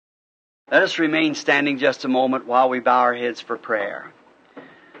Let us remain standing just a moment while we bow our heads for prayer.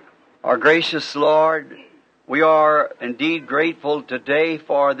 Our gracious Lord, we are indeed grateful today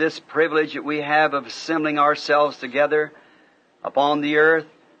for this privilege that we have of assembling ourselves together upon the earth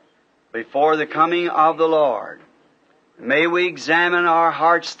before the coming of the Lord. May we examine our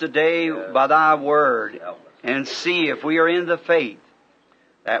hearts today by Thy Word and see if we are in the faith,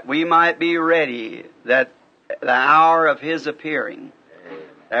 that we might be ready that the hour of His appearing,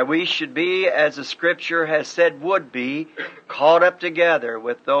 that we should be, as the Scripture has said would be, caught up together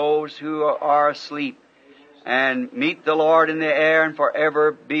with those who are asleep and meet the Lord in the air and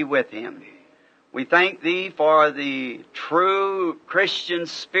forever be with Him. We thank Thee for the true Christian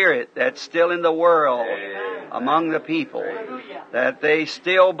spirit that's still in the world among the people, that they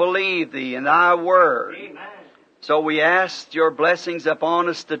still believe Thee and Thy Word. So we ask Your blessings upon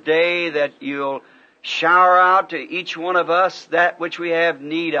us today, that You'll shower out to each one of us that which we have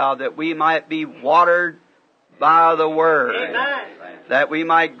need of, that we might be watered by the Word, that we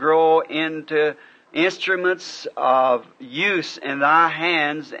might grow into instruments of use in Thy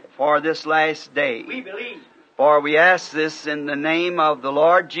hands for this last day. We believe. For we ask this in the name of the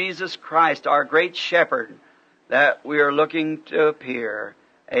Lord Jesus Christ, our great Shepherd, that we are looking to appear.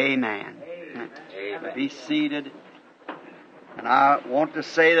 Amen. Amen. Be seated. And I want to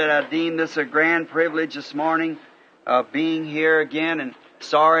say that I deem this a grand privilege this morning of being here again, and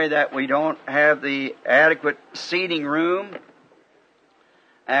sorry that we don't have the adequate seating room.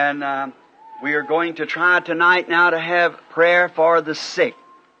 And we are going to try tonight now to have prayer for the sick.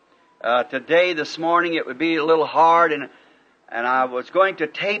 This morning, it would be a little hard, and I was going to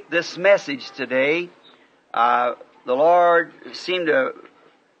tape this message today. The Lord seemed to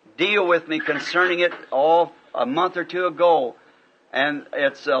deal with me concerning it a month or two ago. And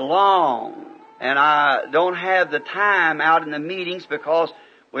it's long, and I don't have the time out in the meetings because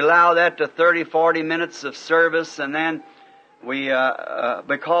we allow that to 30, 40 minutes of service, and then we,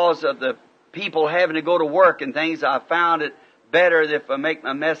 because of the people having to go to work and things, I found it better if I make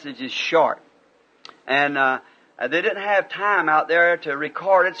my messages short. And they didn't have time out there to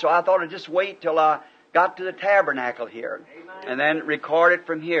record it, so I thought I'd just wait till I got to the tabernacle here, and then record it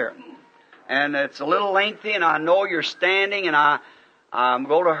from here. And it's a little lengthy, and I know you're standing, and I'm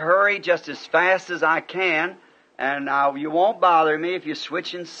going to hurry just as fast as I can, and you won't bother me if you're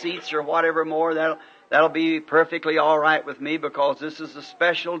switching seats or whatever more. That'll be perfectly all right with me, because this is a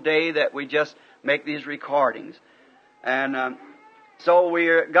special day that we just make these recordings. And so we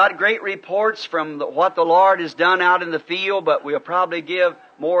got great reports from what the Lord has done out in the field, but we'll probably give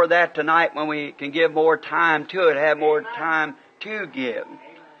more of that tonight when we can give more time to it, have more time to give.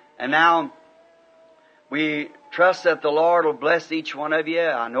 And now we trust that the Lord will bless each one of you.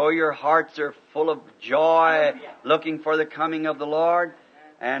 I know your hearts are full of joy, looking for the coming of the Lord.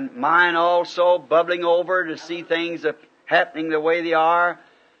 And mine also bubbling over to see things happening the way they are.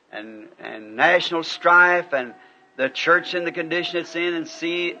 And national strife, and the church in the condition it's in, and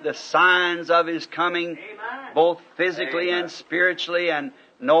see the signs of His coming, both physically and spiritually. And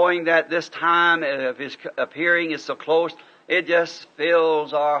knowing that this time of His appearing is so close, it just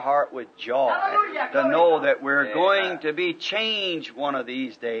fills our heart with joy to know that we're going to be changed one of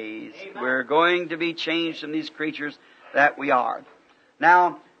these days. We're going to be changed from these creatures that we are.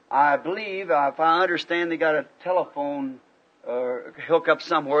 Now, I believe, if I understand, they got a telephone hook up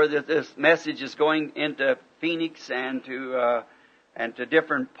somewhere that this message is going into Phoenix and to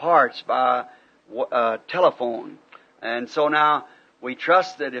different parts by telephone. And so now we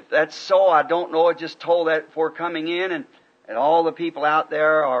trust that if that's so, I don't know, I just told that before coming in, and all the people out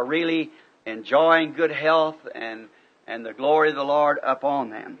there are really enjoying good health and the glory of the Lord upon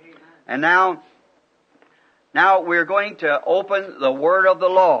them. And now we're going to open the Word of the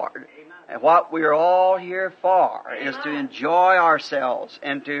Lord. And what we're all here for is to enjoy ourselves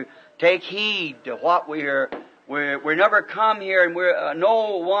and to take heed to what we never come here, and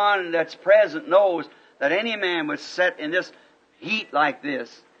no one that's present knows that any man would sit in this heat like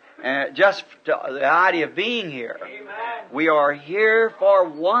this. Just to the idea of being here. We are here for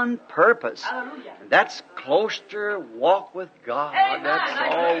one purpose. That's closer walk with God.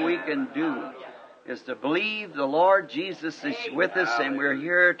 That's all we can do, is to believe the Lord Jesus is with us, and we're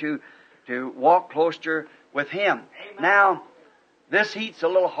here to walk closer with Him. Now, this heat's a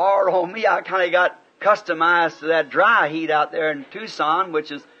little hard on me. I kind of got customized to that dry heat out there in Tucson,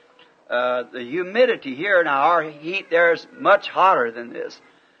 which is the humidity here. Now, our heat there is much hotter than this.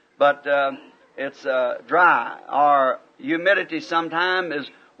 But it's dry. Our humidity sometimes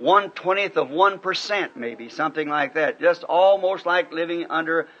is 1/20th of 1%, maybe, something like that. Just almost like living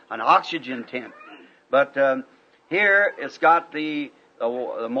under an oxygen tent. But here it's got the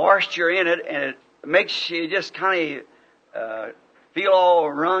the moisture in it, and it makes you just kind of feel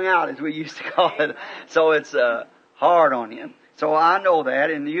all wrung out, as we used to call it. So it's hard on you. So I know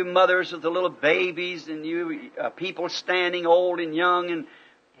that, and you mothers with the little babies, and you people standing old and young and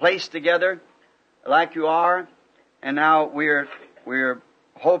placed together like you are, and now we're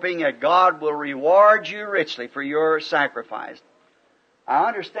hoping that God will reward you richly for your sacrifice. I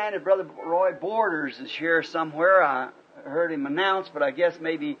understand that Brother Roy Borders is here somewhere. I heard him announce, but I guess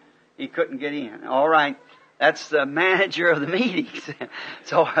maybe he couldn't get in. All right. That's the manager of the meetings.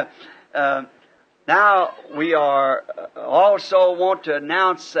 So now we are also want to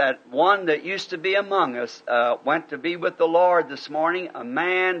announce that one that used to be among us went to be with the Lord this morning, a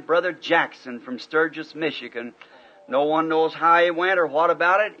man, Brother Jackson from Sturgis, Michigan. No one knows how he went or what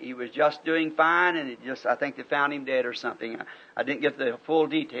about it. He was just doing fine, and I think they found him dead or something. I didn't get the full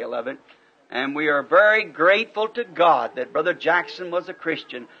detail of it. And we are very grateful to God that Brother Jackson was a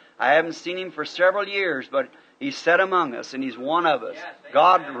Christian. I haven't seen him for several years, but he's set among us, and he's one of us.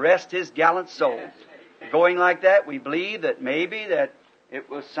 God rest his gallant soul. Going like that, we believe that maybe that it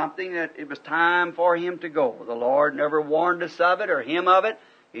was something that it was time for him to go. The Lord never warned us of it or him of it.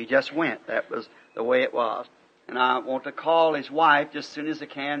 He just went. That was the way it was. And I want to call his wife just as soon as I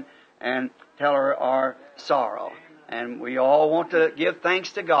can and tell her our sorrow. And we all want to give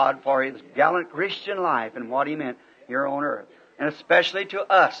thanks to God for his gallant Christian life and what he meant here on earth. And especially to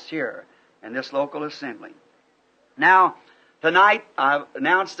us here in this local assembly. Now, tonight, I've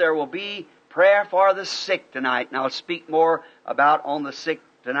announced there will be prayer for the sick tonight. And I'll speak more about on the sick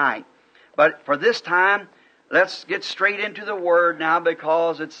tonight. But for this time, let's get straight into the Word now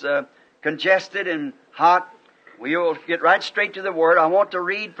because it's congested and hot. We will get right straight to the Word. I want to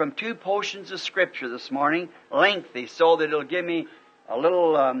read from two portions of Scripture this morning, lengthy, so that it'll give me a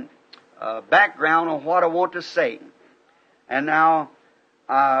little background on what I want to say. And now,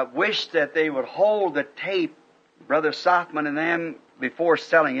 I wish that they would hold the tape, Brother Sothman and them, before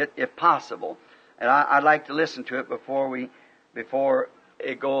selling it, if possible. And I'd like to listen to it before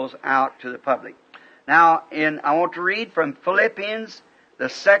it goes out to the public. Now, I want to read from Philippians, the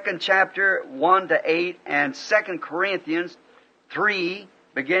 2nd chapter, 1 to 8, and 2 Corinthians 3,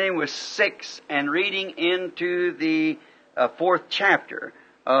 beginning with 6, and reading into the 4th chapter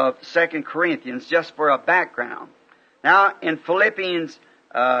of 2 Corinthians, just for a background. Now, in Philippians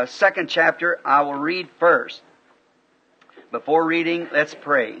 2nd chapter, I will read first. Before reading, let's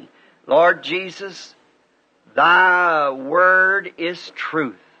pray. Lord Jesus, Thy Word is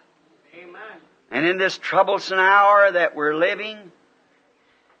truth. Amen. And in this troublesome hour that we're living,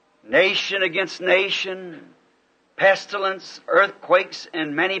 nation against nation, pestilence, earthquakes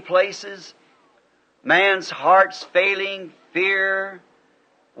in many places, man's heart's failing, fear,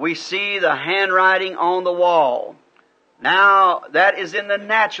 we see the handwriting on the wall. Now, that is in the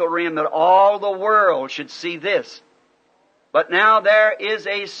natural realm that all the world should see this. But now there is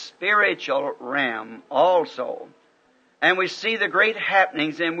a spiritual realm also. And we see the great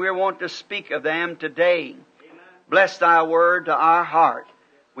happenings, and we want to speak of them today. Amen. Bless Thy Word to our heart.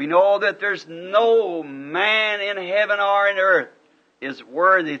 We know that there's no man in heaven or in earth is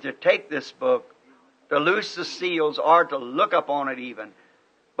worthy to take this book, to loose the seals, or to look upon it even.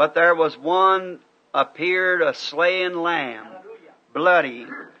 But there was one appeared, a slain lamb, bloody,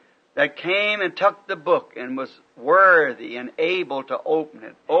 that came and took the book and was worthy and able to open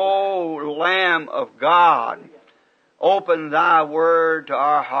it. O Lamb of God, open Thy Word to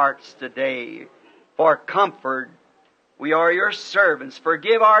our hearts today for comfort. We are Your servants.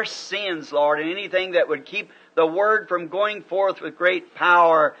 Forgive our sins, Lord, and anything that would keep the Word from going forth with great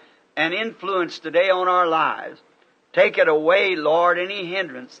power and influence today on our lives. Take it away, Lord, any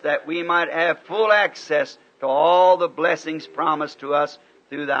hindrance, that we might have full access to all the blessings promised to us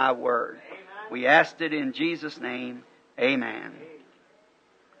through Thy Word. Amen. We asked it in Jesus' name. Amen.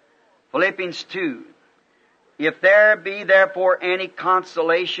 Philippians 2. If there be therefore any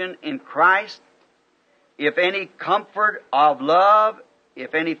consolation in Christ, if any comfort of love,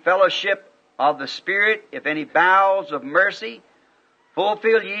 if any fellowship of the Spirit, if any bowels of mercy,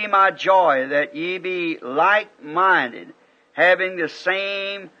 fulfill ye my joy, that ye be like-minded, having the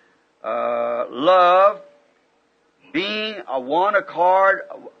same love, being of one accord,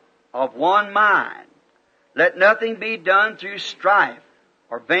 of one mind. Let nothing be done through strife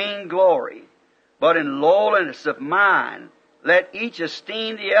or vainglory, but in lowliness of mind, let each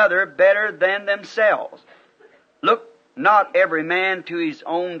esteem the other better than themselves. Look not every man to his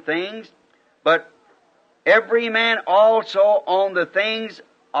own things, but every man also on the things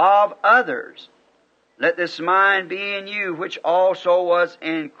of others. Let this mind be in you, which also was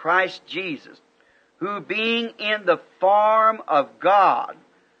in Christ Jesus, who being in the form of God,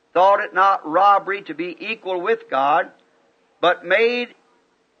 thought it not robbery to be equal with God, but made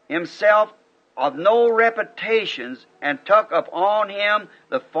himself of no reputations, and took upon him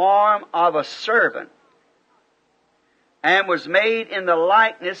the form of a servant, and was made in the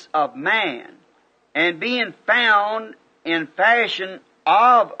likeness of man. And being found in fashion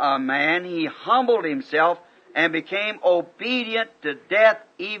of a man, he humbled himself and became obedient to death,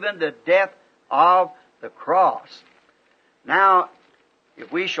 even the death of the cross. Now,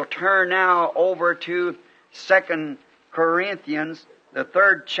 if we shall turn now over to 2 Corinthians, the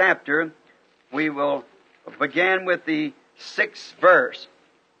 3rd chapter, we will begin with the 6th verse,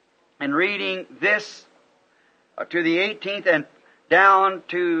 and reading this to the 18th and down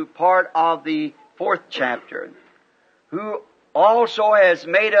to part of the 4th chapter. Who also has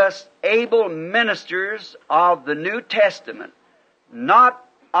made us able ministers of the New Testament, not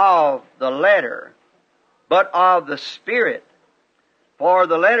of the letter, but of the Spirit. For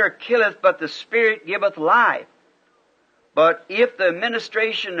the letter killeth, but the Spirit giveth life. But if the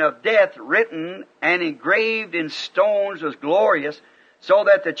ministration of death, written and engraved in stones, was glorious, so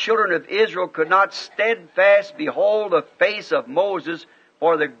that the children of Israel could not steadfast behold the face of Moses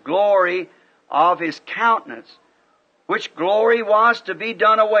for the glory of his countenance, which glory was to be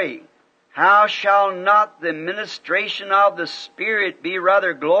done away, how shall not the ministration of the Spirit be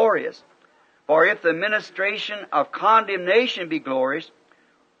rather glorious? For if the ministration of condemnation be glorious,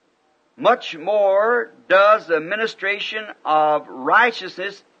 much more does the ministration of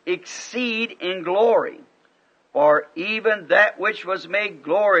righteousness exceed in glory. For even that which was made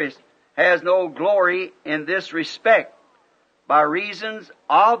glorious has no glory in this respect, by reasons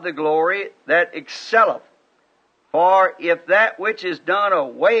of the glory that excelleth. For if that which is done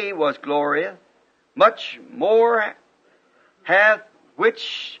away was glorious, much more hath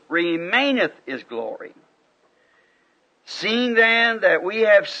which remaineth is glory. Seeing then that we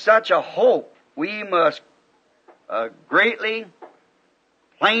have such a hope, we must greatly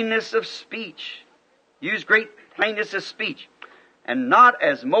plainness of speech, use great plainness of speech, and not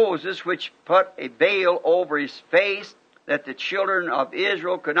as Moses, which put a veil over his face, that the children of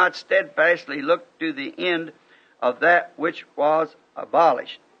Israel could not steadfastly look to the end of that which was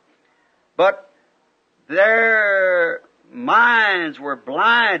abolished. But their minds were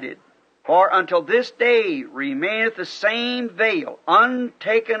blinded, for until this day remaineth the same veil,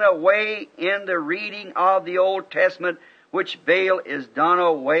 untaken away in the reading of the Old Testament, which veil is done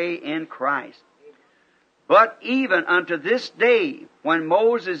away in Christ. But even unto this day, when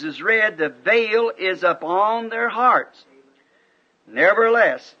Moses is read, the veil is upon their hearts.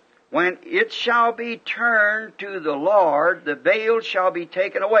 Nevertheless, when it shall be turned to the Lord, the veil shall be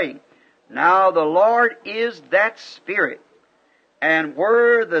taken away. Now the Lord is that Spirit, and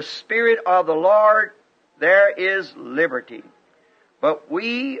where the Spirit of the Lord, there is liberty. But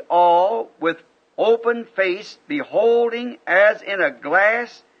we all, with open face, beholding as in a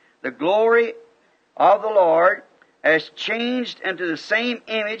glass the glory of the Lord, as changed into the same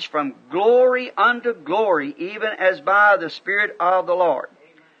image from glory unto glory, even as by the Spirit of the Lord.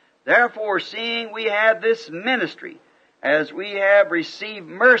 Therefore, seeing we have this ministry, as we have received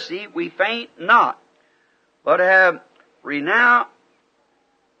mercy, we faint not, but have renounced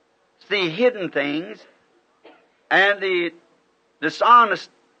the hidden things and the dishonest,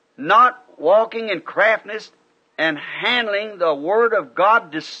 not walking in craftiness and handling the Word of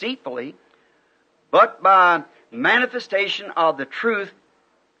God deceitfully, but by manifestation of the truth,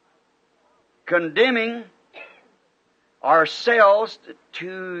 condemning ourselves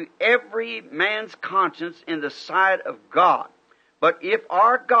to every man's conscience in the sight of God. But if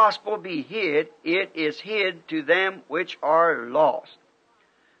our gospel be hid, it is hid to them which are lost.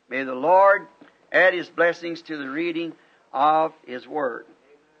 May the Lord add His blessings to the reading of His Word.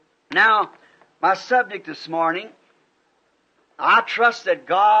 Now, my subject this morning, I trust that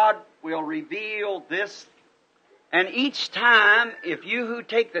God will reveal this. And each time, if you who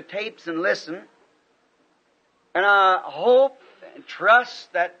take the tapes and listen, and I hope and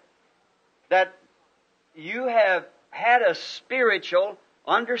trust that you have had a spiritual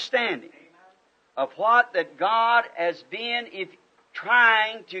understanding of what that God has been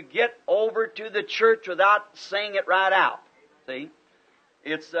trying to get over to the church without saying it right out. See?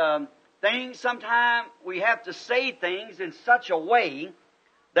 It's things, sometimes we have to say things in such a way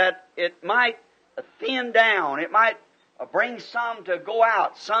that it might thin down. It might bring some to go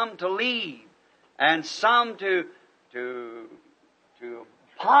out, some to leave, and some to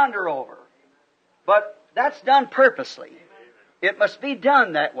ponder over. But that's done purposely. It must be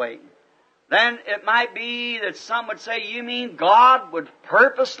done that way. Then it might be that some would say, you mean God would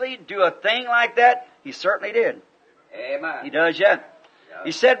purposely do a thing like that He certainly did. Amen. He does yet.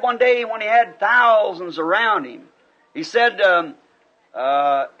 He said one day when he had thousands around him, he said,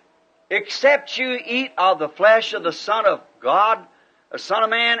 except you eat of the flesh of the Son of God, the Son of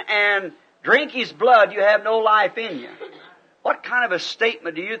Man, and drink His blood, you have no life in you. What kind of a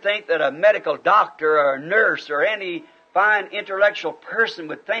statement do you think that a medical doctor or a nurse or any fine intellectual person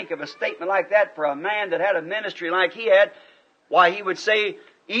would think of a statement like that for a man that had a ministry like he had? Why, he would say,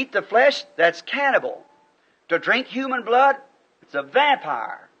 eat the flesh, that's cannibal. To drink human blood, it's a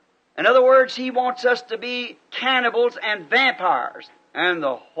vampire. In other words, he wants us to be cannibals and vampires. And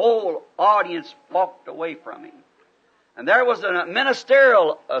the whole audience walked away from him. And there was a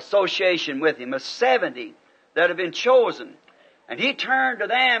ministerial association with him, of 70 that had been chosen. And he turned to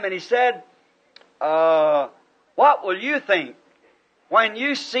them and he said, what will you think when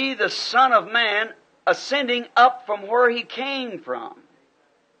you see the Son of Man ascending up from where He came from?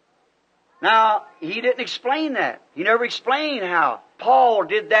 Now, he didn't explain that. He never explained how. Paul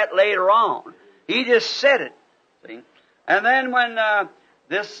did that later on. He just said it. See? And then when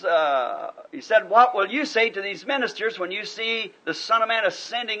he said, what will you say to these ministers when you see the Son of Man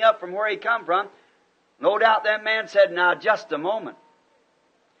ascending up from where He come from? No doubt that man said, now just a moment.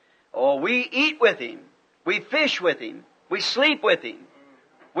 Oh, we eat with Him. We fish with Him. We sleep with Him.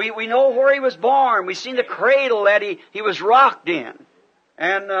 We know where He was born. We've seen the cradle that he was rocked in.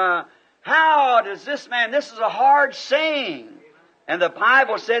 And how does this man, this is a hard saying. And the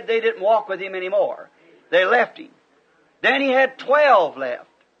Bible said they didn't walk with Him anymore. They left Him. Then He had 12 left.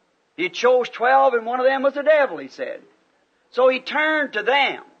 He chose 12 and one of them was the devil, he said. So He turned to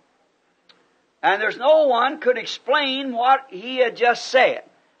them. And there's no one could explain what He had just said.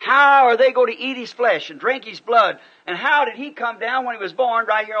 How are they going to eat His flesh and drink His blood? And how did He come down when He was born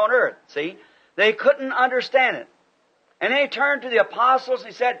right here on earth? See? They couldn't understand it. And then He turned to the apostles and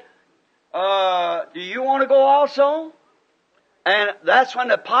He said, do you want to go also? And that's when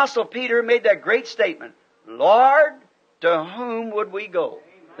the Apostle Peter made that great statement, Lord, to whom would we go?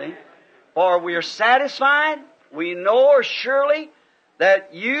 See? For we are satisfied, we know surely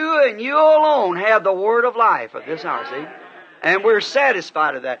that you and you alone have the word of life at this hour, see? And we're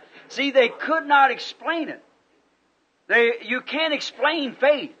satisfied of that. See, they could not explain it. You can't explain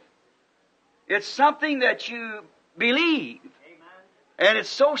faith. It's something that you believe. And it's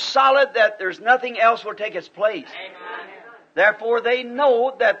so solid that there's nothing else will take its place. Therefore, they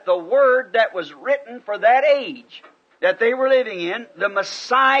know that the word that was written for that age that they were living in, the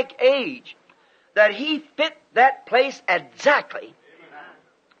Messianic age, that He fit that place exactly.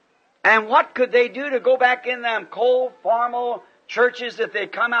 And what could they do to go back in them cold, formal churches that they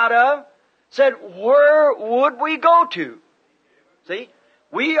come out of? Said, where would we go to? See,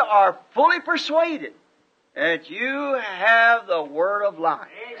 we are fully persuaded that you have the word of life.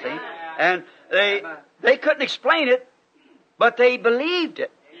 See, and they couldn't explain it, but they believed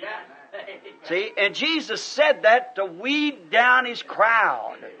it. See, and Jesus said that to weed down His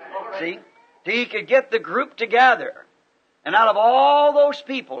crowd. See, till He could get the group together. And out of all those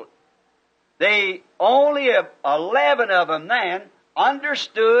people, they only 11 of them then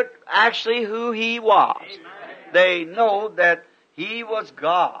understood actually who He was. They know that He was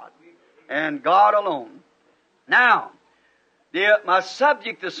God and God alone. Now, my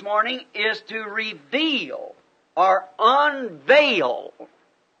subject this morning is to reveal or unveil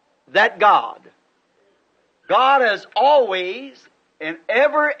that God. God has always, in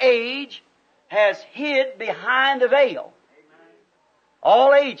every age, has hid behind the veil.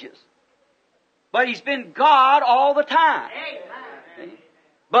 All ages. But He's been God all the time.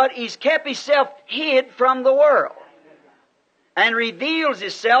 But He's kept Himself hid from the world. And reveals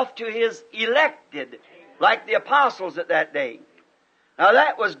Himself to His elected, like the apostles at that day. Now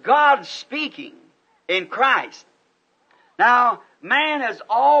that was God speaking in Christ. Now, man has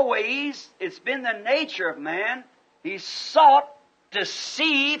always, it's been the nature of man, he's sought to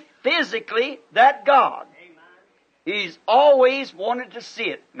see physically that God. He's always wanted to see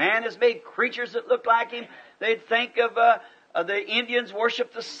it. Man has made creatures that look like Him. They'd think of the Indians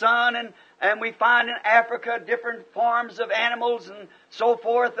worship the sun, and we find in Africa different forms of animals and so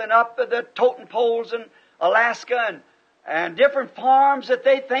forth, and up at the totem poles in Alaska, and different forms that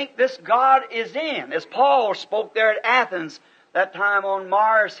they think this God is in. As Paul spoke there at Athens that time on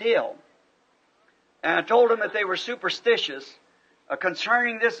Mars Hill, and told them that they were superstitious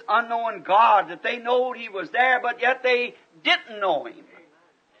concerning this unknown God, that they knowed He was there, but yet they didn't know Him.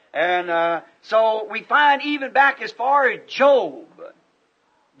 And so we find even back as far as Job.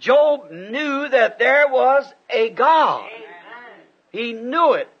 Job knew that there was a God. He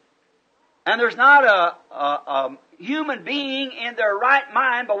knew it. And there's not human being in their right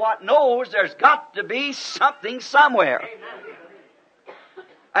mind but what knows there's got to be something somewhere.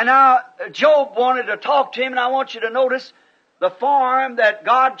 And now Job wanted to talk to him, and I want you to notice the form that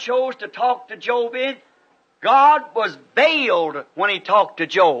God chose to talk to Job in. God was veiled when He talked to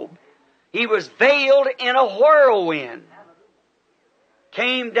Job. He was veiled in a whirlwind.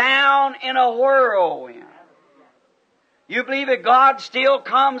 Came down in a whirlwind. You believe that God still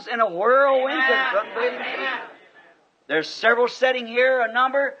comes in a whirlwind? There's several sitting here, a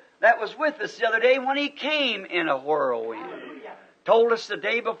number that was with us the other day when He came in a whirlwind. Told us the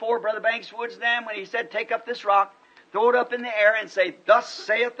day before, Brother Banks Woods then, when he said, take up this rock, throw it up in the air and say, thus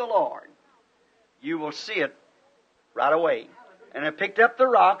saith the Lord. You will see it right away. And I picked up the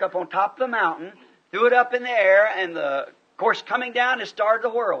rock up on top of the mountain, threw it up in the air, and of course coming down, it started the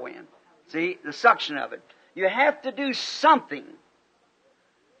whirlwind. See, the suction of it. You have to do something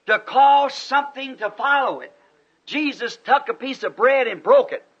to cause something to follow it. Jesus took a piece of bread and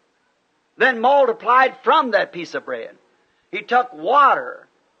broke it, then multiplied from that piece of bread. He took water,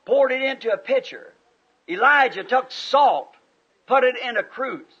 poured it into a pitcher. Elijah took salt, put it in a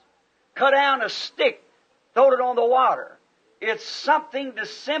cruse, cut down a stick, threw it on the water. It's something to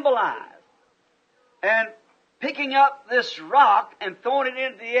symbolize. And picking up this rock and throwing it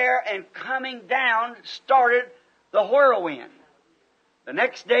into the air and coming down started the whirlwind. The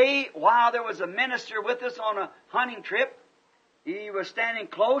next day, while there was a minister with us on a hunting trip, he was standing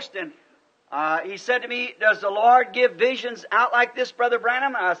close and he said to me, does the Lord give visions out like this, Brother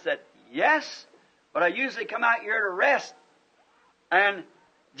Branham? And I said, yes, but I usually come out here to rest. And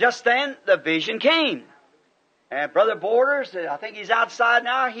just then, the vision came. And Brother Borders, I think he's outside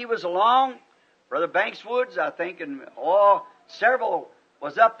now, he was along. Brother Banks Woods, I think, and several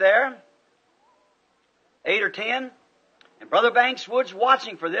was up there, 8 or 10. And Brother Banks Woods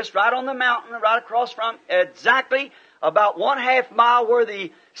watching for this right on the mountain, right across from, exactly about 1/2 mile where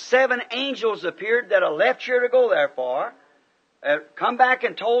the 7 angels appeared that I left here to go there for, come back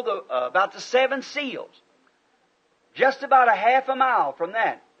and told about the 7 seals. Just about 1/2 mile from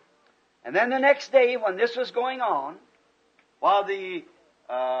that. And then the next day when this was going on, while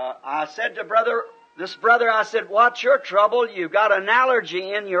I said to this brother, I said, what's your trouble? You've got an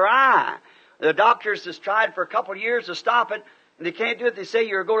allergy in your eye. The doctors has tried for a couple of years to stop it, and they can't do it. They say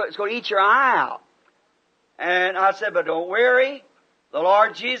it's going to eat your eye out. And I said, but don't worry. The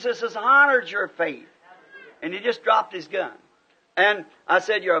Lord Jesus has honored your faith. And he just dropped his gun. And I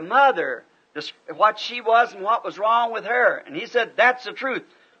said, your mother, what she was and what was wrong with her. And he said, that's the truth.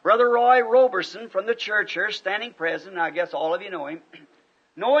 Brother Roy Roberson from the church here, standing present, I guess all of you know him,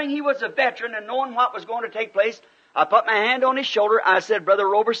 knowing he was a veteran and knowing what was going to take place, I put my hand on his shoulder. I said, Brother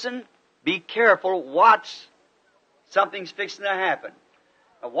Roberson, be careful. Watch. Something's fixing to happen.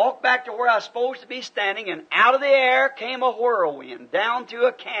 I walked back to where I was supposed to be standing, and out of the air came a whirlwind down through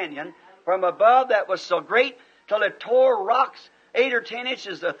a canyon from above that was so great till it tore rocks 8 or 10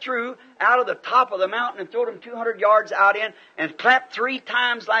 inches through out of the top of the mountain and threw them 200 yards out in and clapped 3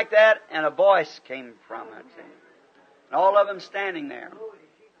 times like that, and a voice came from it. And all of them standing there.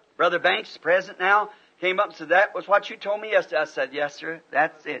 Brother Banks, present now, came up and said, that was what you told me yesterday. I said, yes, sir,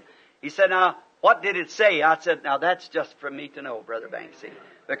 that's it. He said, now, what did it say? I said, now, that's just for me to know, Brother Banks, see,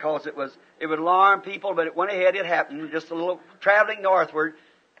 because it would alarm people, but it went ahead, it happened, just a little traveling northward.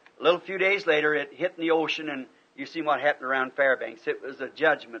 A little few days later, it hit in the ocean, and you see what happened around Fairbanks. It was a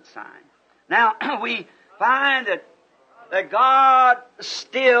judgment sign. Now, we find that God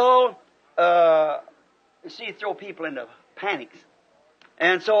still, throw people into panics.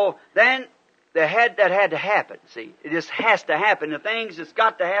 And so then that had to happen, see. It just has to happen. The things that's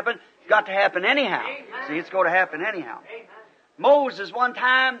got to happen anyhow. Amen. See, it's going to happen anyhow. Amen. Moses one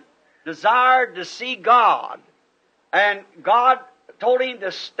time desired to see God. And God told him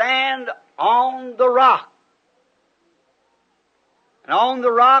to stand on the rock. And on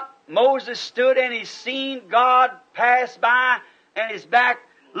the rock, Moses stood and he seen God pass by, and his back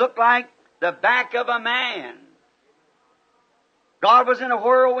looked like the back of a man. God was in a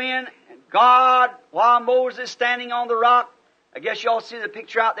whirlwind. God, while Moses standing on the rock, I guess y'all see the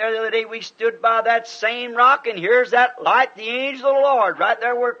picture out there the other day, we stood by that same rock, and here's that light, the angel of the Lord, right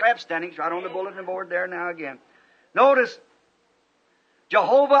there where Clap's standing. It's right on the bulletin board there now again. Notice,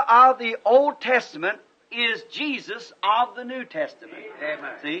 Jehovah of the Old Testament is Jesus of the New Testament.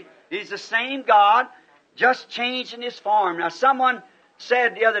 Amen. See? He's the same God, just changing his form. Now, someone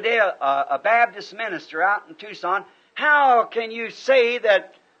said the other day, a Baptist minister out in Tucson, how can you say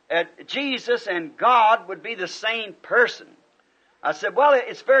that Jesus and God would be the same person? I said, well,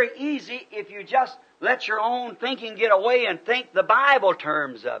 it's very easy if you just let your own thinking get away and think the Bible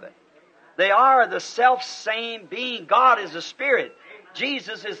terms of it. They are the self-same being. God is a spirit.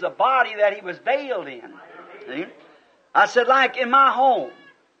 Jesus is the body that He was veiled in. See? I said, like in my home,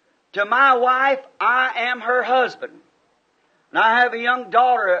 to my wife, I am her husband. And I have a young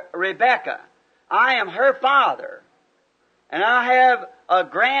daughter, Rebecca. I am her father. And I have a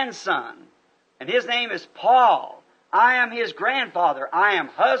grandson, and his name is Paul. I am his grandfather. I am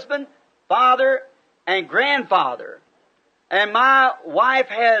husband, father, and grandfather. And my wife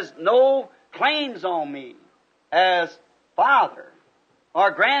has no claims on me as father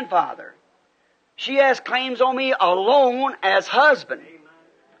or grandfather. She has claims on me alone as husband.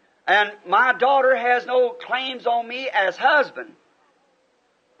 And my daughter has no claims on me as husband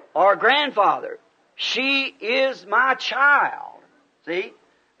or grandfather. She is my child. See?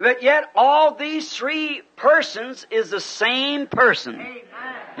 But yet all these three persons is the same person.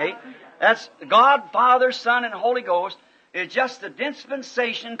 Okay? That's God, Father, Son, and Holy Ghost. It's just the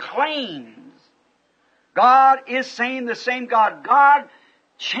dispensation claims. God is the same God. God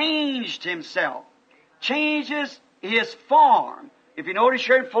changed Himself. Changes His form. If you notice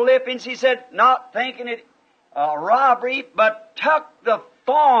here in Philippians, he said, not thinking it robbery, but took the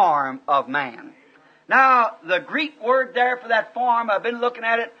form of man. Now, the Greek word there for that form, I've been looking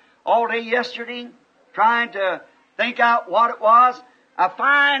at it all day yesterday, trying to think out what it was. I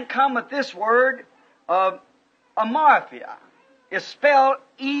find come with this word of amorphia. It's spelled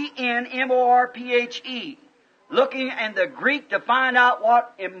E-N-M-O-R-P-H-E. Looking in the Greek to find out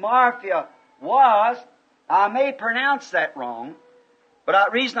what amorphia was, I may pronounce that wrong. But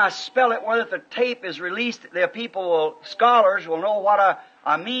the reason I spell it, whether the tape is released, scholars will know what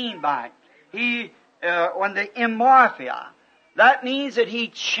I mean by it. When the amorphia, that means that He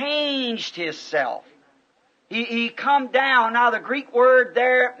changed Himself. He come down. Now the Greek word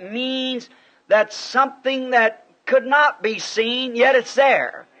there means that something that could not be seen, yet it's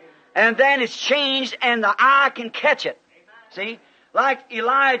there. And then it's changed and the eye can catch it. See? Like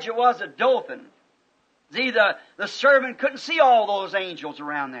Elijah was a Dothan. See, the servant couldn't see all those angels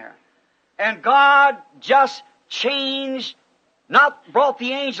around there. And God just changed, not brought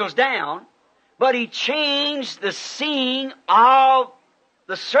the angels down, but He changed the seeing of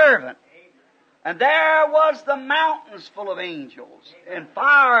the servant. And there was the mountains full of angels, and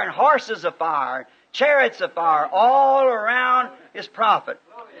fire and horses of fire, chariots of fire, all around His prophet.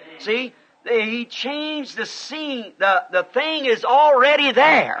 See, He changed the seeing. The thing is already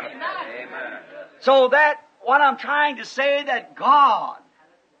there. Amen. So that, what I'm trying to say, that God,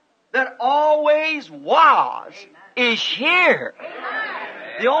 that always was, is here.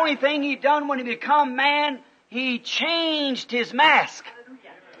 Amen. The only thing He done when He become man, He changed His mask.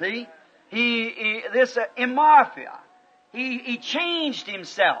 See? This amorphia. He changed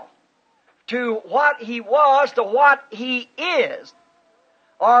Himself to what He was, to what He is.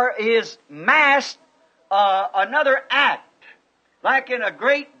 Or His mask, another act. Like in a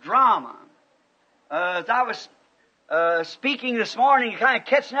great drama. As I was speaking this morning, kind of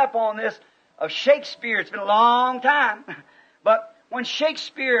catching up on this of Shakespeare. It's been a long time. But when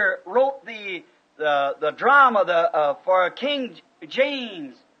Shakespeare wrote the drama for King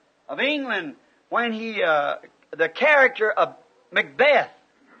James of England, when the character of Macbeth,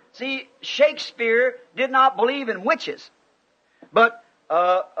 see, Shakespeare did not believe in witches. But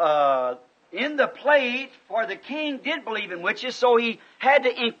in the play, for the king did believe in witches, so he had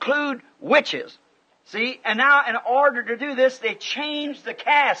to include witches. See, and now in order to do this, they changed the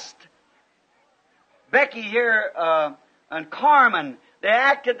cast. Becky here and Carmen, they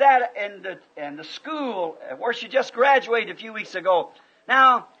acted that in the school where she just graduated a few weeks ago.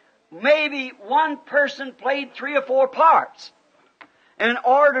 Now, maybe one person played 3 or 4 parts. And in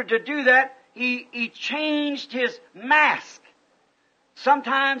order to do that, he changed his mask.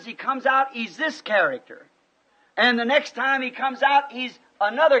 Sometimes he comes out, he's this character. And the next time he comes out, he's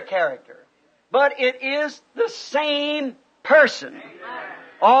another character. But it is the same person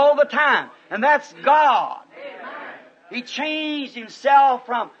all the time. And that's God. He changed Himself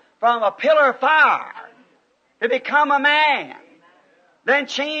from a pillar of fire to become a man. Then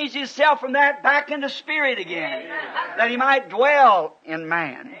changed Himself from that back into spirit again, that He might dwell in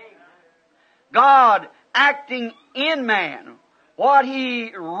man. God acting in man, what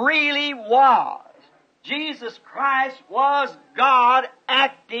He really was. Jesus Christ was God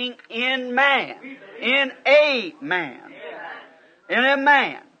acting in man. In a man. In a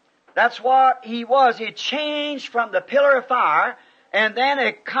man. That's what He was. He changed from the pillar of fire, and then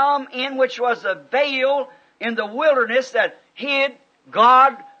it come in, which was a veil in the wilderness that hid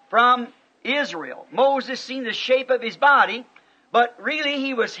God from Israel. Moses seen the shape of His body, but really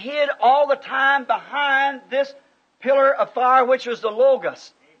He was hid all the time behind this pillar of fire, which was the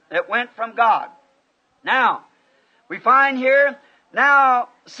Logos. that went from God. Now, we find here, now,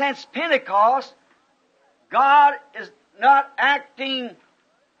 since Pentecost, God is not acting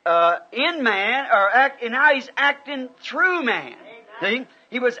in man, and now He's acting through man. See?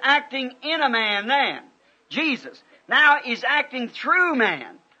 He was acting in a man then, Jesus. Now He's acting through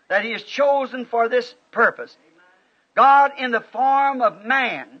man, that He has chosen for this purpose. God, in the form of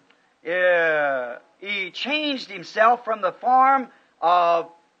man, He changed Himself from the form of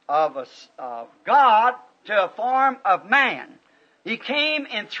God to a form of man. He came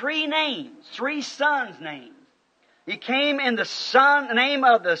in three names, three sons' names. He came in the name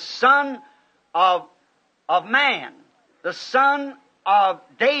of the Son of man, the Son of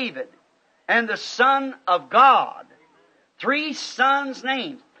David, and the Son of God. Three sons'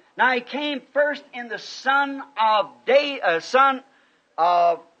 names. Now He came first in the Son of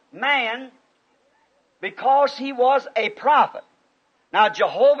man because He was a prophet. Now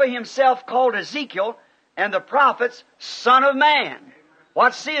Jehovah Himself called Ezekiel and the prophets Son of Man.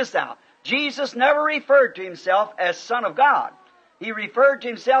 What seest thou? Jesus never referred to Himself as Son of God. He referred to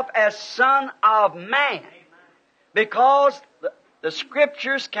Himself as Son of Man. Because the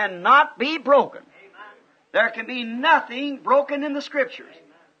Scriptures cannot be broken. There can be nothing broken in the Scriptures.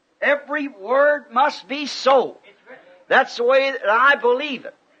 Every word must be so. That's the way that I believe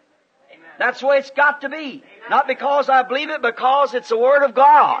it. That's the way it's got to be. Not because I believe it, because it's the Word of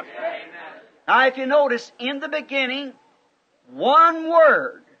God. Now if you notice, in the beginning, one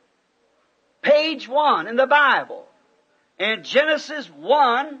word, page 1 in the Bible, in Genesis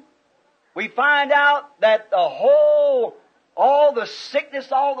 1, we find out that all the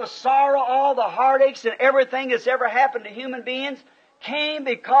sickness, all the sorrow, all the heartaches, and everything that's ever happened to human beings came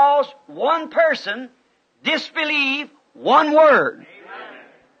because one person disbelieved one word. Amen.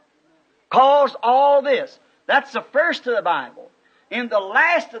 Caused all this. That's the first of the Bible. In the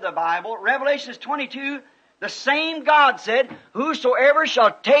last of the Bible, Revelation 22, the same God said, whosoever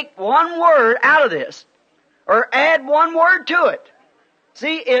shall take one word out of this, or add one word to it.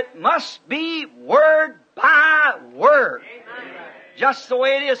 See, it must be word by word. Amen. Just the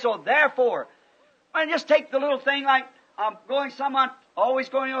way it is. So therefore, just take the little thing like, always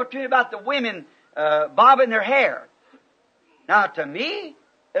going over to you about the women bobbing their hair. Now to me,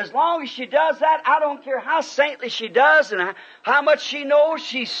 as long as she does that, I don't care how saintly she does and how much she knows,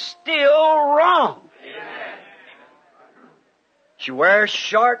 she's still wrong. Amen. She wears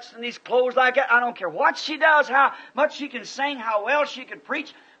shorts and these clothes like that. I don't care what she does, how much she can sing, how well she can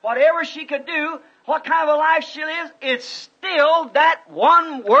preach, whatever she could do, what kind of a life she lives, it's still that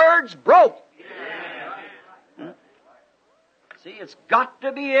one word's broke. Amen. See, it's got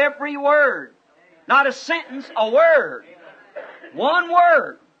to be every word. Not a sentence, a word. One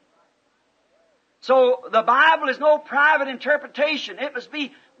word. So the Bible is no private interpretation. It must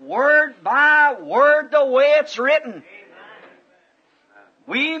be word by word the way it's written.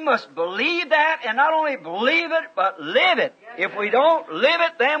 We must believe that, and not only believe it, but live it. If we don't live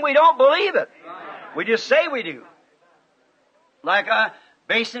it, then we don't believe it. We just say we do. Like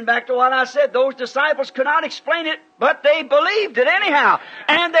basing back to what I said, those disciples could not explain it, but they believed it anyhow.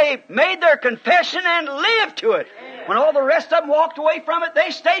 And they made their confession and lived to it. When all the rest of them walked away from it,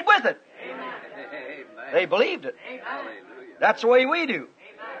 they stayed with it. Amen. They believed it. Amen. That's the way we do.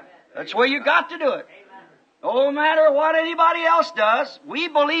 That's the way you got to do it. No matter what anybody else does, we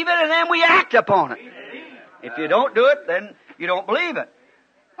believe it and then we act upon it. If you don't do it, then you don't believe it.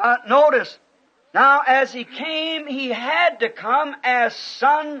 Notice, now as He came, He had to come as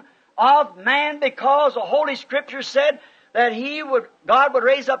Son of Man because the Holy Scripture said that God would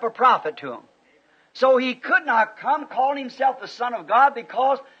raise up a prophet to Him. So He could not come calling Himself the Son of God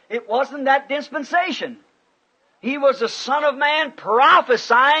because it wasn't that dispensation. He was the Son of Man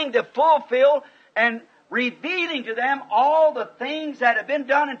prophesying to fulfill and revealing to them all the things that had been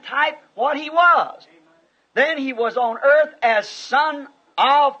done in type what He was. Then He was on earth as Son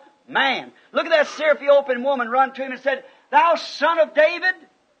of Man. Look at that Syrophoenician woman run to Him and said, "Thou Son of David,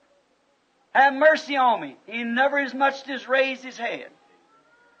 have mercy on me." He never as much as raised His head.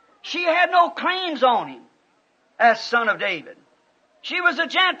 She had no claims on Him as Son of David. She was a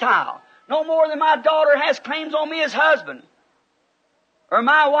Gentile. No more than my daughter has claims on me as husband. Or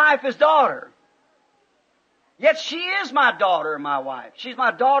my wife as daughter. Yet she is my daughter and my wife. She's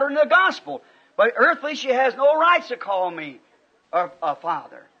my daughter in the gospel. But earthly she has no rights to call me a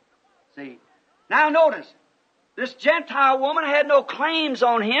father. See? Now notice, this Gentile woman had no claims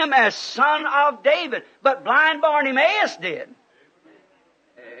on Him as Son of David. But blind Bartimaeus did.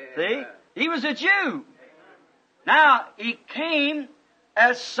 See? He was a Jew. Now, He came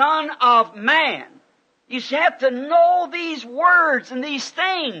as Son of Man. You have to know these words and these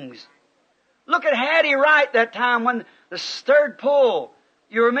things. Look at Hattie Wright that time when the third pull,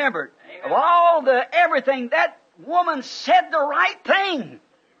 you remembered. Of all everything, that woman said the right thing.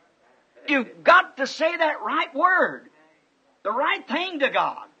 You've got to say that right word. The right thing to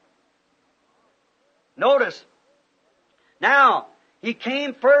God. Notice, now, He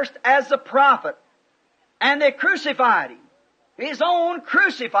came first as a prophet, and they crucified Him. His own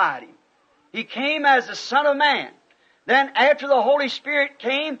crucified Him. He came as the Son of Man. Then after the Holy Spirit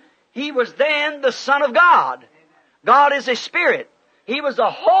came, He was then the Son of God. God is a Spirit. He was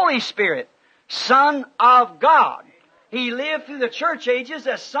the Holy Spirit, Son of God. He lived through the church ages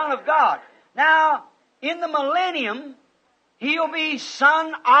as Son of God. Now, in the millennium, He'll be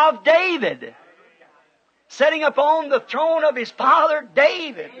Son of David, sitting upon the throne of His father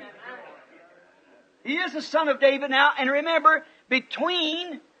David. He is the Son of David now, and remember,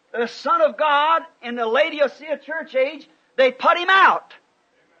 between the Son of God and the Laodicea church age, they put Him out.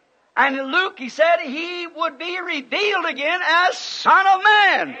 And in Luke, he said He would be revealed again as Son of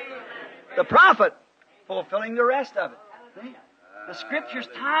Man. The prophet, fulfilling the rest of it. See? The Scriptures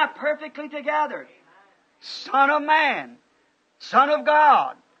tie perfectly together. Son of Man, Son of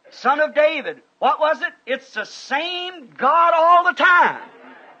God, Son of David. What was it? It's the same God all the time.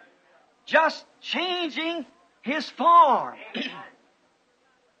 Just changing His form.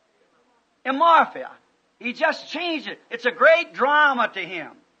 Amorphia. He just changed it. It's a great drama to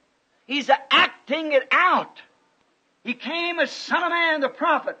Him. He's acting it out. He came as Son of Man, the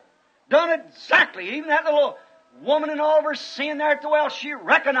prophet. Done exactly. Even that little woman in all of her sin there at the well, she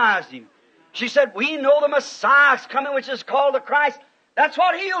recognized Him. She said, we know the Messiah is coming, which is called the Christ. That's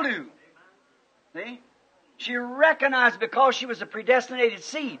what He'll do. See? She recognized because she was a predestinated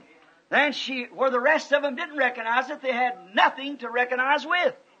seed. Then where the rest of them didn't recognize it, they had nothing to recognize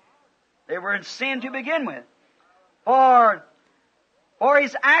with. They were in sin to begin with. For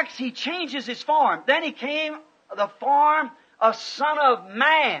His acts, He changes His form. Then He came the form of Son of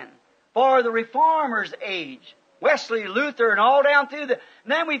Man for the Reformers' age. Wesley, Luther, and all down through and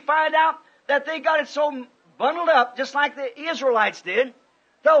then we find out that they got it so bundled up, just like the Israelites did,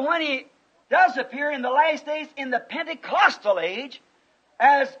 so when He does appear in the last days, in the Pentecostal age,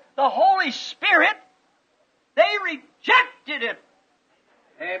 as the Holy Spirit, they rejected it.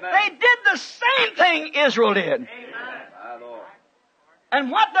 Amen. They did the same thing Israel did. Amen. And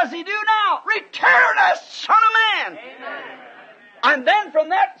what does He do now? Return as Son of Man. Amen. And then from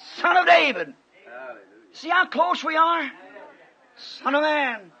that, Son of David. Hallelujah. See how close we are? Son of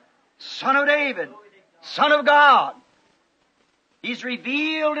Man, Son of David, Son of God. He's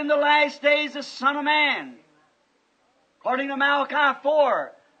revealed in the last days as Son of Man. According to Malachi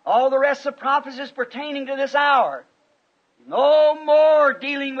 4, all the rest of prophecies pertaining to this hour. No more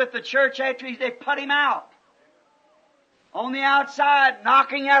dealing with the church after they put Him out. On the outside,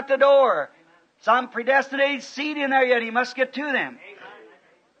 knocking at the door. Some predestinated seed in there yet. He must get to them.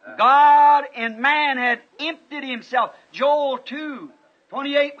 God and man had emptied Himself. Joel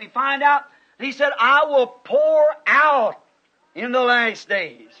 2:28, we find out, He said, I will pour out in the last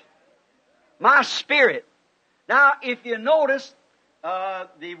days my Spirit. Now, if you notice,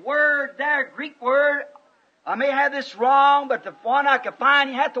 the word there, Greek word, I may have this wrong, but the one I could find,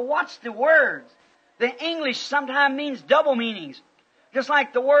 you have to watch the words. The English sometimes means double meanings. Just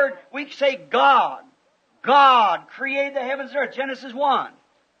like the word, we say God. God created the heavens and earth, Genesis 1.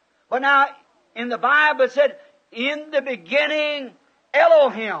 But now, in the Bible it said, in the beginning,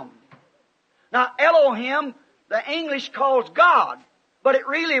 Elohim. Now, Elohim, the English calls God. But it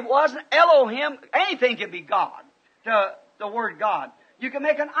really wasn't Elohim. Anything can be God, the word God. You can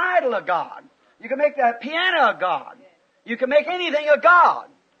make an idol of God. You can make the piano a God. You can make anything a God.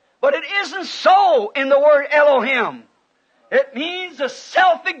 But it isn't so in the word Elohim. It means a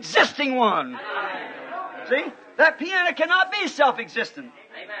self-existing one. See? That piano cannot be self-existent.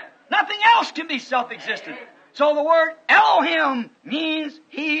 Nothing else can be self-existent. So the word Elohim means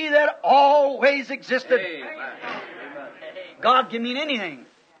He that always existed. God can mean anything.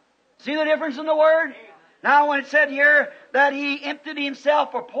 See the difference in the word? Now when it said here that He emptied Himself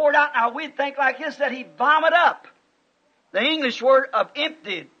or poured out, now we'd think like this, that He vomited up. The English word of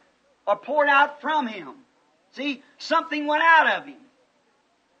emptied or poured out from Him. See, something went out of Him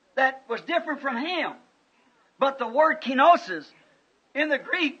that was different from Him. But the word kenosis in the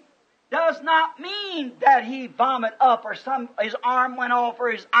Greek does not mean that He vomited up or his arm went off or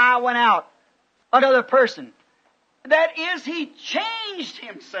his eye went out. Another person. That is, He changed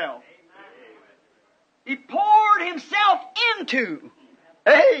Himself. He poured Himself into.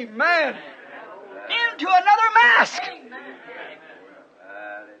 Amen. Into another mask.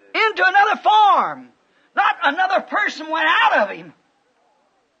 Into another form. another person went out of him,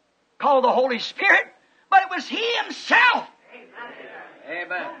 called the Holy Spirit, but it was He Himself.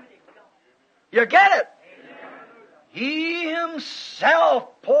 Amen. You get it? He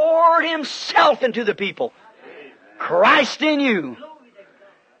Himself poured Himself into the people. Christ in you.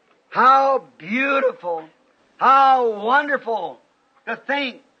 How beautiful, how wonderful to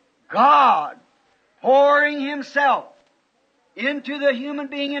think God pouring Himself into the human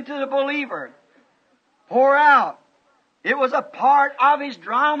being, into the believer. Pour out. It was a part of His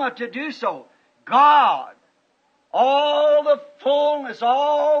drama to do so. God, all the fullness,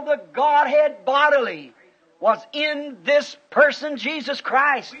 all the Godhead bodily was in this person, Jesus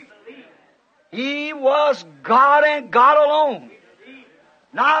Christ. He was God and God alone.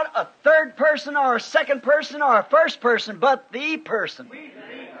 Not a third person or a second person or a first person, but the person.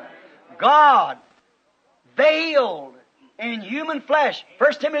 God, veiled in human flesh.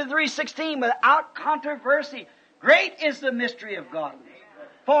 1 Timothy 3:16, without controversy. Great is the mystery of God.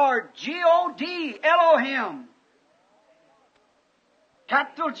 For G-O-D, Elohim,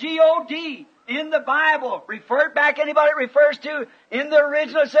 capital G-O-D, in the Bible, referred back, anybody it refers to, in the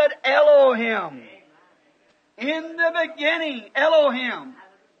original it said Elohim. In the beginning, Elohim.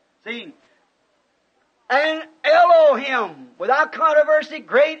 See? And Elohim, without controversy,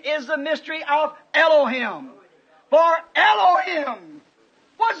 great is the mystery of Elohim. For Elohim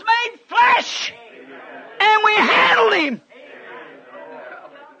was made flesh, and we handled Him.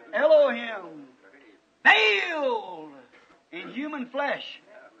 Elohim, veiled in human flesh.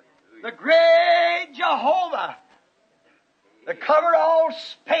 The great Jehovah, that covered all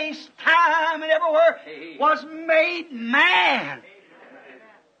space, time, and everywhere, was made man.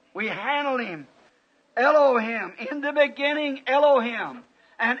 We handled Him. Elohim, in the beginning, Elohim.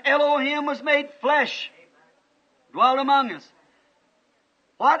 And Elohim was made flesh, dwelt among us.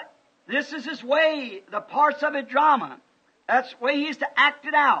 What? This is His way, the parts of His drama. That's the way He is to act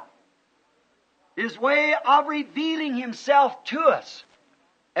it out. His way of revealing Himself to us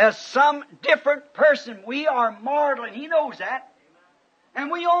as some different person. We are mortal, and He knows that.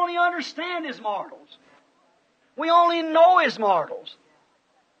 And we only understand as mortals. We only know as mortals.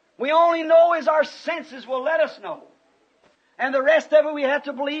 We only know as our senses will let us know. And the rest of it we have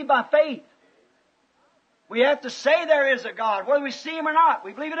to believe by faith. We have to say there is a God, whether we see Him or not.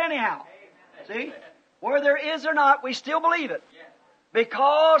 We believe it anyhow. See? Whether there is or not, we still believe it.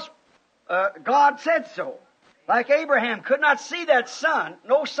 Because God said so. Like Abraham could not see that son,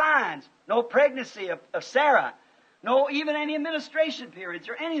 no signs, no pregnancy of Sarah, no even any administration periods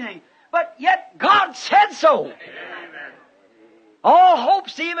or anything. But yet God said so. Amen. All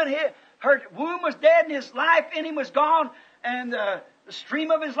hopes, even her womb was dead and his life in him was gone, and the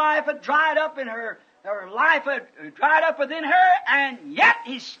stream of his life had dried up, and her life had dried up within her, and yet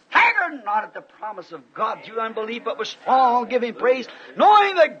he staggered not at the promise of God through unbelief, but was strong, giving praise,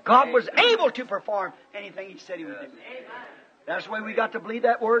 knowing that God was able to perform anything He said He would do. That's the way we got to believe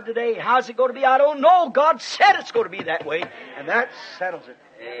that word today. How's it going to be? I don't know. God said it's going to be that way, and that settles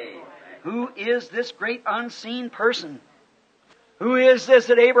it. Who is this great unseen person? Who is this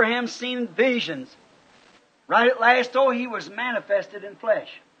that Abraham seen in visions? Right at last, though, He was manifested in flesh.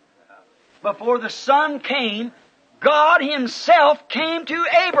 Before the Son came, God Himself came to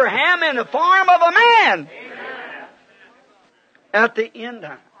Abraham in the form of a man. Amen. At the end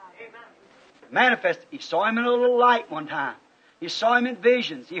time. Manifested. He saw Him in a little light one time. He saw Him in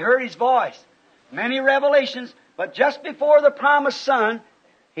visions. He heard His voice. Many revelations. But just before the promised Son,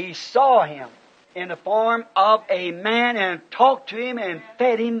 He saw Him in the form of a man and talked to Him and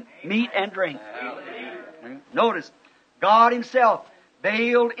fed Him meat and drink. Notice, God Himself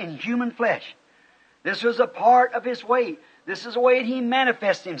veiled in human flesh. This was a part of His way. This is the way He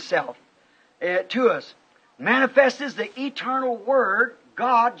manifests Himself to us. Manifests is the eternal Word,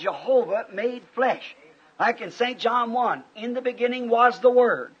 God, Jehovah, made flesh. Like in St. John 1, in the beginning was the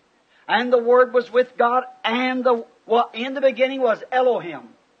Word, and the Word was with God, and in the beginning was Elohim.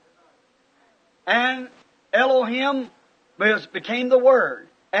 And Elohim became the Word,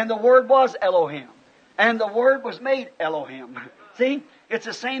 and the Word was Elohim, and the Word was made Elohim. See, it's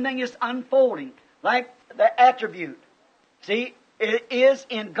the same thing as unfolding, like the attribute. See, it is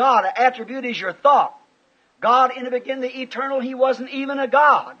in God. An attribute is your thought. God in the beginning, the eternal, He wasn't even a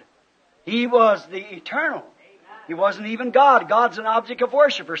God. He was the eternal. He wasn't even God. God's an object of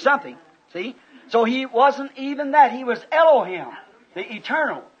worship or something. See? So He wasn't even that. He was Elohim, the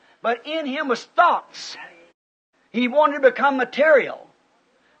eternal. But in Him was thoughts. He wanted to become material.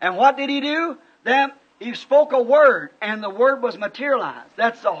 And what did He do? Then He spoke a word, and the word was materialized.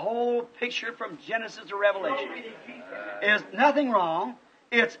 That's the whole picture from Genesis to Revelation. There's nothing wrong.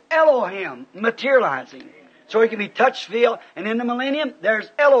 It's Elohim materializing. so He can be touched, feel. And in the millennium,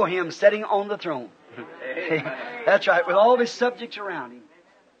 there's Elohim sitting on the throne. That's right, with all of His subjects around Him.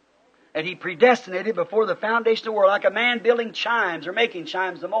 And He predestinated before the foundation of the world, like a man building chimes or making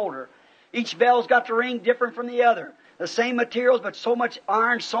chimes, the molder. Each bell's got to ring different from the other. The same materials, but so much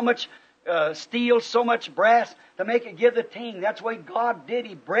iron, so much steel, so much brass to make it give the ting. That's the way God did.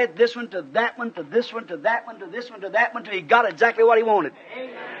 He bred this one to that one, to this one, to that one, to this one, to that one, till He got exactly what He wanted.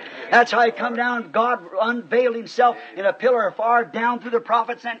 Amen. That's how He come down. God unveiled Himself in a pillar of fire down through the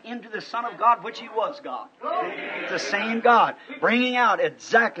prophets and into the Son of God, which He was God. It's the same God, bringing out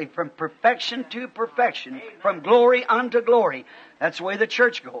exactly from perfection to perfection, from glory unto glory. That's the way the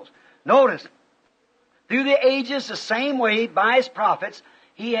church goes. Notice, through the ages, the same way, by His prophets,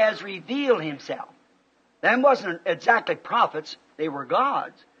 He has revealed Himself. Them wasn't exactly prophets, they were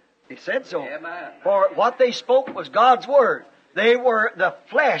gods. He said so. For what they spoke was God's Word. They were the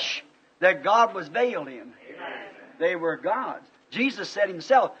flesh that God was veiled in. They were gods. Jesus said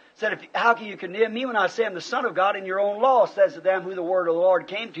Himself, how can you condemn me when I say I'm the Son of God, and your own law says to them who the Word of the Lord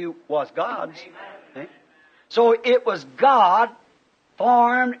came to was God's. Okay? So it was God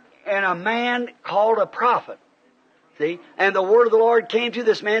formed in a man called a prophet. See? And the Word of the Lord came to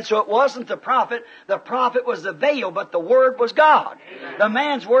this man, so it wasn't the prophet. The prophet was the veil, but the Word was God. The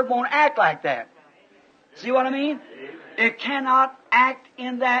man's word won't act like that. See what I mean? It cannot act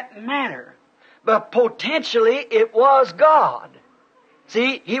in that manner. But potentially it was God.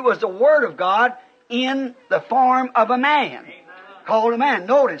 See, He was the Word of God in the form of a man. Called a man.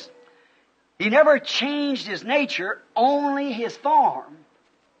 Notice, He never changed His nature, only His form.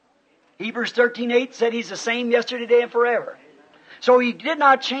 Hebrews 13:8 said He's the same yesterday, today, and forever. So He did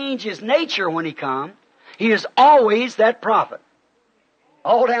not change His nature when He come. He is always that prophet.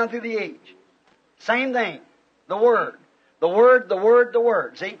 All down through the age. Same thing. The Word. The Word, the Word, the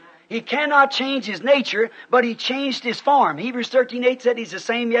Word. See? He cannot change His nature, but He changed His form. Hebrews 13:8 said He's the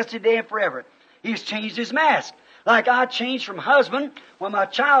same yesterday and forever. He's changed His mask. Like I changed from husband when my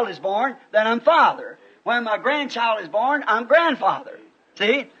child is born, then I'm father. When my grandchild is born, I'm grandfather.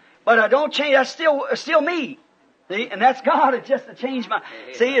 See? But I don't change. That's still me. See? And that's God. It's just to change my...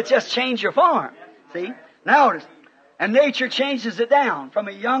 See? It's just change your form. See? Notice. And nature changes it down. From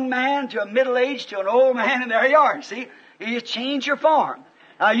a young man to a middle age to an old man, and there you are. See? You just change your form.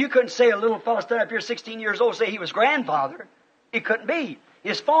 Now, you couldn't say a little fellow stood up here 16 years old say he was grandfather. It couldn't be.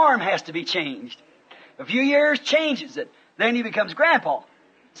 His form has to be changed. A few years changes it. Then he becomes grandpa.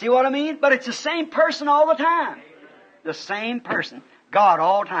 See what I mean? But it's the same person all the time. The same person. God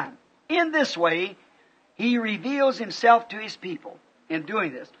all the time. In this way, He reveals Himself to His people in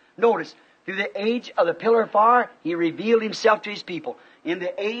doing this. Notice, through the age of the pillar of fire, He revealed Himself to His people. In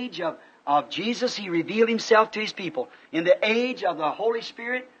the age of Jesus, He revealed Himself to His people. In the age of the Holy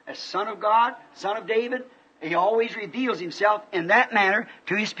Spirit, as Son of God, Son of David, He always reveals Himself in that manner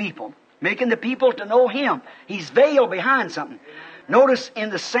to His people, making the people to know Him. He's veiled behind something. Notice,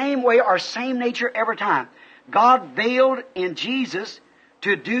 in the same way, our same nature every time. God veiled in Jesus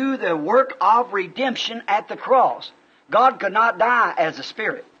to do the work of redemption at the cross. God could not die as a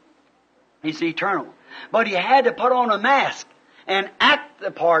spirit. He's eternal. But He had to put on a mask and act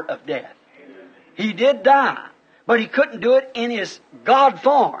the part of death. He did die, but He couldn't do it in His God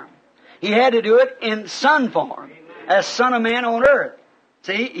form. He had to do it in Son form, as Son of Man on earth.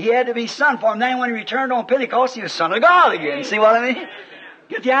 See, He had to be Son form. Then when He returned on Pentecost, He was Son of God again. See what I mean?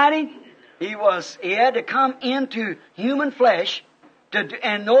 Get the idea? He had to come into human flesh,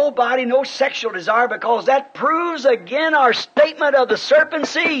 and nobody, no sexual desire, because that proves again our statement of the serpent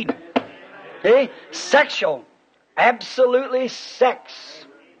seed. See? Sexual. Absolutely sex.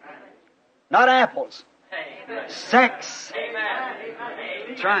 Not apples. Sex.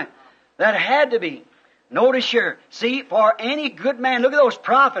 That's right. That had to be. Notice here. See, for any good man, look at those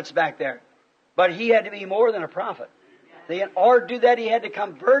prophets back there. But he had to be more than a prophet. See, in order to do that, he had to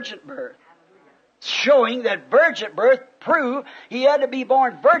come virgin birth. Showing that virgin birth proved he had to be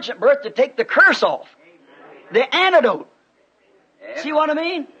born virgin birth to take the curse off. The antidote. See what I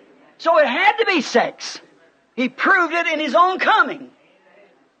mean? So it had to be sex. He proved it in His own coming.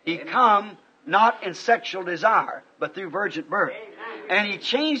 He come not in sexual desire, but through virgin birth. And He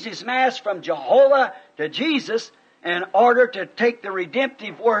changed His mask from Jehovah to Jesus in order to take the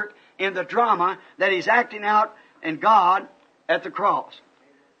redemptive work in the drama that He's acting out in God at the cross.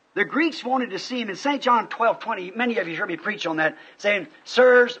 The Greeks wanted to see Him in St. John 12:20. Many of you heard me preach on that, saying,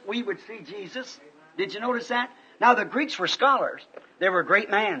 "Sirs, we would see Jesus." Did you notice that? Now the Greeks were scholars. They were great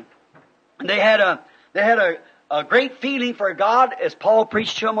men. And they had a great feeling for God, as Paul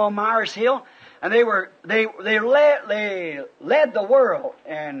preached to them on Mars Hill. And they led the world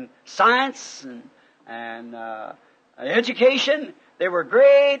in science and education. They were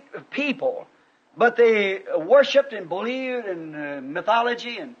great people, but they worshipped and believed in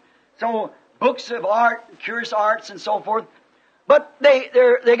mythology and so books of art, curious arts, and so forth. But they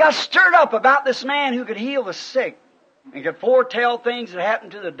got stirred up about this man who could heal the sick and could foretell things that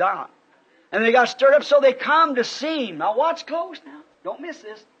happened to the dawn. And they got stirred up, so they come to see him. Now watch close now. Don't miss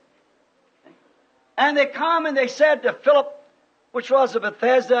this. And they come and they said to Philip, which was of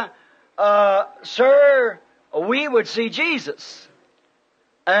Bethesda, Sir, we would see Jesus.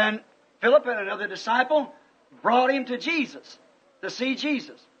 And Philip and another disciple brought him to Jesus, to see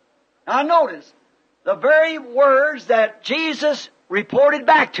Jesus. Now notice, the very words that Jesus reported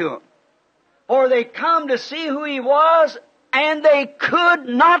back to him. For they come to see who he was, and they could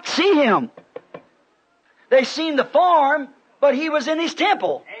not see him. They seen the form, but he was in his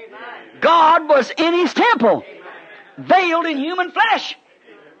temple. Amen. God was in his temple, veiled in human flesh.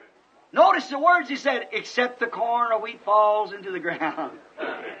 Notice the words he said, except the corn or wheat falls into the ground.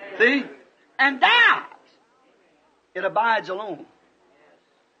 See? And dies. It abides alone.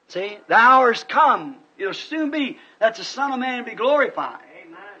 See? The hour's come. It'll soon be that the Son of Man be glorified.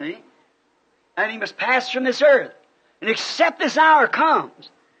 See? And he must pass from this earth. And except this hour comes,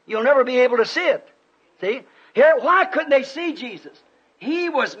 you'll never be able to see it. See? Here, why couldn't they see Jesus? He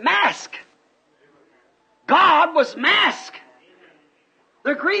was masked. God was masked.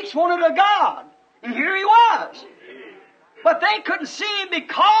 The Greeks wanted a God, and here he was. But they couldn't see him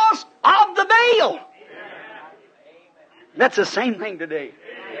because of the veil. That's the same thing today.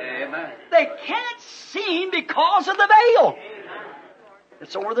 Amen. They can't see him because of the veil.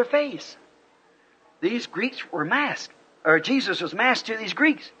 It's over their face. These Greeks were masked, or Jesus was masked to these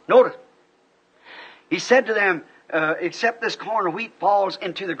Greeks. Notice. He said to them, except this corn of wheat falls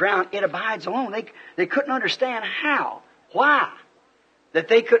into the ground, it abides alone. They couldn't understand how. Why? That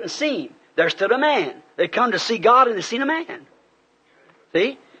they couldn't see him. There stood a man. They come to see God and they seen a man.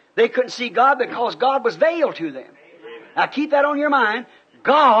 See? They couldn't see God because God was veiled to them. Now keep that on your mind.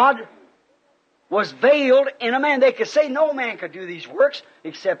 God was veiled in a man. They could say no man could do these works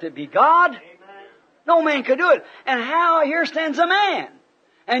except it be God. No man could do it. And how here stands a man.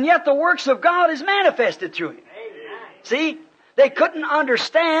 And yet the works of God is manifested through him. See? They couldn't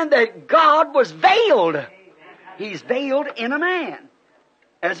understand that God was veiled. He's veiled in a man.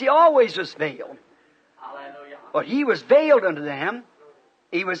 As he always was veiled. But he was veiled unto them.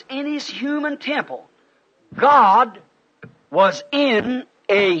 He was in his human temple. God was in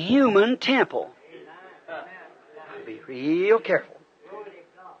a human temple. Be real careful.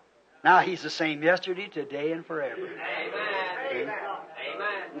 Now he's the same yesterday, today, and forever. Amen.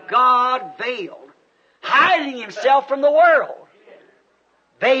 God veiled, hiding himself from the world,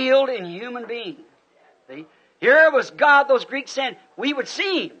 veiled in human beings. See? Here was God, those Greeks saying, we would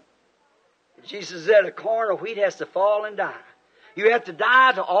see him. Jesus said, a corn of wheat has to fall and die. You have to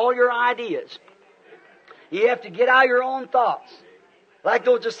die to all your ideas. You have to get out your own thoughts. Like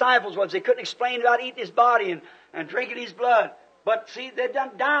those disciples was, they couldn't explain about eating his body and drinking his blood. But see, they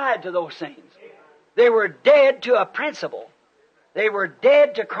done died to those things. They were dead to a principle. They were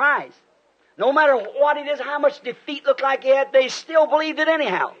dead to Christ. No matter what it is, how much defeat looked like it had, they still believed it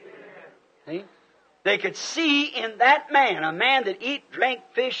anyhow. See? They could see in that man, a man that eat, drank,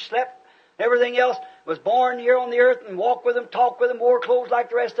 fish, slept, everything else, was born here on the earth and walked with them, talked with them, wore clothes like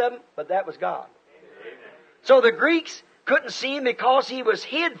the rest of them, but that was God. So the Greeks couldn't see him because he was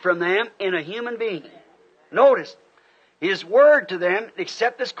hid from them in a human being. Notice, his word to them,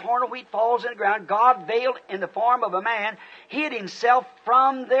 except this corn of wheat falls in the ground, God veiled in the form of a man, hid himself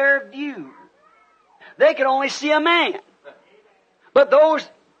from their view. They could only see a man. But those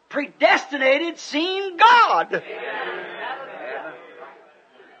predestinated seen God.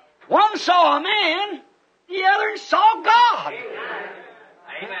 One saw a man, the other saw God.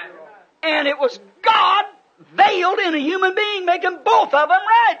 And it was God veiled in a human being, making both of them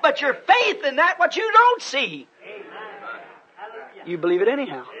right. But your faith in that, what you don't see, you believe it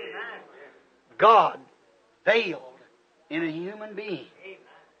anyhow. God veiled in a human being.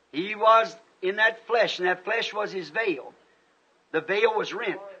 He was in that flesh, and that flesh was his veil. The veil was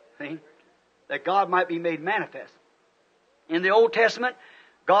rent, see, that God might be made manifest. In the Old Testament,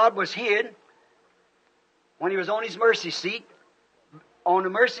 God was hid when he was on his mercy seat, on the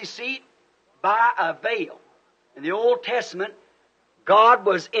mercy seat by a veil. In the Old Testament, God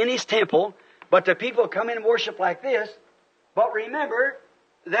was in his temple, but the people come in and worship like this. But remember,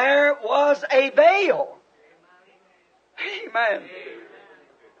 there was a veil. Amen.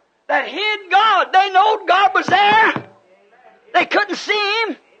 That hid God. They knowed God was there. They couldn't see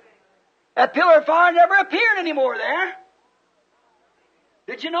him. That pillar of fire never appeared anymore there.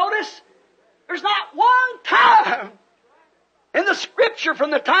 Did you notice? There's not one time in the Scripture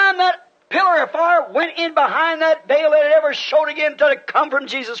from the time that pillar of fire went in behind that veil that it ever showed again until it come from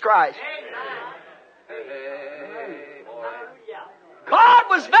Jesus Christ. God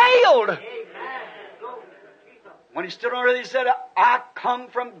was veiled. When he stood on earth, he said, I come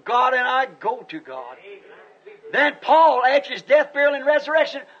from God and I go to God. Then Paul, after his death, burial, and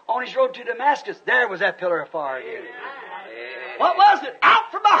resurrection, on his road to Damascus, there was that pillar of fire again. What was it? Out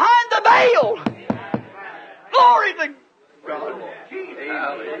from behind the veil. Glory to God.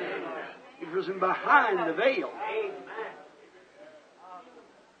 It was in behind the veil.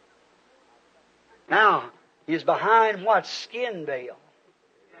 Now, he's behind what? Skin veil.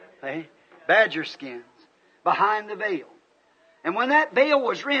 Hey? Badger skins. Behind the veil. And when that veil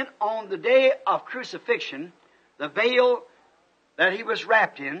was rent on the day of crucifixion, the veil that he was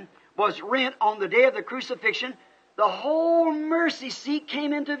wrapped in was rent on the day of the crucifixion, the whole mercy seat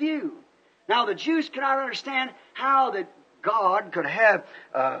came into view. Now the Jews could not understand how that God could have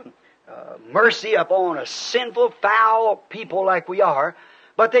mercy upon a sinful, foul people like we are,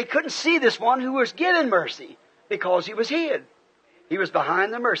 but they couldn't see this one who was given mercy because he was hid. He was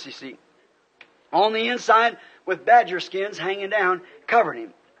behind the mercy seat. On the inside, with badger skins hanging down, covered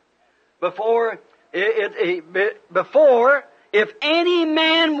him. Before, if any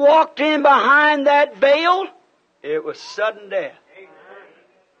man walked in behind that veil, it was sudden death.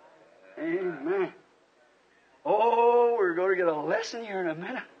 Amen. Oh, we're going to get a lesson here in a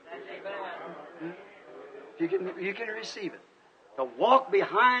minute. You can receive it. To walk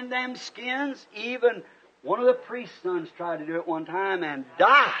behind them skins, even one of the priest's sons tried to do it one time and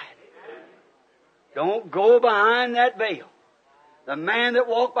died. Don't go behind that veil. The man that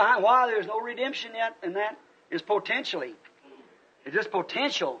walked behind, why there's no redemption yet, and that is potentially. It's just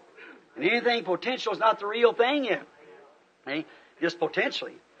potential. And anything potential is not the real thing yet. See? Just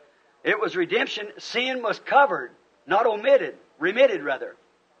potentially. It was redemption. Sin was covered, not omitted. Remitted, rather.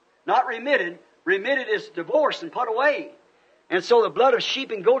 Not remitted. Remitted is divorced and put away. And so the blood of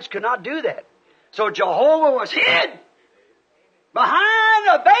sheep and goats could not do that. So Jehovah was hid behind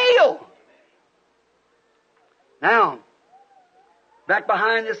a veil. Now, back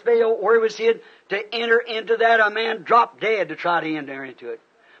behind this veil, where he was hid, to enter into that, a man dropped dead to try to enter into it.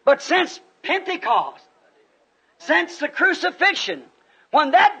 But since Pentecost, since the crucifixion, when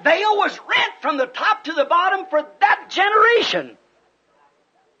that veil was rent from the top to the bottom for that generation,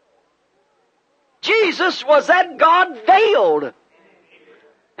 Jesus was that God veiled.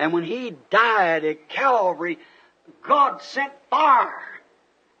 And when He died at Calvary, God sent fire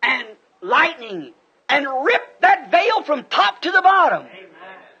and lightning and ripped that veil from top to the bottom. Amen.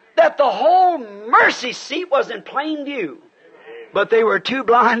 That the whole mercy seat was in plain view. But they were too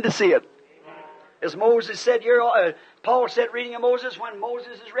blind to see it. As Moses said here, Paul said reading of Moses, when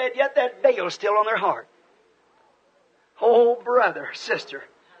Moses is read, yet that veil is still on their heart. Oh, brother, sister.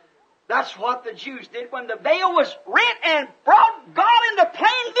 That's what the Jews did when the veil was rent and brought God into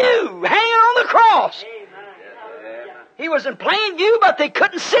plain view, hanging on the cross. Amen. He was in plain view, but they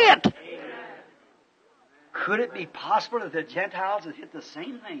couldn't see it. Amen. Could it be possible that the Gentiles had hit the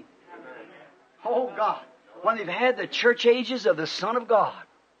same thing? Oh, God. When they've had the church ages of the Son of God.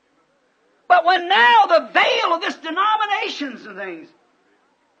 But when now the veil of this denominations and things,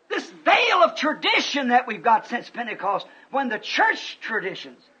 this veil of tradition that we've got since Pentecost, when the church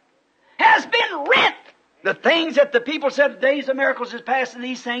traditions has been rent, the things that the people said, the days of miracles is past and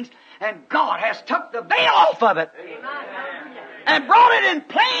these things, and God has took the veil off of it. Amen. And brought it in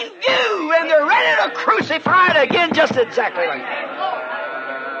plain view, and they're ready to crucify it again just exactly like that.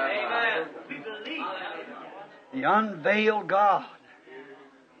 The unveiled God.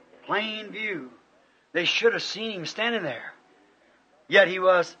 Plain view. They should have seen Him standing there. Yet He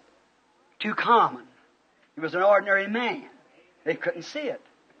was too common. He was an ordinary man. They couldn't see it.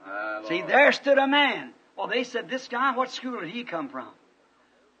 See, there stood a man. Well, they said, this guy, what school did he come from?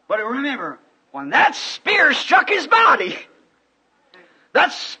 But remember, when that spear struck his body,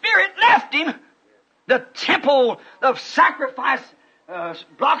 that spirit left him, the temple of sacrifice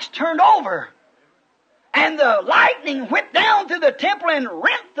blocks turned over. And the lightning went down through the temple and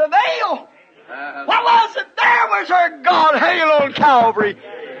rent the veil. What was it? There was our God hanging on Calvary.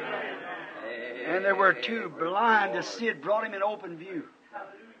 And they were too blind to see it, brought Him in open view.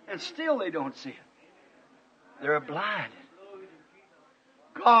 And still they don't see it. They're blinded.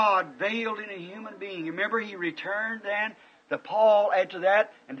 God veiled in a human being. Remember, He returned then to Paul after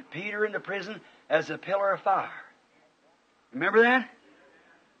that, and to Peter in the prison as a pillar of fire. Remember that?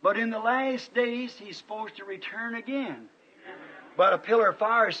 But in the last days, He's supposed to return again. But a pillar of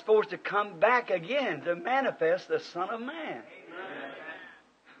fire is supposed to come back again to manifest the Son of Man.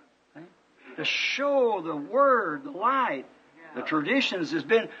 to show the Word, the light. The traditions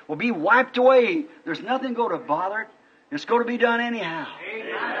will be wiped away. There's nothing going to bother it. It's going to be done anyhow.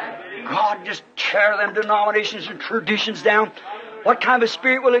 God just tear them denominations and traditions down. What kind of a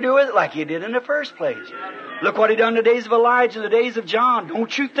spirit will He do with it? Like He did in the first place. Look what He done in the days of Elijah, the days of John.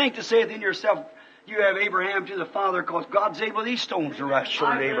 Don't you think to say within yourself, you have Abraham to the Father, because God's able these stones to rise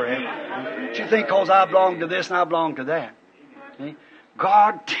short of Abraham. Don't you think because I belong to this and I belong to that? See?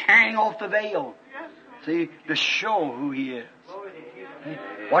 God tearing off the veil. See, to show who He is. See?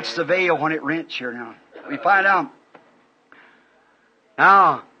 Watch the veil when it rents here now. We find out.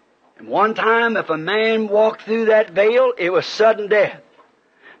 Now, one time if a man walked through that veil, it was sudden death.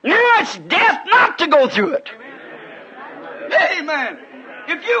 Now it's death not to go through it. Amen.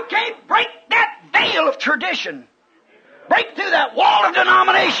 If you can't break that veil of tradition, break through that wall of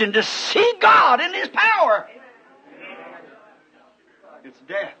denomination to see God in His power, it's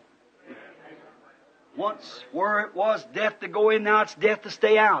death. Once where it was death to go in, now it's death to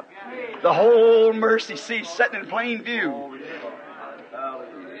stay out. The whole mercy seat sitting in plain view.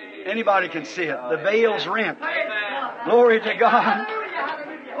 Anybody can see it. The veil's rent. Glory to God.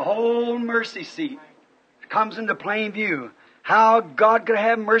 The whole mercy seat comes into plain view. How God could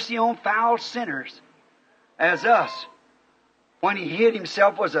have mercy on foul sinners as us. When He hid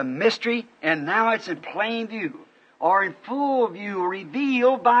Himself was a mystery, and now it's in plain view, or in full view,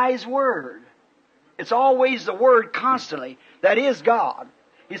 revealed by His Word. It's always the Word constantly. That is God.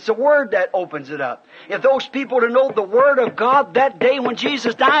 It's the Word that opens it up. If those people would have known the Word of God that day when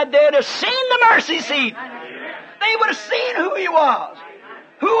Jesus died, they'd have seen the mercy seat. They would have seen who He was.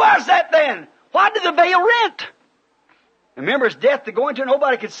 Who was that then? Why did the veil rent? Remember, it's death to go into,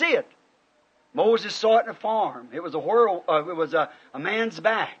 nobody could see it. Moses saw it in a farm. It was a man's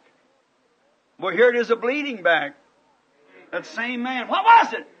back. Well, here it is, a bleeding back. That same man. What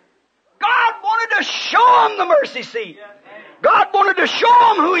was it? God wanted to show him the mercy seat. God wanted to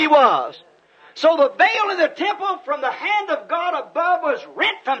show him who He was. So the veil in the temple from the hand of God above was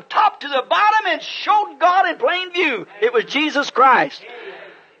rent from top to the bottom and showed God in plain view. It was Jesus Christ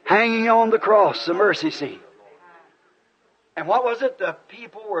hanging on the cross, the mercy seat. And what was it? The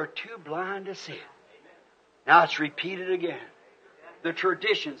people were too blind to see it. Now it's repeated again. The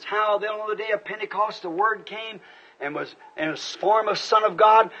traditions, how then on the day of Pentecost the Word came and was in a form of Son of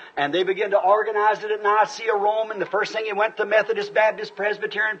God, and they began to organize it at Nicaea, Rome, and the first thing it went to Methodist, Baptist,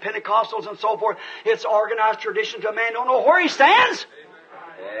 Presbyterian, Pentecostals, and so forth. It's organized tradition to a man don't know where he stands.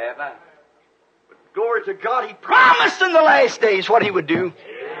 Amen. But glory to God, He promised in the last days what He would do.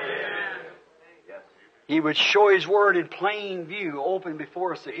 He would show His Word in plain view, open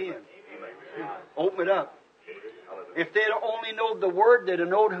before us again. Open it up. If they'd only known the Word, they'd have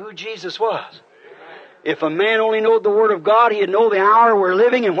known who Jesus was. If a man only knowed the Word of God, he'd know the hour we're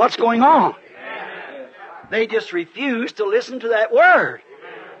living and what's going on. They just refused to listen to that Word.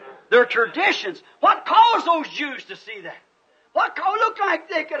 Their traditions. What caused those Jews to see that? What looked like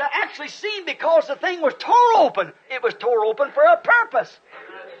they could have actually seen because the thing was tore open. It was tore open for a purpose.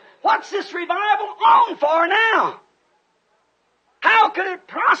 What's this revival on for now? How could it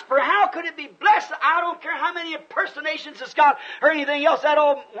prosper? How could it be blessed? I don't care how many impersonations it's got or anything else. That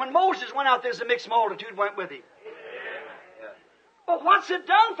all, when Moses went out, there's a mixed multitude went with him. But what's it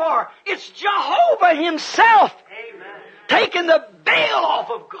done for? It's Jehovah Himself. Amen. Taking the veil off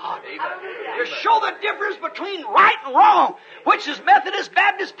of God. Amen. To show the difference between right and wrong. Which is Methodist,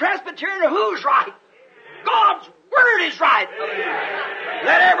 Baptist, Presbyterian, or who's right? God's Word is right. Amen.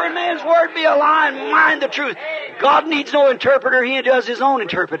 Let every man's word be a lie and mine the truth. God needs no interpreter. He does His own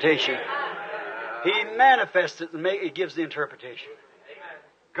interpretation. He manifests it and He gives the interpretation.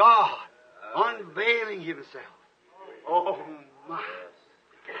 God unveiling Himself. Oh my.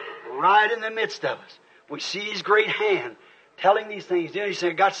 Right in the midst of us. We see His great hand telling these things. He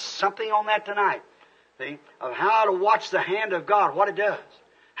said, I got something on that tonight. See? Of how to watch the hand of God, what it does.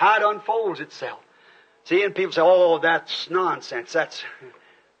 How it unfolds itself. See, and people say, oh, that's nonsense. That's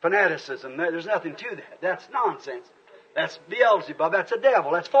fanaticism. There's nothing to that. That's nonsense. That's Beelzebub. That's a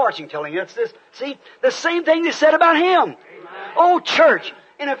devil. That's fortune telling. That's this. See, the same thing they said about Him. Amen. Oh, church.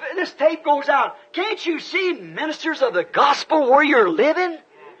 And if this tape goes out, can't you see ministers of the gospel where you're living?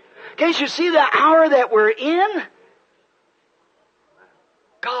 Can't you see the hour that we're in?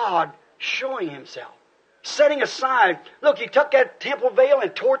 God showing Himself. Setting aside. Look, He took that temple veil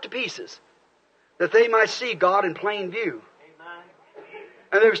and tore it to pieces. That they might see God in plain view.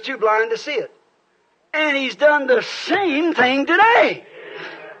 And they was too blind to see it. And He's done the same thing today.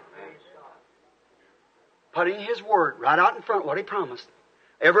 Putting His Word right out in front, what He promised.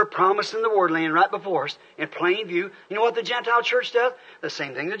 Every promise in the Word laying right before us in plain view. You know what the Gentile church does? The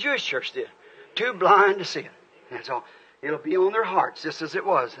same thing the Jewish church did. Too blind to see it. And so it'll be on their hearts just as it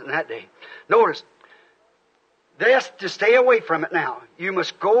was in that day. Notice, that's to stay away from it now. You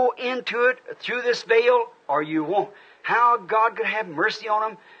must go into it through this veil or you won't. How God could have mercy on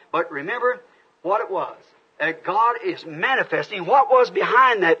them. But remember what it was. That God is manifesting what was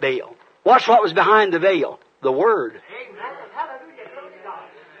behind that veil. Watch what was behind the veil. The Word.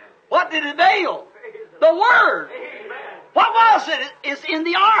 What did it veil? The Word. What was it? It's in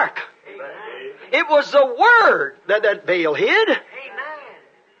the ark. It was the Word that veil hid.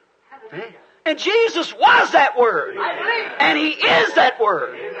 And Jesus was that Word. And He is that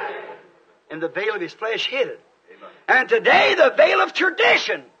Word. And the veil of His flesh hid it. And today the veil of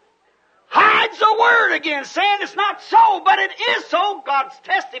tradition hides the Word again, saying it's not so, but it is so. God's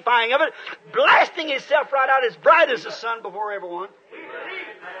testifying of it, blasting Himself right out as bright as the sun before everyone.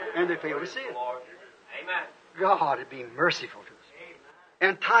 And they fail to see it. God would be merciful to us.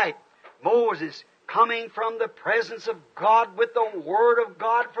 And type, Moses coming from the presence of God with the Word of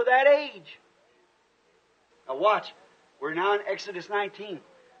God for that age. Now watch, we're now in Exodus 19.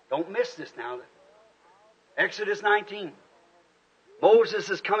 Don't miss this now. Exodus 19. Moses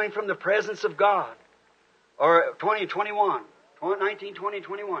is coming from the presence of God. Or 20 and 21. 19, 20, and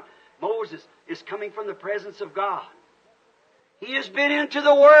 21. Moses is coming from the presence of God. He has been into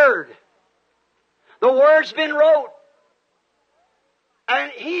the Word. The Word's been wrote.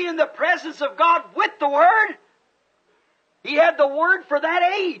 And he in the presence of God with the Word, he had the Word for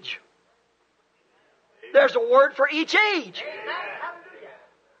that age. There's a Word for each age.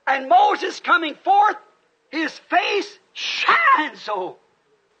 And Moses coming forth, his face shines so.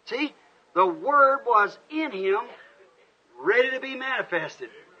 See, the Word was in him, ready to be manifested,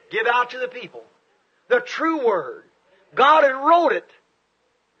 give out to the people. The true Word. God had wrote it.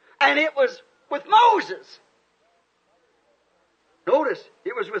 And it was with Moses. Notice,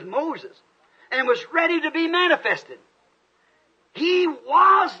 it was with Moses. And was ready to be manifested. He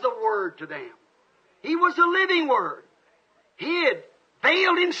was the Word to them. He was the living Word. He had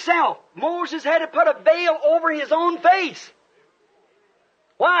veiled Himself. Moses had to put a veil over his own face.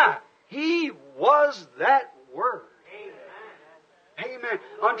 Why? He was that Word. Amen.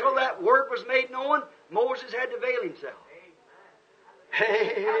 Until that Word was made known, Moses had to veil himself.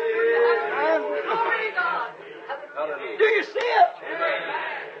 Amen. Do you see it?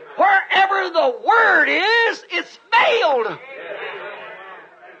 Wherever the Word is, it's veiled.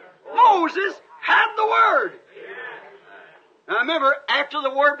 Moses had the Word. Now remember, after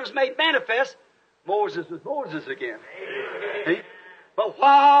the Word was made manifest, Moses was Moses again. See? But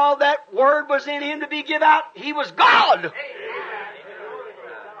while that Word was in him to be given out, he was God.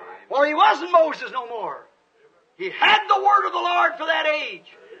 Well, he wasn't Moses no more. He had the Word of the Lord for that age.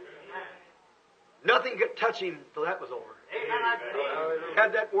 Nothing could touch him till that was over. He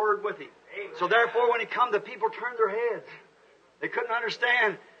had that Word with him. So therefore, when he come, the people turned their heads. They couldn't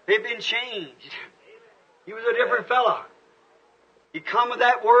understand. They'd been changed. He was a different fellow. He come with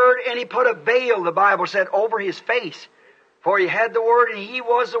that Word and he put a veil, the Bible said, over his face. For he had the Word and he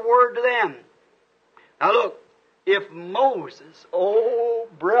was the Word to them. Now look, if Moses, oh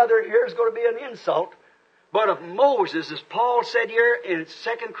brother, here's going to be an insult. But if Moses, as Paul said here in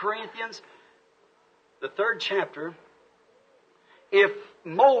 2 Corinthians, the 3rd chapter, if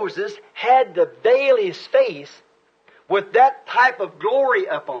Moses had to veil his face with that type of glory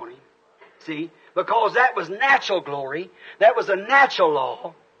upon him, see, because that was natural glory, that was a natural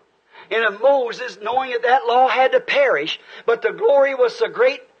law, and if Moses, knowing that that law had to perish, but the glory was so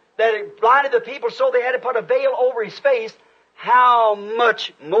great that it blinded the people so they had to put a veil over his face, how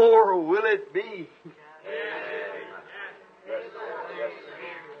much more will it be?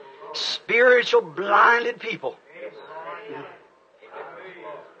 Spiritual blinded people.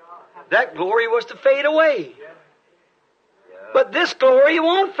 That glory was to fade away. But this glory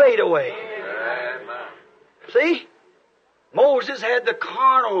won't fade away. See? Moses had the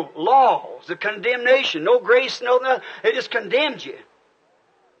carnal laws, the condemnation, no grace, no nothing. It just condemned you.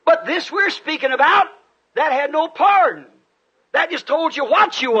 But this we're speaking about, that had no pardon. That just told you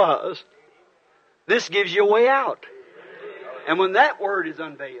what you was. This gives you a way out. And when that Word is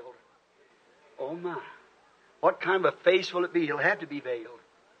unveiled, oh my, what kind of a face will it be? It'll have to be veiled.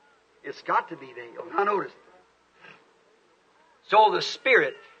 It's got to be veiled. Now notice. So the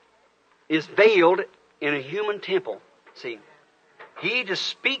Spirit is veiled in a human temple. See, He to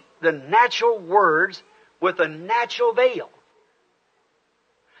speak the natural words with a natural veil.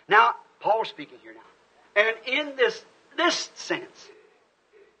 Now, Paul's speaking here now. And in this sense,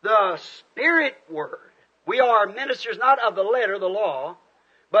 the Spirit Word, we are ministers not of the letter, the law,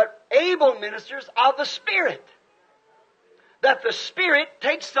 but able ministers of the Spirit. That the Spirit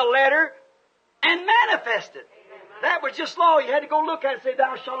takes the letter and manifested. That was just law. You had to go look at it and say,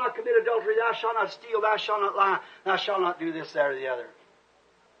 thou shalt not commit adultery, thou shalt not steal, thou shalt not lie, thou shalt not do this, that, or the other.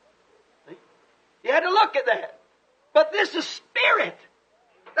 See? You had to look at that. But this is Spirit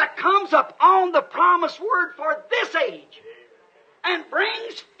that comes up on the promised Word for this age and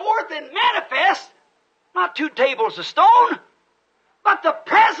brings forth and manifests not 2 tables of stone, but the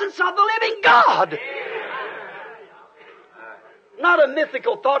presence of the living God. Not a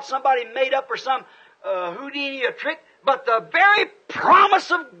mythical thought somebody made up or some Houdini a trick, but the very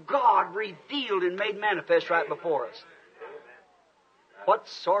promise of God revealed and made manifest right before us. What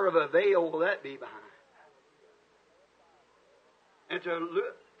sort of a veil will that be behind? And to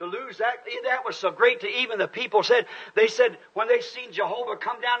lose that was so great to even the people said, they said when they seen Jehovah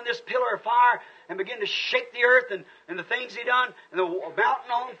come down in this pillar of fire and begin to shake the earth and the things He done, and the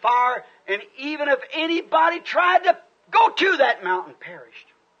mountain on fire, and even if anybody tried to go to that mountain, perished.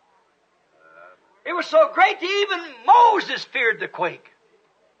 It was so great that even Moses feared the quake.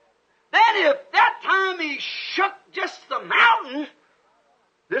 Then if that time he shook just the mountain,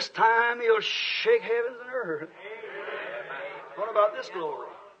 this time He'll shake heavens and earth. What about this glory?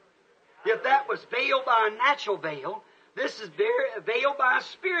 If that was veiled by a natural veil, this is veiled by a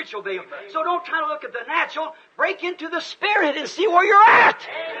spiritual veil. So don't try to look at the natural. Break into the Spirit and see where you're at.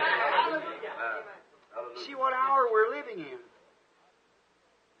 See what hour we're living in.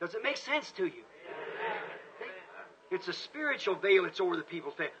 Does it make sense to you? It's a spiritual veil that's over the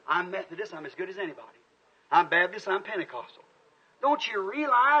people's face. I'm Methodist, I'm as good as anybody. I'm Baptist, I'm Pentecostal. Don't you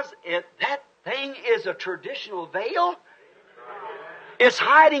realize that thing is a traditional veil? It's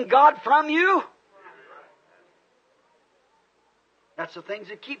hiding God from you. That's the things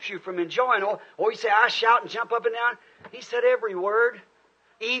that keeps you from enjoying. Oh, you say, I shout and jump up and down. He said every word.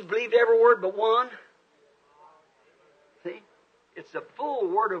 Eve believed every word but one. See? It's the full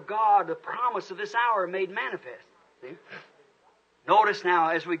Word of God, the promise of this hour made manifest. See? Notice now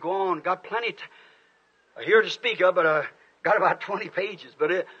as we go on, got plenty here to speak of, but got about 20 pages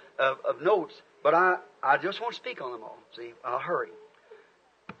of notes. But I just won't speak on them all. See, I'll hurry.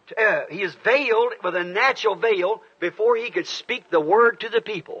 He is veiled with a natural veil before He could speak the Word to the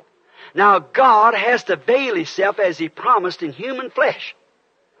people. Now God has to veil Himself as He promised in human flesh.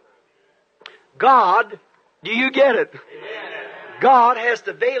 God, do you get it? God has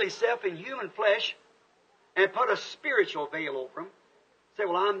to veil Himself in human flesh and put a spiritual veil over Him. Say,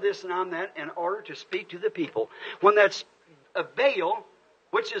 well, I'm this and I'm that, in order to speak to the people. When that's a veil,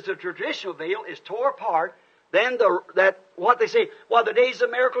 which is the traditional veil, is tore apart, then what they say, well, the days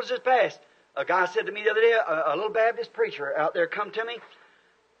of miracles is past. A guy said to me the other day, a little Baptist preacher out there come to me,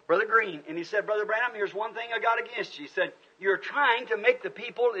 Brother Green, and he said, Brother Branham, here's one thing I got against you. He said, you're trying to make the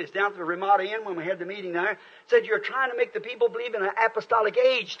people, it's down to the Ramada Inn when we had the meeting there, said you're trying to make the people believe in an apostolic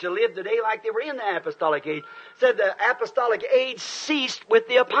age, to live today like they were in the apostolic age. Said the apostolic age ceased with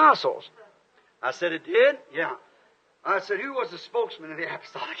the apostles. I said, it did? Yeah. I said, who was the spokesman of the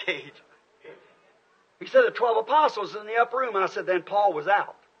apostolic age? He said, the 12 apostles in the upper room. I said, then Paul was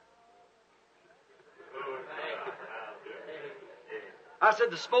out. I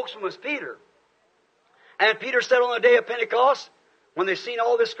said, the spokesman was Peter. And Peter said on the day of Pentecost, when they seen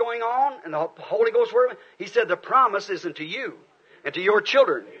all this going on, and the Holy Ghost were, he said, the promise is unto you, and to your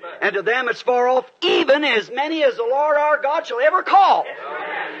children, and to them that's far off, even as many as the Lord our God shall ever call.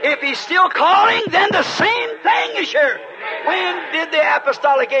 If He's still calling, then the same thing is here. When did the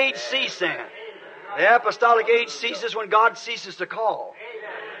apostolic age cease then? The apostolic age ceases when God ceases to call.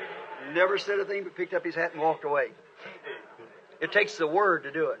 He never said a thing but picked up his hat and walked away. It takes the Word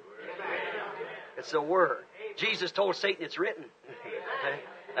to do it. It's the Word. Jesus told Satan, it's written.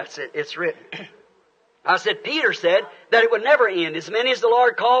 That's it. It's written. I said, Peter said that it would never end. As many as the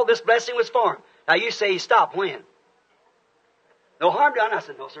Lord called, this blessing was for him. Now you say he stopped when? No harm done? I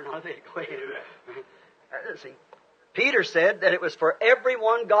said, no, sir, not a bit. Go ahead. See, Peter said that it was for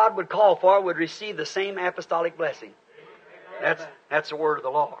everyone God would call for would receive the same apostolic blessing. That's the word of the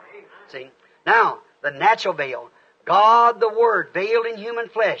Lord. See? Now, the natural veil. God, the Word, veiled in human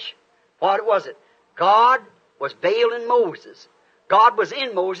flesh. What was it? God was veiled in Moses. God was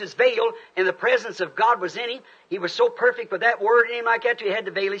in Moses, veiled, and the presence of God was in him. He was so perfect with that Word in him like that, he had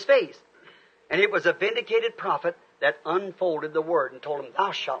to veil his face. And it was a vindicated prophet that unfolded the Word and told him,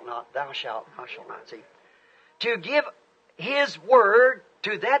 thou shalt not, thou shalt not. See? To give His Word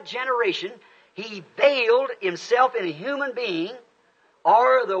to that generation, He veiled Himself in a human being,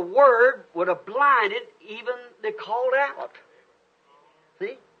 or the Word would have blinded even the called out.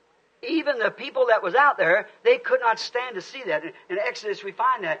 See? Even the people that was out there, they could not stand to see that. In Exodus we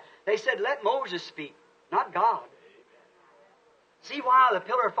find that. They said, let Moses speak, not God. See why the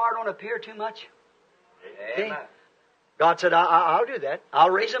pillar of fire don't appear too much? Amen. God said, I'll do that. I'll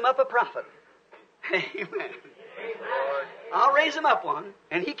raise him up a prophet. Amen. I'll raise him up one.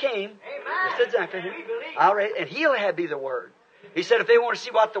 And he came. Just exactly. And he'll be the Word. He said, if they want to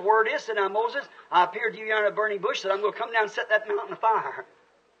see what the Word is, said, now Moses, I appeared to you under a burning bush, said, I'm going to come down and set that mountain afire.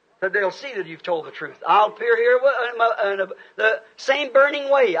 Said, they'll see that you've told the truth. I'll appear here in the same burning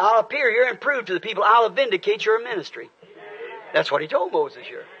way. I'll appear here and prove to the people, I'll vindicate your ministry. That's what he told Moses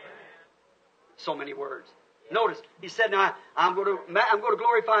here. So many words. Notice, he said, now, I'm going to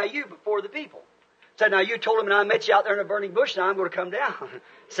glorify you before the people. Said, now you told them, and I met you out there in a burning bush, now I'm going to come down.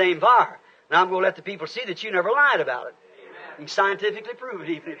 Same fire. Now I'm going to let the people see that you never lied about it. You can scientifically prove it,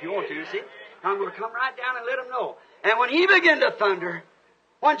 even if you want to, you see. I'm going to come right down and let them know. And when he began to thunder,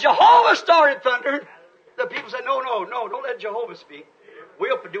 when Jehovah started thundering, the people said, no, don't let Jehovah speak.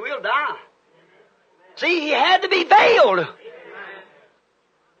 We'll die. See, he had to be veiled.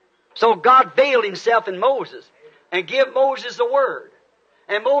 So God veiled himself in Moses and give Moses the word.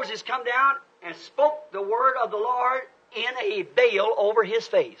 And Moses come down and spoke the word of the Lord in a veil over his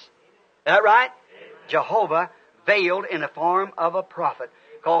face. Is that right? Jehovah veiled in the form of a prophet.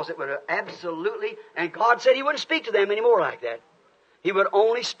 Because it would absolutely, and God said he wouldn't speak to them anymore like that. He would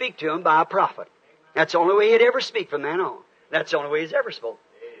only speak to them by a prophet. That's the only way he'd ever speak from then on. That's the only way he's ever spoke.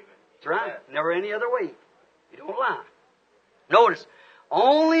 That's right. Never any other way. You don't lie. Notice,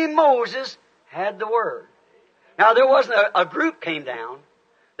 only Moses had the word. Now there wasn't a group came down.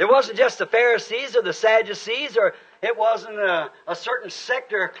 There wasn't just the Pharisees or the Sadducees, or it wasn't a certain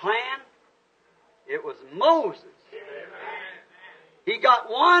sect or a clan. It was Moses. He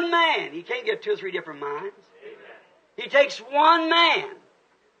got one man. He can't get two or three different minds. He takes one man.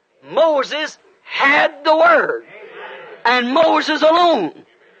 Moses had the word. And Moses alone.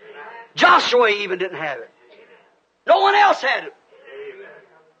 Joshua even didn't have it. No one else had it.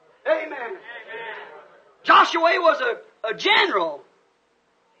 Amen. Joshua was a general.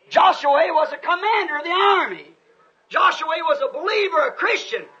 Joshua was a commander of the army. Joshua was a believer, a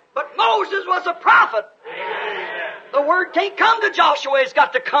Christian. But Moses was a prophet. The word can't come to Joshua. It's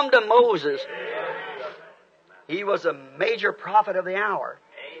got to come to Moses. He was a major prophet of the hour.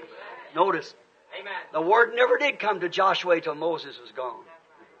 Notice, the word never did come to Joshua till Moses was gone.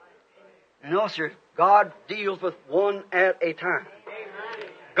 No, sir. God deals with one at a time.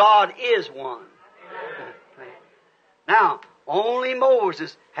 God is one. Now, only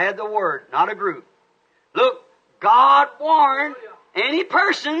Moses had the word, not a group. Look, God warned any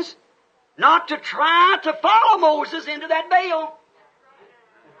persons not to try to follow Moses into that veil.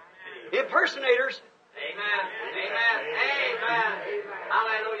 Impersonators. Amen.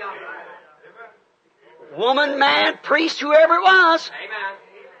 Hallelujah. Woman, man, priest, whoever it was. Amen.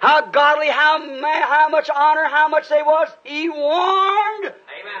 How godly, how much honor, how much they was. He warned.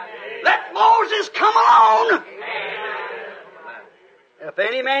 Amen. Let Moses come alone. Amen. If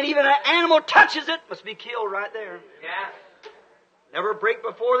any man, even an animal, touches it, must be killed right there. Yeah. Never break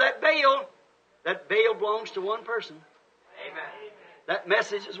before that veil. That veil belongs to one person. Amen. That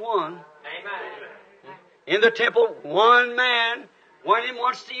message is one. Amen. In the temple, one man went in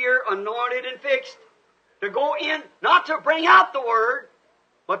once a year, anointed and fixed, to go in, not to bring out the word,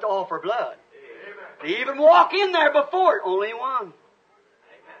 but to offer blood. Amen. To even walk in there before it, only one. Amen.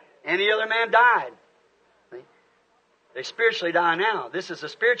 Any other man died. See? They spiritually die now. This is a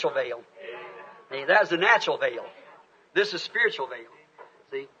spiritual veil. See, that's the natural veil. This is spiritual veil.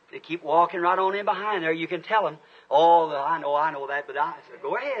 See, they keep walking right on in behind there. You can tell them, oh, I know that, but I said,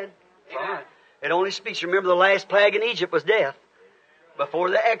 go ahead. It's all right. It only speaks. Remember, the last plague in Egypt was death. Before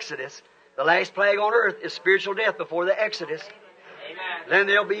the Exodus. The last plague on earth is spiritual death before the Exodus. Amen. Then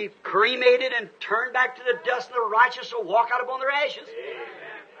they'll be cremated and turned back to the dust, and the righteous will walk out upon their ashes. Amen.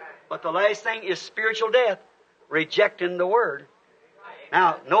 But the last thing is spiritual death, rejecting the Word.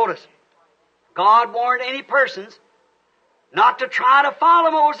 Now, notice, God warned any persons not to try to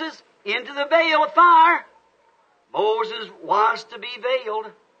follow Moses into the veil of fire. Moses was to be veiled.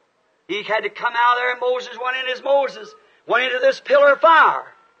 He had to come out there, and Moses went in as Moses, went into this pillar of fire.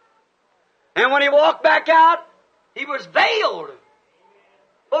 And when he walked back out, he was veiled.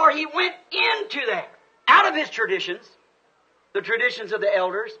 For he went into that, out of his traditions, the traditions of the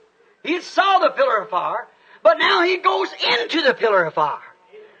elders. He saw the pillar of fire, but now he goes into the pillar of fire.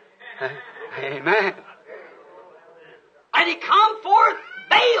 Amen. And he come forth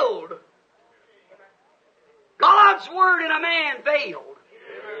veiled. God's word in a man veiled.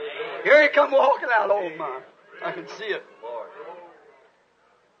 Here he come walking out. Oh my, I can see it.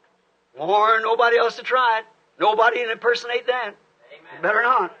 Warn nobody else to try it. Nobody to impersonate that. Better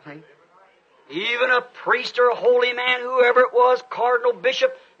not. See? Even a priest or a holy man, whoever it was, cardinal,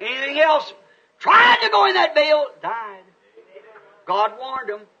 bishop, anything else, tried to go in that veil, died. God warned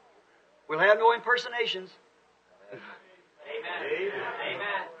them. We'll have no impersonations. Amen.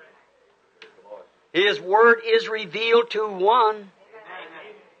 Amen. His Word is revealed to one.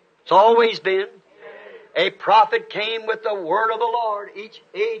 It's always been. A prophet came with the Word of the Lord, each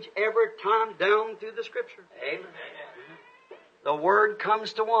age, every time, down through the Scripture. Amen. The Word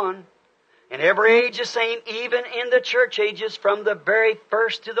comes to one. And every age the same, even in the church ages, from the very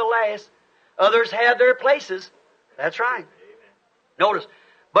first to the last. Others have their places. That's right. Notice,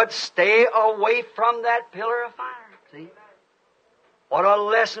 but stay away from that pillar of fire. See? What a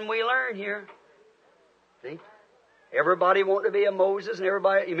lesson we learn here. See? Everybody wanted to be a Moses, and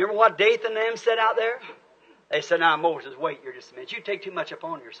everybody, you remember what Dathan and them said out there? They said, now Moses, wait, you're just a minute. You take too much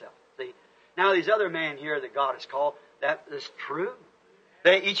upon yourself. See? Now these other men here that God has called, that is true.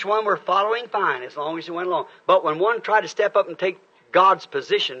 They, each one were following fine as long as he went along. But when one tried to step up and take God's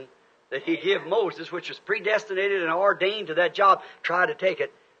position that He gave Moses, which was predestinated and ordained to that job, tried to take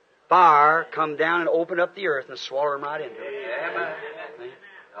it, fire come down and open up the earth and swallow him right into it. Amen.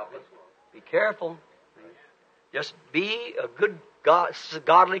 Be careful. Just be a good,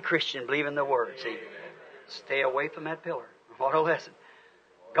 godly Christian, believe in the Word. See, stay away from that pillar. What a lesson.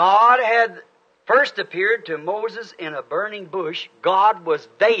 God had first appeared to Moses in a burning bush. God was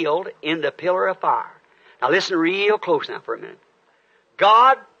veiled in the pillar of fire. Now listen real close now for a minute.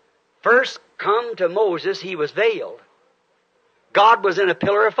 God first come to Moses, He was veiled. God was in a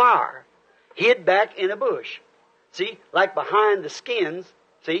pillar of fire, hid back in a bush. See, like behind the skins,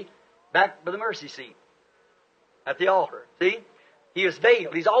 see, back by the mercy seat at the altar. See, He was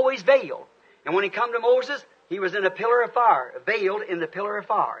veiled. He's always veiled. And when He come to Moses, He was in a pillar of fire, veiled in the pillar of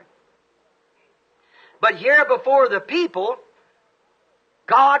fire. But here before the people,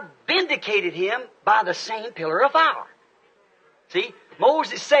 God vindicated Him by the same pillar of fire. See,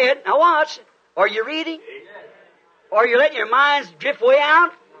 Moses said, now watch, are you reading? Are you letting your minds drift way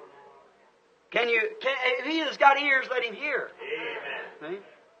out? If he has got ears, let him hear. Amen. See?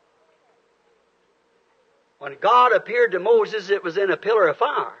 When God appeared to Moses, it was in a pillar of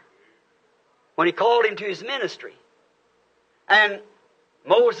fire. When He called him to his ministry. And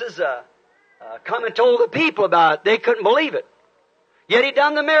Moses come and told the people about it. They couldn't believe it. Yet He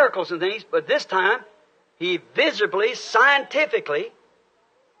done the miracles and things, but this time He visibly, scientifically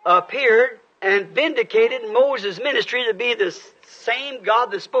appeared and vindicated Moses' ministry to be the same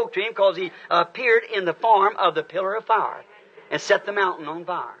God that spoke to him, because He appeared in the form of the pillar of fire and set the mountain on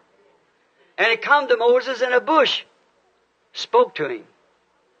fire. And it come to Moses in a bush, spoke to him.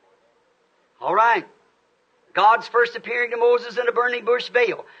 All right. God's first appearing to Moses in a burning bush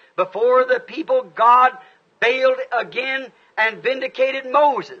veil. Before the people, God veiled again and vindicated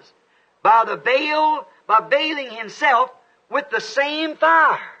Moses by veiling Himself with the same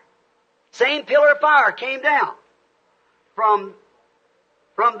fire. Same pillar of fire came down from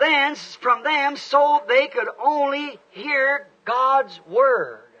them, so they could only hear God's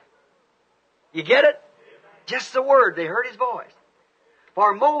Word. You get it? Just the Word. They heard His voice.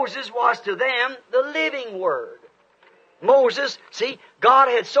 For Moses was to them the living Word. Moses, see, God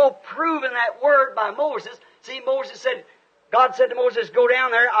had so proven that Word by Moses. See, God said to Moses, go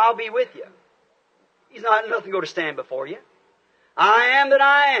down there, I'll be with you. He's not nothing going to stand before you. I am that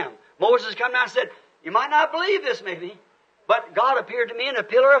I am. Moses come down and said, you might not believe this maybe, but God appeared to me in a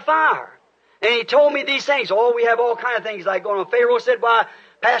pillar of fire. And He told me these things. Oh, we have all kinds of things like going on. Pharaoh said,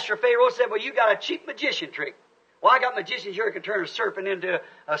 Pastor Pharaoh said, well, you got a cheap magician trick. Well, I got magicians here who can turn a serpent into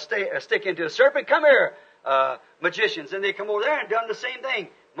a stick into a serpent. Come here, magicians. And they come over there and done the same thing.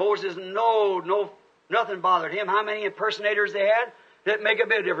 Moses, nothing bothered him. How many impersonators they had? Didn't make a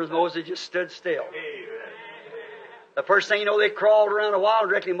bit of difference. Moses just stood still. The first thing you know, they crawled around a while, and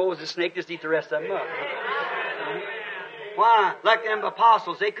directly Moses' snake just eat the rest of them up. Why? Like them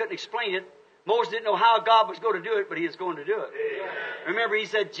apostles, they couldn't explain it. Moses didn't know how God was going to do it, but He was going to do it. Remember, He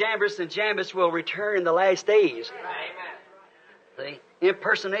said Jambres and Jambres will return in the last days. See?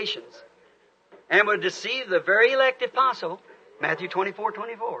 Impersonations. And would deceive the very elect if possible. Matthew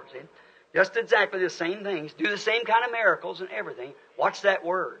 24:24. See? Just exactly the same things. Do the same kind of miracles and everything. Watch that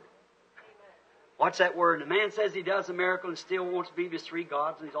Word. Watch that Word. And the man says he does a miracle and still wants to believe his three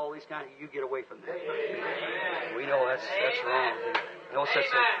gods and he's all these kind of... You get away from that. Amen. We know that's wrong. No such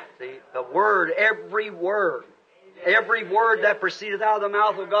thing. See, the Word, every word that proceedeth out of the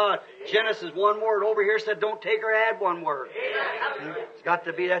mouth of God. Genesis, one word. Over here said, don't take or add one word. It's got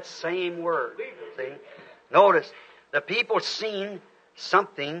to be that same word. See? Notice, the people seen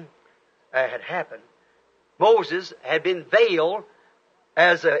something had happened. Moses had been veiled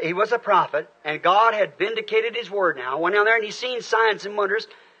he was a prophet, and God had vindicated His word now. Went down there and He seen signs and wonders.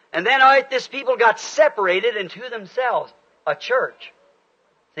 And then this people got separated into themselves. A church.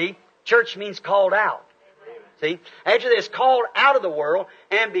 See? Church means called out. See? After this, called out of the world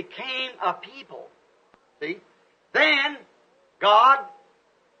and became a people. See? Then God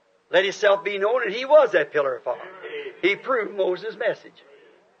let Himself be known, and He was that pillar of fire. He proved Moses' message.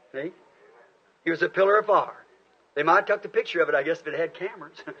 See? He was a pillar of fire. They might have took the picture of it, I guess, if it had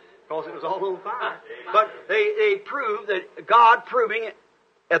cameras, because it was all on fire. But they proved that God proving it,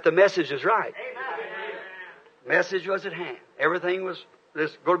 that the message was right. The message was at hand. Everything was going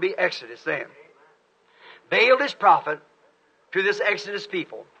to be Exodus then. Veiled His prophet to this Exodus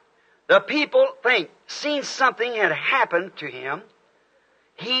people. The people seen something had happened to him.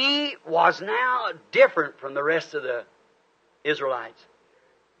 He was now different from the rest of the Israelites.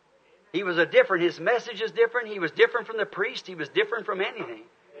 He was his message is different. He was different from the priest. He was different from anything.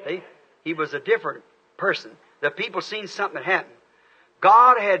 See? He was a different person. The people seen something had happened.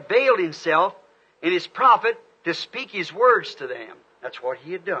 God had veiled Himself in His prophet to speak His words to them. That's what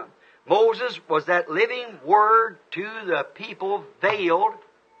He had done. Moses was that living word to the people, veiled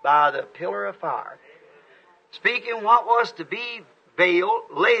by the pillar of fire. Speaking what was to be veiled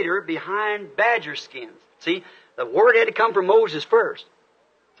later behind badger skins. See, the word had to come from Moses first.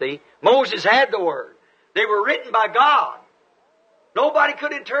 See, Moses had the word. They were written by God. Nobody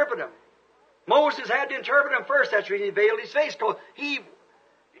could interpret them. Moses had to interpret them first. That's the reason He veiled His face, because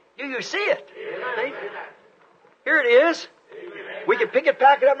you see it. See? Here it is. We can pick it,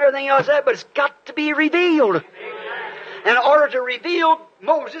 pack it up, and everything else, but it's got to be revealed. And in order to reveal,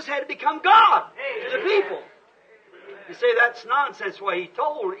 Moses had to become God to the people. You say that's nonsense. Well, He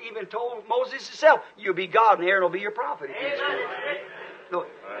even told Moses Himself, "You'll be God, and Aaron will be your prophet." No,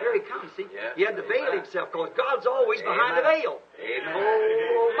 here He comes. See, He had to veil Himself, because God's always behind the veil.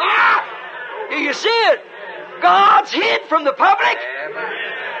 Oh my! Do you see it? God's hid from the public.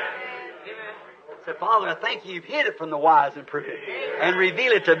 Said, Father, I thank You. You've hid it from the wise and prudent, and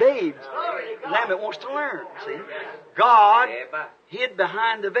reveal it to babes. Them that wants to learn. See, God hid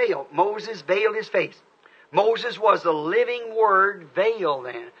behind the veil. Moses veiled his face. Moses was the living word veiled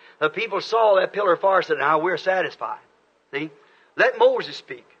then. The people saw that pillar of fire and said, now we're satisfied. See? Let Moses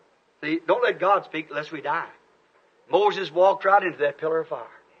speak. See? Don't let God speak unless we die. Moses walked right into that pillar of fire.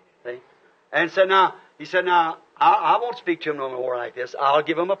 See? And said, he said, I won't speak to him no more like this. I'll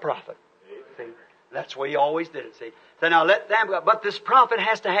give him a prophet. See? That's the way He always did it. See? So now let them go. But this prophet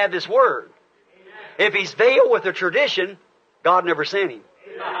has to have this word. If he's veiled with the tradition, God never sent him.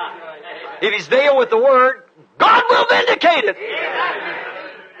 If he's veiled with the word, God will vindicate it.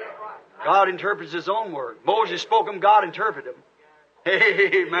 God interprets His own word. Moses spoke them, God interpreted them.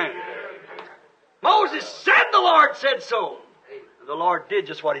 Amen. Moses said the Lord said so. The Lord did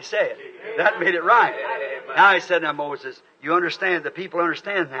just what He said. That made it right. Now He said, now Moses, you understand, the people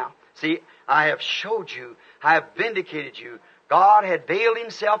understand now. See, I have showed you, I have vindicated you. God had veiled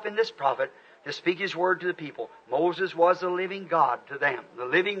Himself in this prophet to speak His word to the people. Moses was the living God to them. The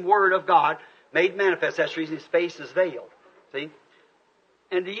living word of God made manifest. That's the reason His face is veiled. See?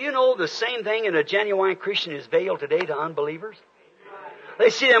 And do you know the same thing in a genuine Christian is veiled today to unbelievers? They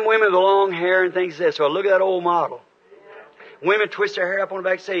see them women with the long hair and things like that. So look at that old model. Women twist their hair up on the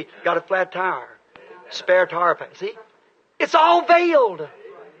back and say, got a flat tire. Spare tire. See? It's all veiled.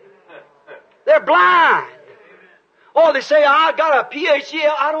 They're blind. Oh, they say, I got a PhD.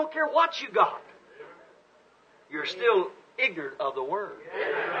 I don't care what you got. You're still ignorant of the Word.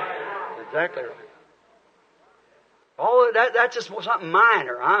 Exactly right. Oh, that's just something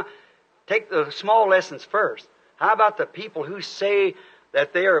minor. Huh? Take the small lessons first. How about the people who say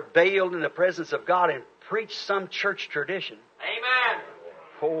that they are veiled in the presence of God and preach some church tradition? Amen.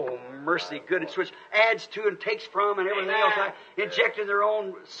 Oh, mercy, goodness, which adds to and takes from and everything else, injecting their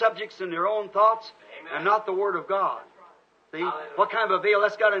own subjects and their own thoughts, and not the Word of God. See? What kind of a veil?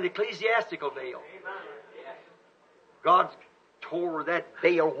 That's got an ecclesiastical veil. God tore that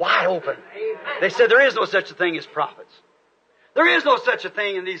veil wide open. They said there is no such a thing as prophets. There is no such a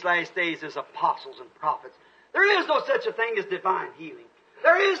thing in these last days as apostles and prophets. There is no such a thing as divine healing.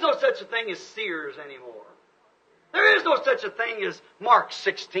 There is no such a thing as seers anymore. There is no such a thing as Mark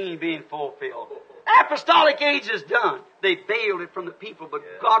 16 being fulfilled. Apostolic age is done. They veiled it from the people, but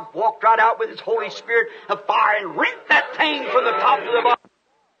God walked right out with His Holy Spirit of fire and rent that thing from the top to the bottom.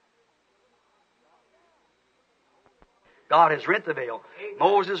 God has rent the veil.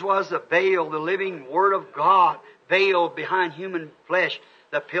 Moses was the veil, the living Word of God, veiled behind human flesh.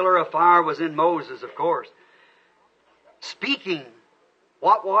 The pillar of fire was in Moses, of course. Speaking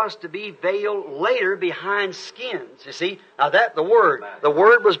what was to be veiled later behind skins. You see, now that the Word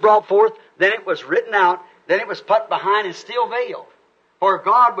was brought forth, then it was written out, then it was put behind and still veiled. For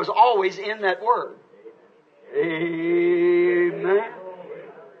God was always in that Word. Amen.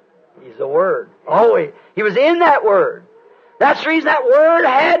 He's the Word. Always. He was in that Word. That's the reason that Word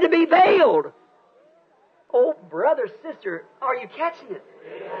had to be veiled. Oh, brother, sister, are you catching it?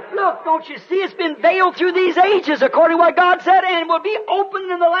 Look, don't you see? It's been veiled through these ages, according to what God said, and will be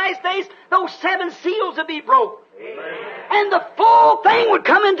opened in the last days. Those 7 seals will be broke. And the full thing would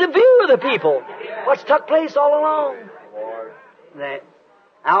come into view of the people. What's took place all along? The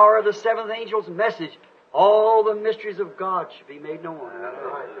hour of the 7th angel's message. All the mysteries of God should be made known.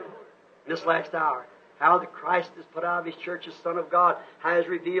 This last hour. How that Christ is put out of His church as Son of God, has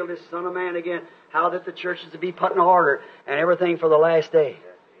revealed His Son of Man again, how that the church is to be put in order, and everything for the last day.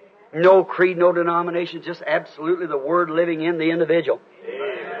 No creed, no denomination, just absolutely the Word living in the individual.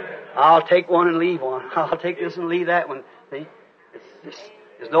 I'll take one and leave one. I'll take this and leave that one. See?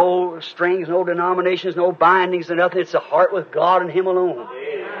 There's no strings, no denominations, no bindings, and nothing. It's the heart with God and Him alone.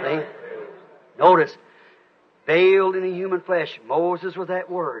 See? Notice, veiled in the human flesh, Moses with that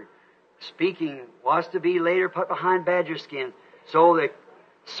Word. Speaking was to be later put behind badger skin. So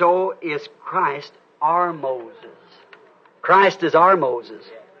is Christ our Moses. Christ is our Moses.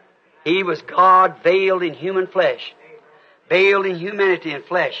 He was God veiled in human flesh. Veiled in humanity and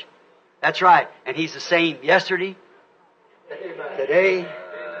flesh. That's right. And He's the same yesterday, today,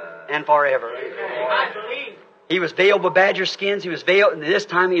 and forever. He was veiled with badger skins. He was veiled, and this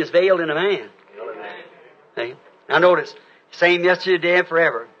time He is veiled in a man. See? Now notice, same yesterday, today, and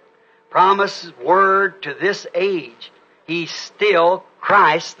forever. Promised Word to this age. He's still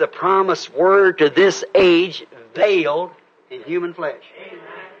Christ, the promised Word to this age, veiled in human flesh.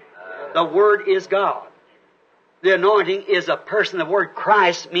 The Word is God. The anointing is a person. The word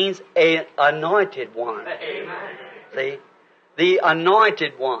Christ means an anointed one. See? The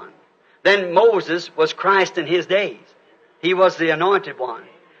anointed one. Then Moses was Christ in his days. He was the anointed one.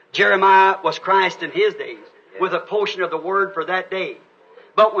 Jeremiah was Christ in his days, with a portion of the Word for that day.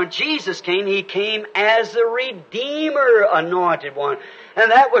 But when Jesus came, He came as the Redeemer anointed one. And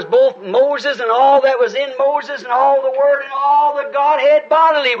that was both Moses and all that was in Moses and all the Word and all the Godhead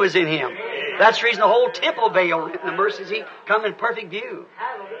bodily was in Him. That's the reason the whole temple veil and the mercy seat come in perfect view.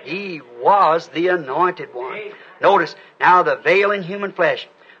 He was the anointed one. Notice, now the veil in human flesh,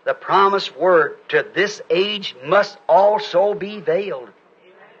 the promised Word to this age must also be veiled.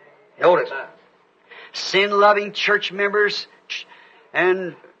 Notice, sin-loving church members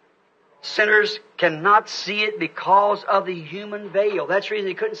and sinners cannot see it because of the human veil. That's the reason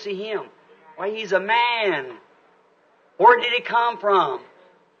they couldn't see Him. Why, He's a man. Where did He come from?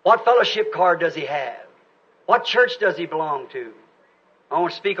 What fellowship card does He have? What church does He belong to? I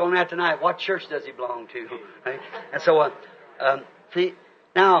want to speak on that tonight. What church does He belong to? Right? And so, see,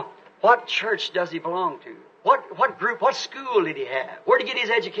 now, what church does He belong to? What group, what school did He have? Where did He get His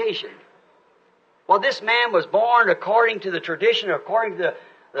education? Well, this man was born according to the tradition, according to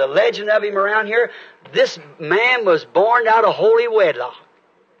the legend of him around here. This man was born out of holy wedlock.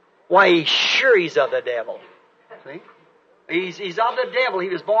 Why, sure he's of the devil. See? He's of the devil. He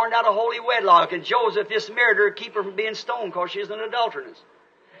was born out of holy wedlock. And Joseph just married her to keep her from being stoned because she's an adulteress.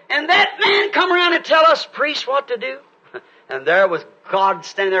 And that man come around and tell us priests what to do. And there was God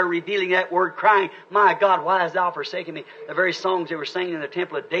standing there revealing that word, crying, "My God, why hast thou forsaken me?" The very songs they were singing in the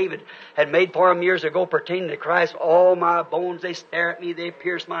temple of David had made for him years ago pertaining to Christ. "All my bones, they stare at me, they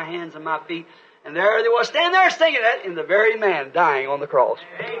pierce my hands and my feet." And there they was standing there singing that in the very man dying on the cross.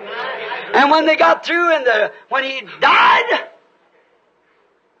 Amen. And when they got through and when He died,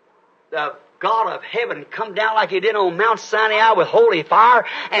 the God of heaven come down like He did on Mount Sinai with holy fire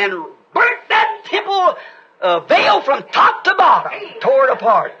and burnt that temple veil from top to bottom, tore it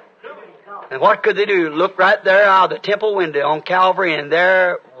apart. And what could they do? Look right there out of the temple window on Calvary, and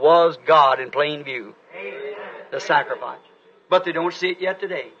there was God in plain view. The sacrifice. But they don't see it yet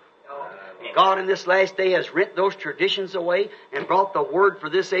today. God in this last day has rent those traditions away and brought the Word for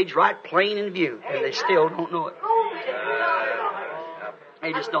this age right plain in view. And they still don't know it.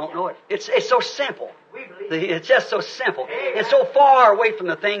 They just don't know it. It's so simple. It's just so simple. It's so far away from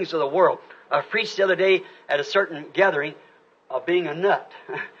the things of the world. I preached the other day at a certain gathering of being a nut.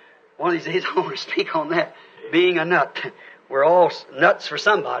 One of these days I want to speak on that. Being a nut. We're all nuts for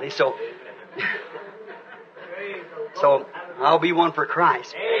somebody, so I'll be one for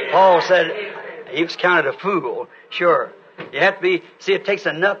Christ. Paul said he was counted a fool. Sure. You have to be, see, it takes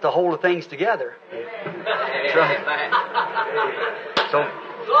a nut to hold the things together. That's right. So,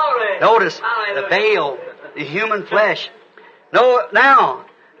 notice the veil, the human flesh. No, now,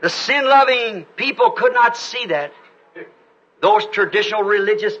 the sin-loving people could not see that. Those traditional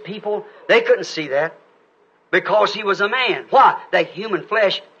religious people, they couldn't see that. Because He was a man. Why? That human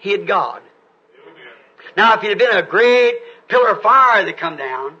flesh hid God. Now, if it had been a great pillar of fire that come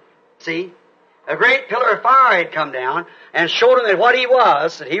down, see, a great pillar of fire had come down and showed them that what He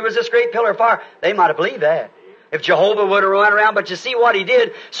was, that He was this great pillar of fire, they might have believed that. If Jehovah would have run around, but you see what He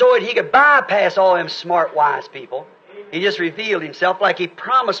did, so that He could bypass all them smart, wise people. He just revealed Himself like He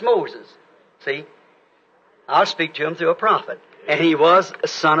promised Moses. See? I'll speak to him through a prophet. And he was a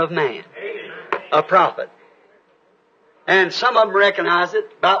son of man. A prophet. And some of them recognized it,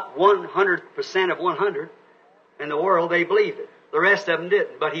 about 100% of 100 in the world, they believed it. The rest of them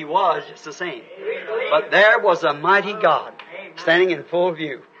didn't, but He was just the same. But there was a mighty God standing in full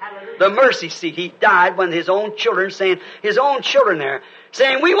view. The mercy seat. He died when His own children saying, His own children there,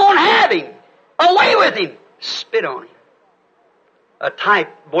 saying, we won't have Him. Away with Him. Spit on Him. A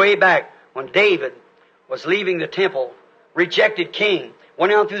type way back when David was leaving the temple, rejected king,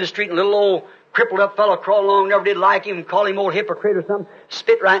 went out through the street and a little old crippled up fellow crawled along, never did like him, called him old hypocrite or something,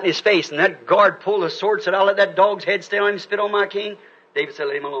 spit right in his face. And that guard pulled his sword, said, I'll let that dog's head stay on him, spit on my king. David said,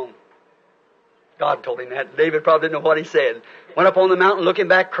 let him alone. God told him that. David probably didn't know what he said. Went up on the mountain looking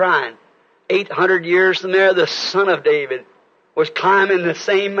back crying. 800 years from there, the son of David was climbing the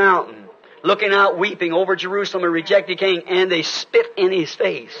same mountain, looking out weeping over Jerusalem, a rejected king, and they spit in his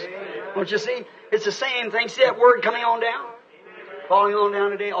face. Don't you see? It's the same thing. See that word coming on down? Falling on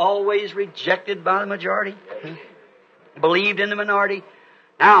down today, always rejected by the majority, believed in the minority.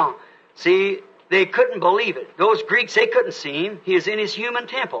 Now, see, they couldn't believe it. Those Greeks, they couldn't see Him. He is in His human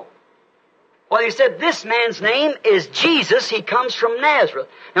temple. Well, He said, this man's name is Jesus. He comes from Nazareth.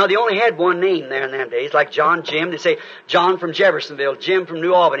 Now, they only had one name there in them days, like John, Jim. They say John from Jeffersonville, Jim from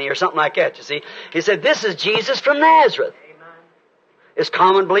New Albany, or something like that, you see. He said, this is Jesus from Nazareth. It's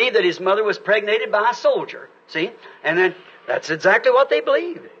common belief that His mother was pregnated by a soldier, see. And then that's exactly what they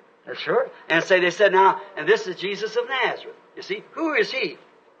believed. They're sure. And so they said, now, and this is Jesus of Nazareth. You see, who is He?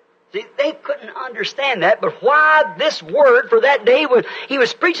 See, they couldn't understand that, but why this word for that day when He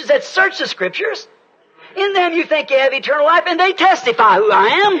was preaching said, search the Scriptures. In them you think you have eternal life, and they testify who I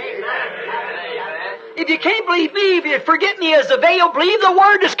am. Amen. If you can't believe me, if you forget me as the veil, believe the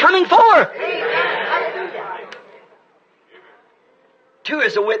word that's coming forth. Amen. Two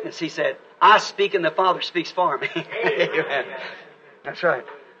is a witness, He said. I speak and the Father speaks for me. Amen. That's right.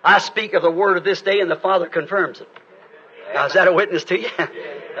 I speak of the word of this day and the Father confirms it. Now, is that a witness to you?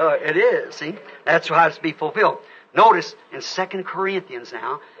 It is, see? That's why it's to be fulfilled. Notice in 2 Corinthians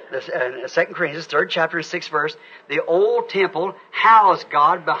now, 2 Corinthians, 3rd chapter, 6th verse, the old temple housed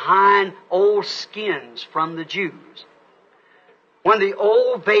God behind old skins from the Jews. When the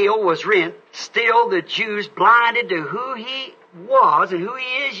old veil was rent, still the Jews blinded to who He was and who He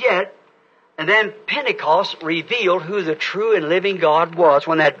is yet. And then Pentecost revealed who the true and living God was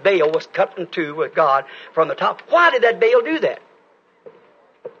when that veil was cut in two with God from the top. Why did that veil do that?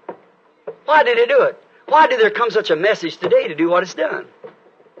 Why did it do it? Why did there come such a message today to do what it's done?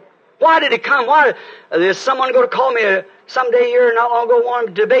 Why did it come? Why is someone going to call me someday here not long ago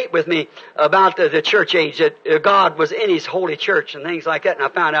wanted to debate with me about the church age, that God was in His holy church and things like that, and I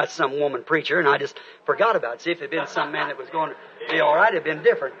found out some woman preacher and I just forgot about it. See, if it had been some man that was going to be all right, it'd been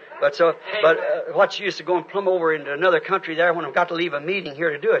different. But what's the use of going plumb over into another country there when I've got to leave a meeting here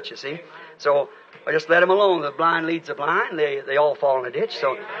to do it, you see? So I just let them alone. The blind leads the blind. They all fall in a ditch.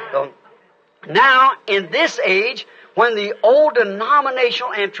 So now, in this age, when the old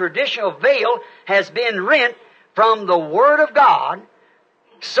denominational and traditional veil has been rent from the Word of God,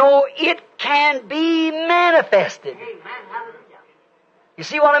 so it can be manifested. You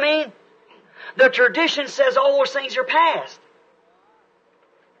see what I mean? The tradition says all those things are past.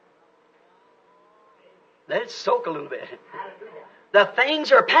 Let it soak a little bit. The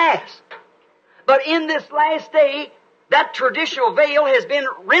things are past. But in this last day, that traditional veil has been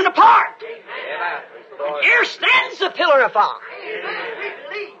rent apart. And here stands the pillar of fire.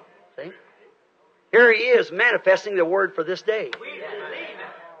 See? Here He is manifesting the Word for this day.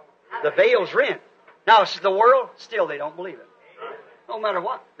 The veil's rent. Now, the world, still they don't believe it. No matter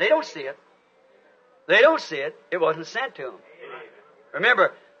what. They don't see it. They don't see it. It wasn't sent to them.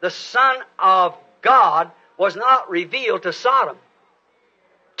 Remember, the Son of God was not revealed to Sodom.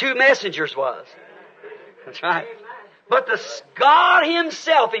 2 messengers was. That's right. But God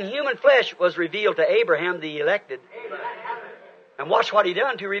Himself in human flesh was revealed to Abraham, the elected. And watch what He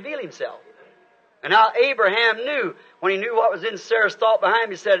done to reveal Himself. And now Abraham knew, when he knew what was in Sarah's thought behind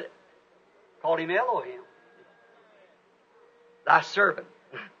him, he said, called him Elohim, thy servant.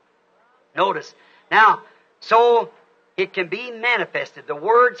 Notice. Now, so It can be manifested. The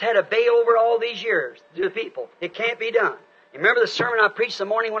Word's had a veil over all these years to the people. It can't be done. You remember the sermon I preached the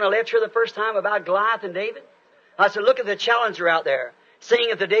morning when I left here the first time about Goliath and David? I said, look at the challenger out there, saying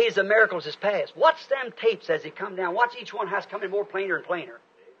that the days of miracles is past. Watch them tapes as they come down. Watch each one has coming more plainer and plainer.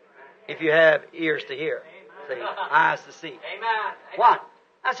 If you have ears to hear, see, eyes to see. Amen. What?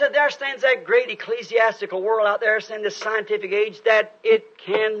 I said, there stands that great ecclesiastical world out there in this scientific age that it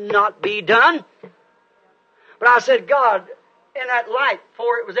cannot be done. But I said, God, in that light,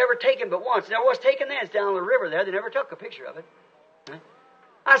 before it was ever taken but once, and it was taken then, it's down the river there, they never took a picture of it.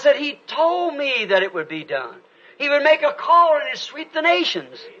 I said, He told me that it would be done. He would make a call and He'd sweep the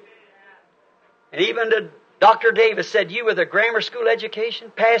nations. And even Dr. Davis said, you with a grammar school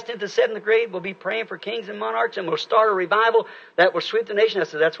education, passed into 7th grade, will be praying for kings and monarchs and will start a revival that will sweep the nation. I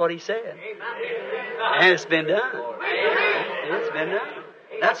said, that's what he said. And it's been done. It's been done.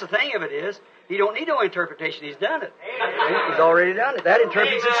 That's the thing of it is, He don't need no interpretation. He's done it. He's already done it. That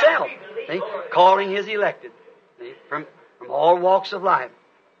interprets itself. See? Calling His elected. See? From all walks of life.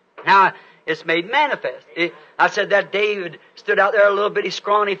 Now, it's made manifest. I said that David stood out there, a little bitty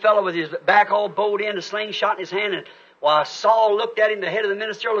scrawny fellow with his back all bowed in, a slingshot in his hand, and while Saul looked at him, the head of the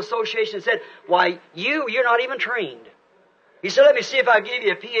ministerial association, and said, why, you're not even trained. He said, let me see if I give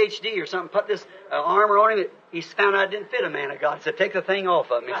you a PhD or something, put this armor on him. He found out it didn't fit a man of God. He said, take the thing off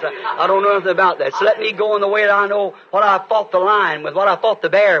of me. He said, I don't know anything about that. So let me go in the way that I know what I fought the lion with, what I fought the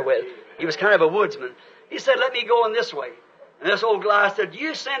bear with. He was kind of a woodsman. He said, let me go in this way. And this old Goliath said,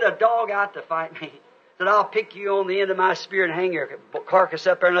 you send a dog out to fight me. He said, I'll pick you on the end of my spear and hang your carcass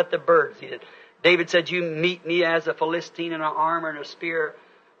up there and let the birds eat it. David said, you meet me as a Philistine in an armor and a spear.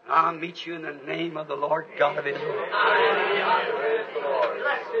 And I'll meet you in the name of the Lord God of Israel.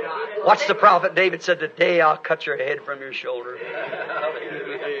 What's the prophet David said, today I'll cut your head from your shoulder. Amen.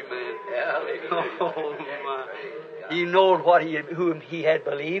 Oh, my. He knew whom he had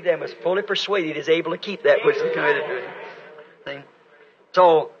believed and was fully persuaded is able to keep that which he committed to him. See?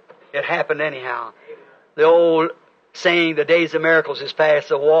 So, it happened anyhow. The old saying, the days of miracles is past,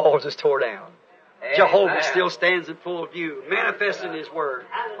 the walls is tore down. Amen. Jehovah still stands in full view, manifesting His Word,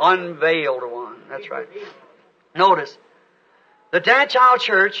 unveiled one. That's right. Notice, the Gentile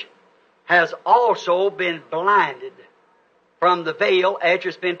church has also been blinded from the veil after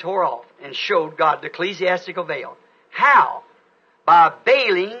it's been tore off and showed God the ecclesiastical veil. How? By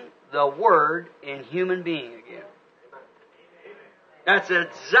veiling the Word in human being again. That's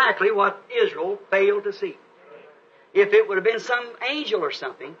exactly what Israel failed to see. If it would have been some angel or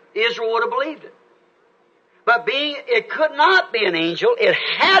something, Israel would have believed it. But it could not be an angel, it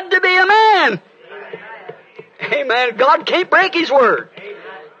had to be a man. Amen. God can't break His Word.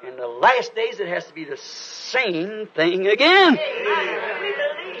 In the last days, it has to be the same thing again.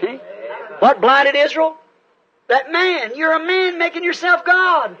 See? What blinded Israel? That man. You're a man making yourself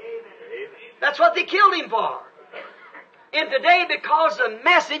God. That's what they killed Him for. And today, because the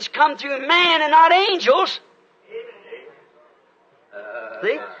message come through man and not angels,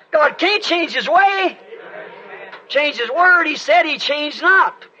 see? God can't change His way. Change His Word. He said He changed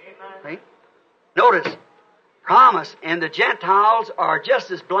not. See? Notice, promise, and the Gentiles are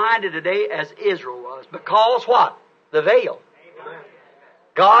just as blinded today as Israel was. Because what? The veil.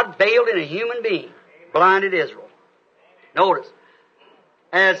 God veiled in a human being, blinded Israel. Notice,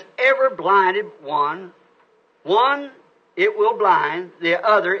 as ever blinded one it will blind, the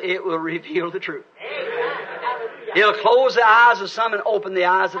other it will reveal the truth. He'll close the eyes of some and open the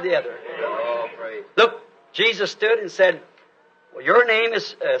eyes of the other. Look, Jesus stood and said, well, your name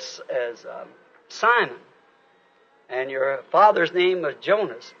is Simon, and your father's name was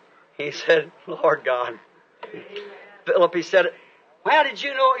Jonas. He said, Lord God. Philip, he said, how did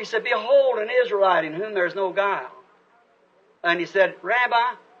you know? He said, behold, an Israelite in whom there is no guile. And he said,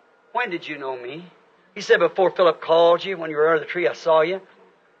 Rabbi, when did you know me? He said, before Philip called you, when you were under the tree, I saw you.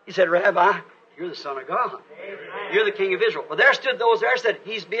 He said, Rabbi, you're the Son of God. You're the King of Israel. Well, there stood those there said,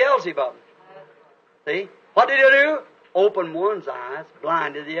 he's Beelzebub. See? What did he do? Open one's eyes,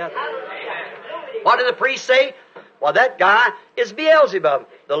 blinded the other. What did the priest say? Well, that guy is Beelzebub.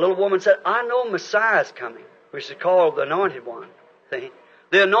 The little woman said, I know Messiah's coming, which is called the Anointed One. See?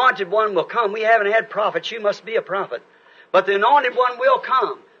 The Anointed One will come. We haven't had prophets. You must be a prophet. But the Anointed One will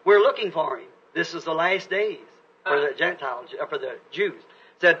come. We're looking for Him. This is the last days for the Gentiles, for the Jews.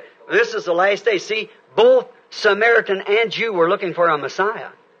 Said, this is the last days. See, both Samaritan and Jew were looking for a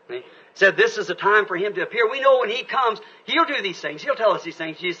Messiah. See? Said, this is the time for Him to appear. We know when He comes, He'll do these things. He'll tell us these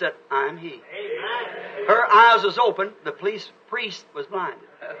things. She said, I'm He. Amen. Her eyes was open. The priest was blinded.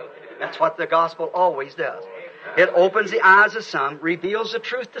 That's what the gospel always does. It opens the eyes of some, reveals the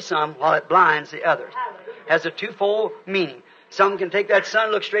truth to some, while it blinds the others. has a twofold meaning. Some can take that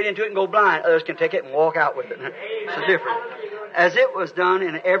sun, look straight into it, and go blind. Others can take it and walk out with it. It's a difference. As it was done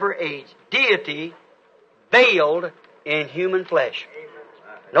in every age, deity veiled in human flesh.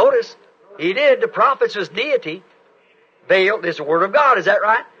 Notice, He did. The prophets was deity veiled. It's the Word of God. Is that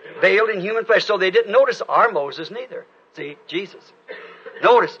right? Veiled in human flesh. So they didn't notice our Moses neither. See, Jesus.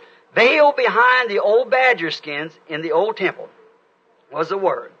 Notice, veiled behind the old badger skins in the old temple was the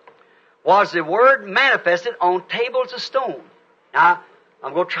Word. Was the Word manifested on tables of stone. Now,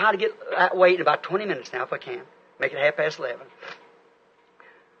 I'm going to try to get that way in about 20 minutes now if I can. Make it 11:30.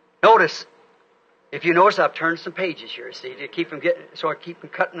 Notice, if you notice, I've turned some pages here, see, to keep them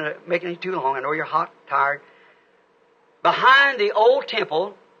making it too long. I know you're hot, tired. Behind the old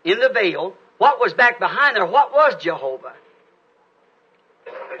temple, in the veil, what was back behind there? What was Jehovah?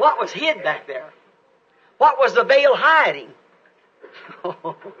 What was hid back there? What was the veil hiding?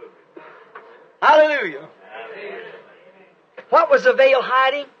 Hallelujah. What was the veil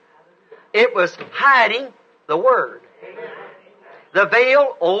hiding? It was hiding the Word. The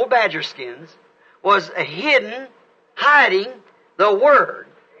veil, old badger skins, was hidden, hiding the Word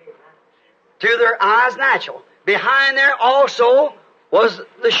to their eyes natural. Behind there also was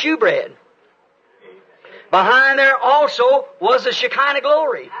the shewbread. Behind there also was the Shekinah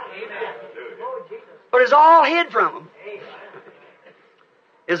glory. But it's all hid from them.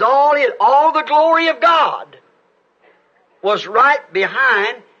 It's all hid. All the glory of God was right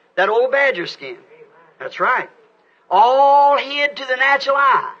behind that old badger skin. That's right. All hid to the natural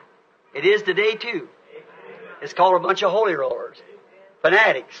eye. It is today too. It's called a bunch of holy rollers.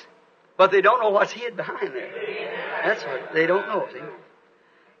 Fanatics. But they don't know what's hid behind there. That's what they don't know. See?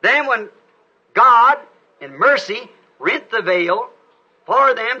 Then when God, in mercy, rent the veil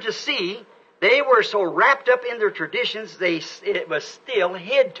for them to see, they were so wrapped up in their traditions, it was still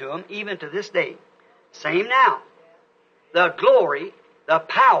hid to them even to this day. Same now. The glory, the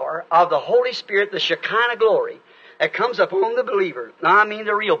power of the Holy Spirit, the Shekinah glory, that comes upon the believer, now I mean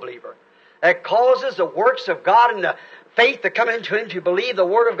the real believer, that causes the works of God and the faith that come into him to believe the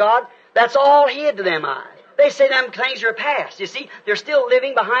Word of God, that's all hid to them eyes. They say them things are past. You see, they're still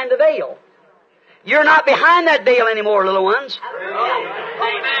living behind the veil. You're not behind that veil anymore, little ones.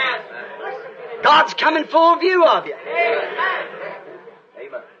 Amen. God's coming full view of you. Amen.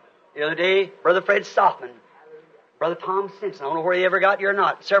 The other day, Brother Fred Stockman, Brother Tom Simpson, I don't know where he ever got you or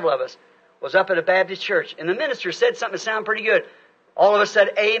not, several of us, was up at a Baptist church, and the minister said something that sounded pretty good. All of us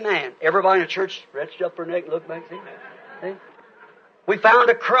said, Amen. Everybody in the church stretched up their neck and looked back. See? We found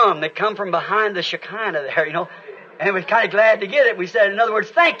a crumb that come from behind the Shekinah there, and we were kind of glad to get it. We said, in other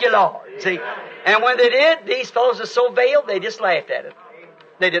words, thank you, Lord. See? And when they did, these fellows are so veiled, they just laughed at it.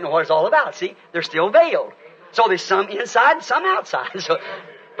 They didn't know what it's all about. See? They're still veiled. So there's some inside and some outside.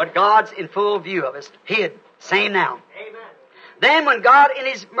 But God's in full view of us, hid. Same now. Amen. Then when God in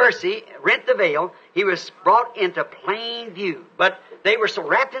His mercy rent the veil, He was brought into plain view. But they were so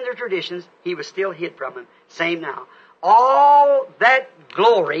wrapped in their traditions, He was still hid from them. Same now. All that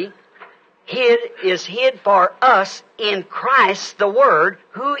glory is hid for us in Christ the Word,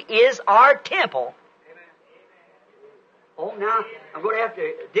 who is our temple. Oh, now I'm going to have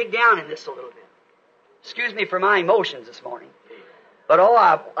to dig down in this a little bit. Excuse me for my emotions this morning. But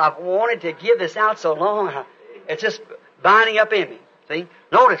I've wanted to give this out so long, it's just binding up in me. See?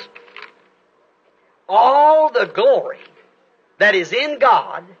 Notice, all the glory that is in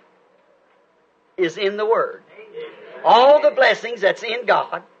God is in the Word. All the blessings that's in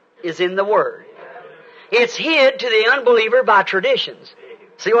God is in the Word. It's hid to the unbeliever by traditions.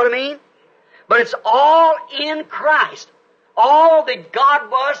 See what I mean? But it's all in Christ. All that God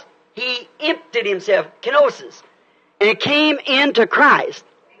was, He emptied Himself, kenosis, and came into Christ.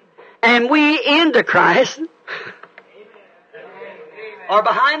 And we into Christ are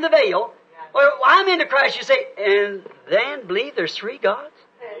behind the veil. Well, I'm into Christ, you say, and then believe there's three gods?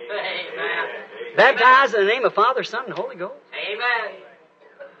 Amen. Baptized in the name of Father, Son, and Holy Ghost? Amen.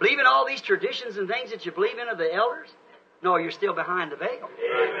 Believe in all these traditions and things that you believe in of the elders? No, you're still behind the veil.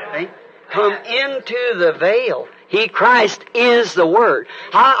 See? Come into the veil. He, Christ, is the Word.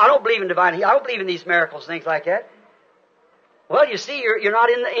 I don't believe in divine healing. I don't believe in these miracles, things like that. Well, you see, you're not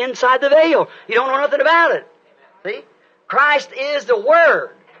inside the veil. You don't know nothing about it. See? Christ is the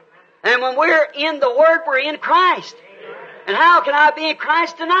Word. And when we're in the Word, we're in Christ. And how can I be in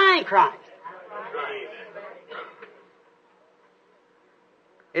Christ denying Christ?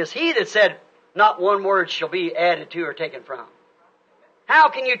 It's He that said, not one word shall be added to or taken from. How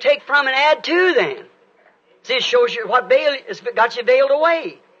can you take from and add to then? See, it shows you what veil has got you veiled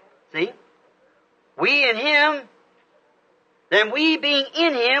away. See? We in Him then we being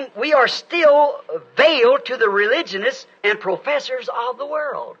in Him, we are still veiled to the religionists and professors of the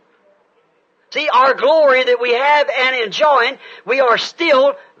world. See, our glory that we have and enjoying, we are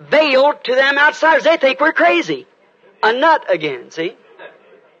still veiled to them outsiders. They think we're crazy. A nut again, see?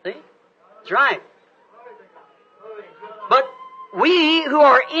 See? That's right. But we who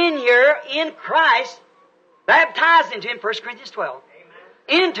are in here, in Christ, baptized into Him, 1 Corinthians 12,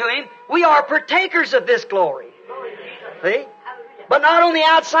 into Him, we are partakers of this glory. See? But not on the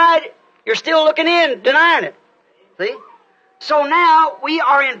outside, you're still looking in, denying it. See? So now we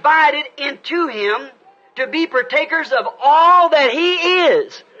are invited into Him to be partakers of all that He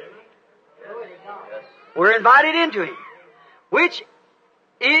is. We're invited into Him, which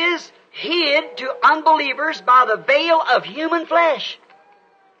is hid to unbelievers by the veil of human flesh.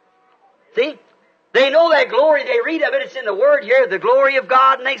 See? They know that glory, they read of it, it's in the Word here, the glory of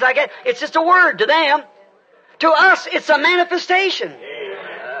God and things like that. It's just a word to them. To us, it's a manifestation.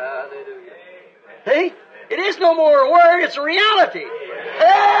 See? It is no more a word, it's a reality.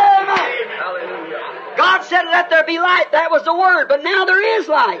 Amen. God said, let there be light. That was the Word, but now there is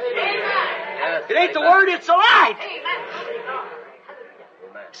light. It ain't the Word, it's the light.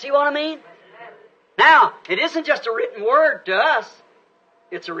 See what I mean? Now, it isn't just a written word to us,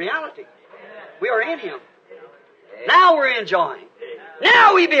 it's a reality. We are in Him. Now we're enjoying.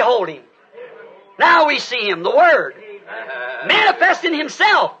 Now we behold Him. Now we see Him, the Word, manifesting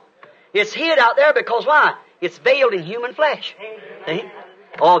Himself. It's hid out there because why? It's veiled in human flesh. See?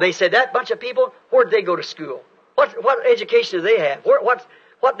 Oh, they said that bunch of people, where did they go to school? What education do they have?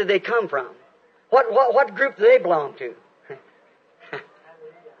 What did they come from? What group do they belong to?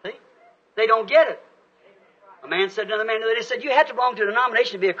 See? They don't get it. A man said to another man, they said, you have to belong to a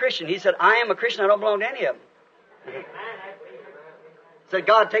denomination to be a Christian. He said, I am a Christian, I don't belong to any of them. Said,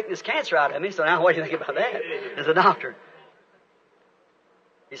 God taking this cancer out of me, so now what do you think about that as a doctor?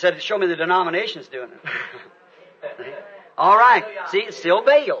 He said, show me the denominations doing it. All right. See, it's still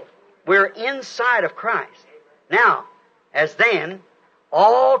veiled. We're inside of Christ. Now, as then,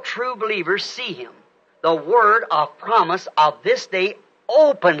 all true believers see Him, the word of promise of this day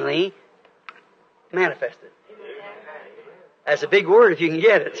openly manifested. That's a big word if you can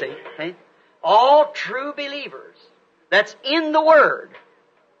get it, see? All true believers that's in the Word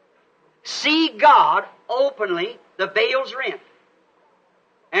see God openly, the veil's rent.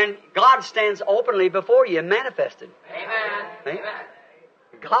 And God stands openly before you, manifested. Amen.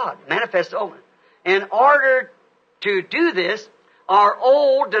 God manifested openly. In order to do this, our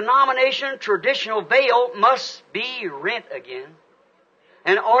old denomination traditional veil must be rent again.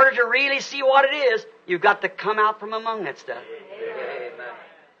 In order to really see what it is, you've got to come out from among that stuff. Amen.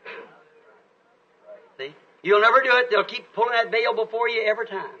 See? You'll never do it. They'll keep pulling that veil before you every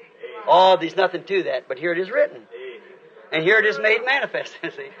time. Oh, there's nothing to that, but here it is written. And here it is made manifest.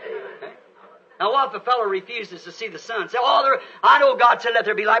 See? Now, what if a fellow refuses to see the sun? Say, I know God said let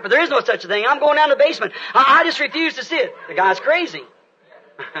there be light, but there is no such a thing. I'm going down to the basement. I just refuse to see it. The guy's crazy.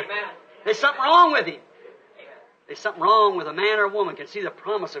 There's something wrong with him. There's something wrong with a man or a woman can see the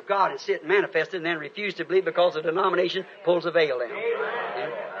promise of God and see it manifested and then refuse to believe because the denomination pulls the veil down.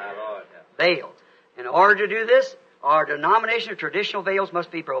 Veils. In order to do this, our denomination of traditional veils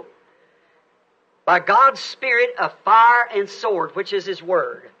must be broken. By God's Spirit of fire and sword, which is His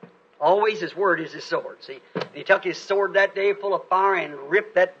Word. Always His Word is His sword. See, He took His sword that day full of fire and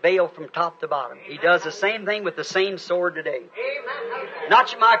ripped that veil from top to bottom. He does the same thing with the same sword today.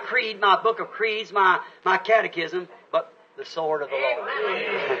 Not my creed, my book of creeds, my catechism, but the sword of the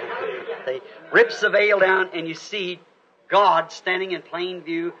Lord. He rips the veil down and you see God standing in plain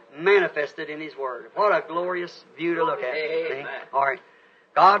view, manifested in His Word. What a glorious view to look at. See? All right.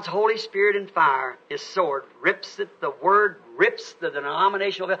 God's Holy Spirit and fire, His sword, rips it, the Word rips the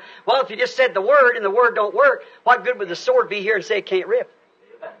denominational veil. Well, if you just said the Word and the Word don't work, what good would the sword be here and say it can't rip?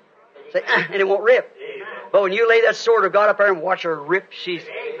 Say, and it won't rip. But when you lay that sword of God up there and watch her rip,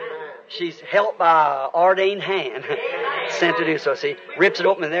 she's helped by an ordained hand sent to do so. See, rips it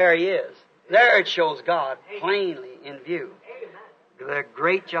open and there He is. There it shows God plainly in view. The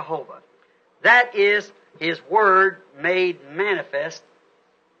great Jehovah. That is His Word made manifest,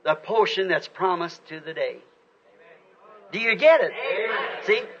 the portion that's promised to the day. Do you get it?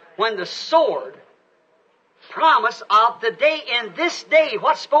 See, when the sword promise of the day in this day,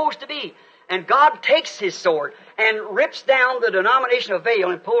 what's supposed to be, and God takes His sword and rips down the denominational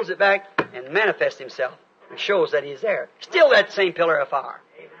veil and pulls it back and manifests Himself and shows that He's there. Still that same pillar of fire.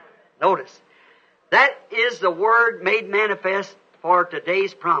 Notice, that is the Word made manifest for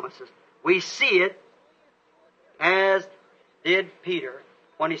today's promises. We see it as did Peter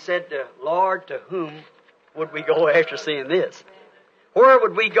when he said to Lord, to whom would we go after seeing this? Where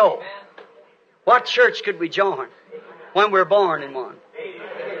would we go? What church could we join when we're born in one?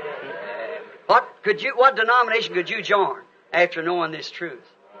 What denomination could you join after knowing this truth?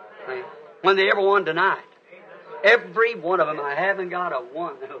 When they ever one deny it. Every one of them, I haven't got a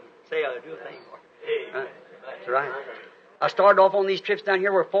one who say I'll do a thing for. That's right. I started off on these trips down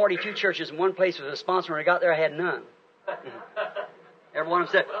here where 42 churches in one place was a sponsor. When I got there, I had none. Every one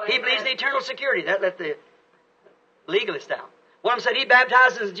of them said, he believes in eternal security. That let the legalist out. One of them said, he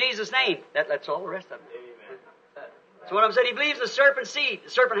baptizes in Jesus' name. That lets all the rest of them. So one of them said, he believes in the serpent's seed.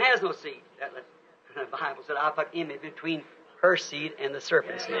 The serpent has no seed. That lets the Bible said, I put him in between her seed and the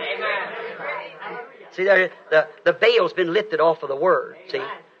serpent's seed. See, there, the veil's been lifted off of the Word. See?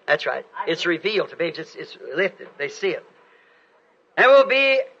 That's right. It's revealed to babes. It's lifted. They see it. And it will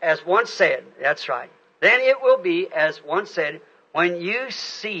be as once said. That's right. Then it will be as once said, when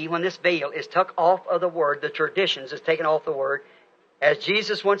this veil is took off of the Word, the traditions is taken off the Word, as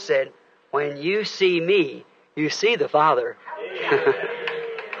Jesus once said, when you see me, you see the Father.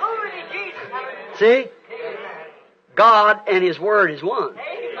 See? God and His Word is one.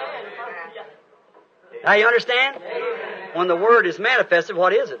 Now you understand? When the Word is manifested,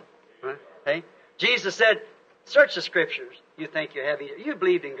 what is it? Okay? Jesus said, search the Scriptures. You think you have either. You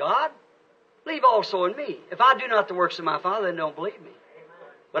believed in God. Believe also in me. If I do not the works of my Father, then don't believe me.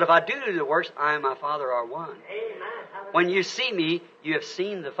 But if I do the works, I and my Father are one. When you see me, you have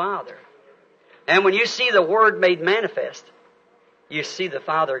seen the Father. And when you see the Word made manifest, you see the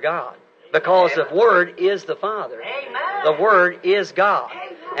Father God. Because the Word is the Father. The Word is God.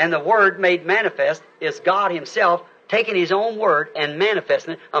 And the Word made manifest is God Himself taking His own Word and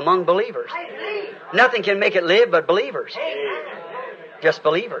manifesting it among believers. Nothing can make it live but believers. Just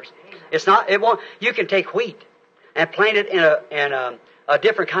believers. It's not. It won't. You can take wheat and plant it in a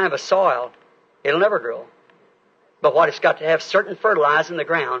different kind of a soil. It'll never grow. But what it's got to have certain fertilizer in the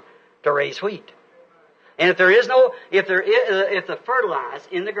ground to raise wheat. And if the fertilizer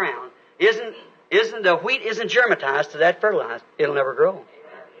in the ground the wheat isn't germatized to that fertilizer, it'll never grow.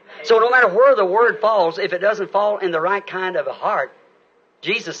 So no matter where the Word falls, if it doesn't fall in the right kind of a heart,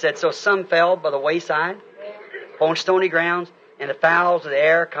 Jesus said, so some fell by the wayside, on stony grounds, and the fowls of the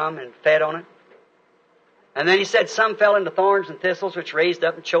air come and fed on it. And then He said some fell into thorns and thistles, which raised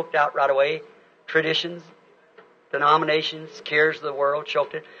up and choked out right away. Traditions, denominations, cares of the world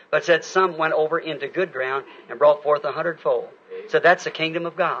choked it. But said some went over into good ground and brought forth 100-fold. So that's the kingdom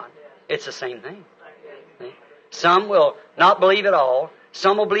of God. It's the same thing. See? Some will not believe at all.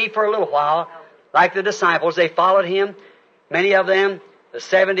 Some will believe for a little while. Like the disciples, they followed Him. Many of them, the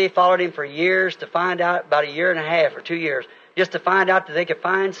 70, followed Him for years to find out, about a year and a half or 2 years, just to find out that they could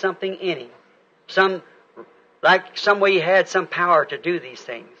find something in Him. Some way He had some power to do these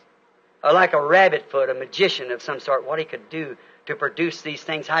things. Or like a rabbit foot, a magician of some sort, what He could do to produce these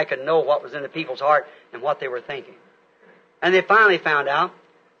things, how He could know what was in the people's heart and what they were thinking. And they finally found out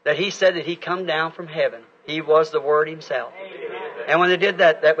that He said that He come down from heaven. He was the Word Himself. And when they did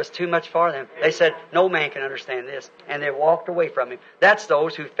that, that was too much for them. They said, no man can understand this. And they walked away from Him. That's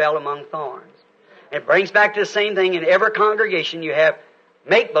those who fell among thorns. It brings back to the same thing. In every congregation you have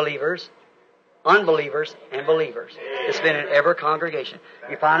make-believers, unbelievers, and believers. It's been in every congregation.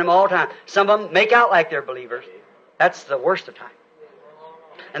 You find them all the time. Some of them make out like they're believers. That's the worst of time.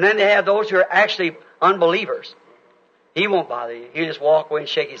 And then they have those who are actually unbelievers. He won't bother you. He'll just walk away and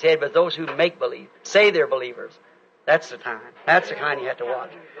shake his head. But those who make believe, say they're believers, that's the time. That's the kind you have to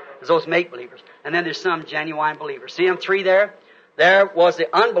watch. There's those make-believers. And then there's some genuine believers. See them three there? There was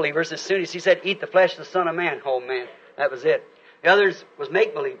the unbelievers. As soon as He said, eat the flesh of the Son of Man. Oh, man, that was it. The others was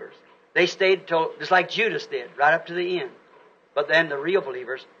make-believers. They stayed till, just like Judas did, right up to the end. But then the real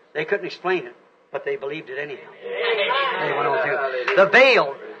believers, they couldn't explain it, but they believed it anyhow. They went on through. The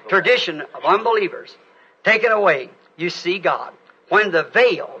veiled tradition of unbelievers taken away, you see God. When the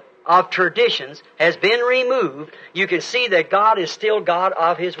veil of traditions has been removed, you can see that God is still God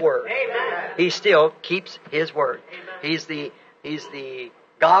of His Word. Amen. He still keeps His Word. He's the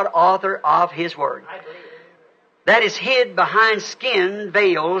God author of His Word. That is hid behind skin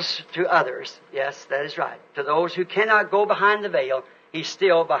veils to others. Yes, that is right. To those who cannot go behind the veil, He's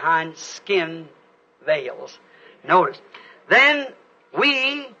still behind skin veils. Notice. Then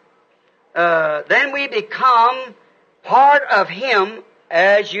we become part of Him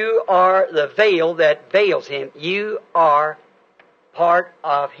as you are the veil that veils Him. You are part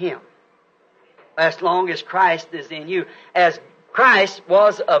of Him. As long as Christ is in you. As Christ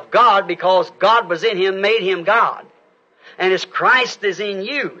was of God because God was in Him, made Him God. And as Christ is in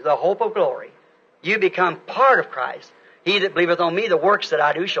you, the hope of glory, you become part of Christ. He that believeth on me, the works that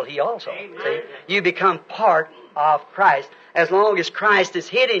I do shall he also. See? You become part of Christ. As long as Christ is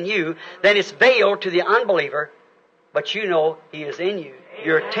hid in you, then it's veiled to the unbeliever, but you know He is in you.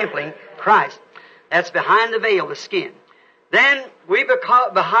 You're templing Christ. That's behind the veil, the skin. Then we,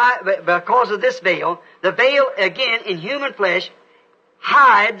 because of this veil, the veil again in human flesh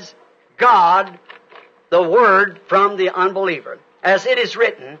hides God, the Word, from the unbeliever. As it is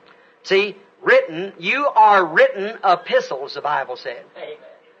written, see, written, you are written epistles, the Bible said.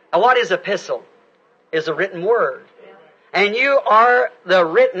 Now what is epistle? Is a written word. And you are the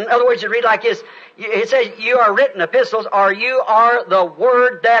written, in other words, you read like this, it says you are written epistles, or you are the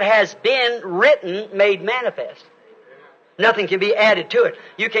Word that has been written, made manifest. Nothing can be added to it.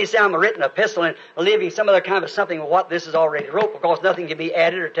 You can't say I'm a written epistle and leaving some other kind of something with what this is already wrote, because nothing can be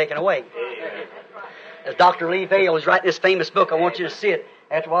added or taken away. As Dr. Lee Vail is writing this famous book, I want you to see it.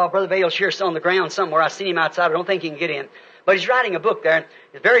 After a while, Brother Vail's here on the ground somewhere. I've seen him outside. I don't think he can get in. But he's writing a book there.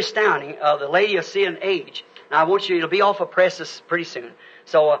 It's very astounding, The Laodicean Age. Now, I want you, it'll be off of presses pretty soon.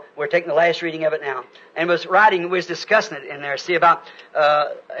 So we're taking the last reading of it now. And was discussing it in there. See about,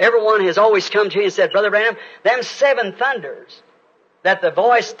 everyone has always come to me and said, Brother Branham, them 7 thunders, that the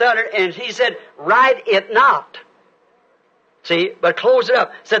voice thundered, and he said, write it not. See, but close it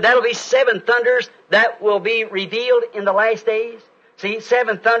up. Said that'll be 7 thunders that will be revealed in the last days. See,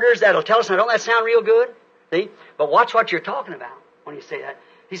 7 thunders that'll tell us. Now, don't that sound real good? See? But watch what you're talking about when you say that.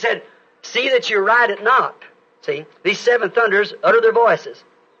 He said, see that you write it not. See, these 7 thunders utter their voices.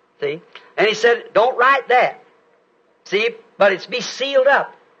 See? And he said, don't write that. See, but it's be sealed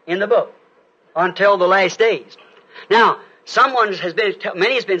up in the book until the last days. Now, many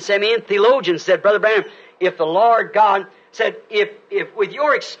has been saying, me and theologians said, Brother Branham, if the Lord God said, if with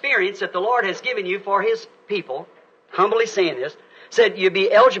your experience that the Lord has given you for His people, humbly saying this, said you'd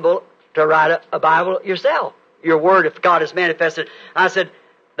be eligible to write a Bible yourself. Your word, if God has manifested. I said,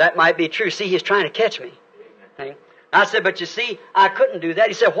 that might be true. See, He's trying to catch me. Okay? I said, but you see, I couldn't do that.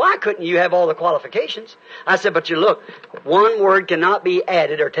 He said, why couldn't you have all the qualifications? I said, but you look, one word cannot be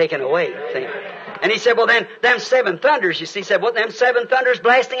added or taken away. See? And he said, well then, them 7 thunders, you see, he said, what, them 7 thunders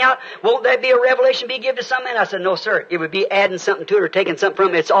blasting out, won't that be a revelation be given to some man? I said, no sir, it would be adding something to it or taking something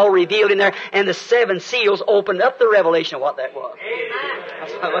from it. It's all revealed in there, and the 7 seals opened up the revelation of what that was.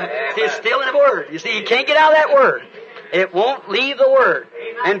 Amen. See, it's still in the Word. You see, you can't get out of that Word. It won't leave the Word.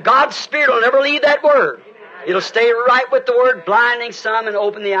 And God's Spirit will never leave that Word. It'll stay right with the Word, blinding some and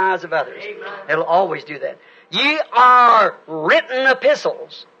open the eyes of others. It'll always do that. Ye are written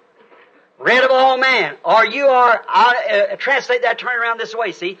epistles, read of all men. Or you are, translate that, turn it around this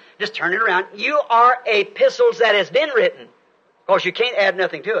way, see? Just turn it around. You are epistles that has been written. Of course, you can't add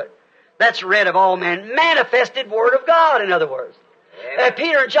nothing to it. That's read of all men. Manifested Word of God, in other words.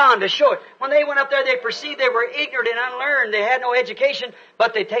 Peter and John, to show it. When they went up there, they perceived they were ignorant and unlearned. They had no education,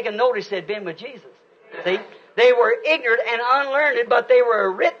 but they'd taken notice they'd been with Jesus. See? They were ignorant and unlearned, but they were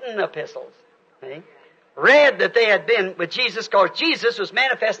written epistles. See? Read that they had been with Jesus, because Jesus was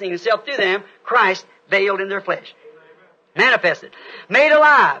manifesting Himself through them, Christ veiled in their flesh. Manifested. Made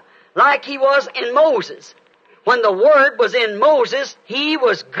alive, like He was in Moses. When the Word was in Moses, He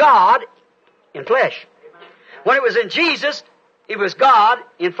was God in flesh. When it was in Jesus, He was God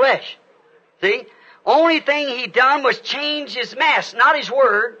in flesh. See? Only thing He done was change His mass, not His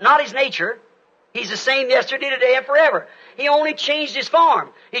Word, not His nature. He's the same yesterday, today, and forever. He only changed His form.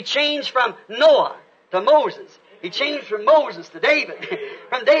 He changed from Noah to Moses. He changed from Moses to David.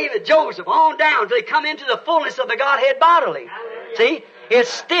 From David, Joseph, on down till He come into the fullness of the Godhead bodily. See? It's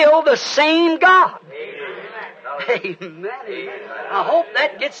still the same God. Amen. I hope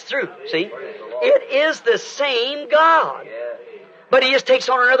that gets through. See? It is the same God. But He just takes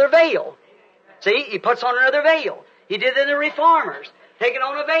on another veil. See? He puts on another veil. He did it in the Reformers. Taking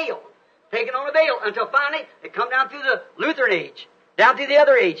on a veil. Taking on a veil until finally it come down through the Lutheran age, down through the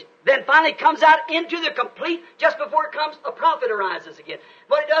other age. Then finally it comes out into the complete, just before it comes, a prophet arises again.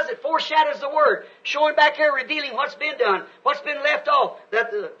 What it does, it foreshadows the Word, showing back here, revealing what's been done, what's been left off,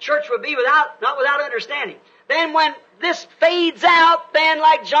 that the church would be not without understanding. Then when this fades out, then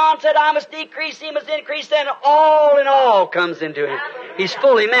like John said, I must decrease, He must increase, then all in all comes into Him. He's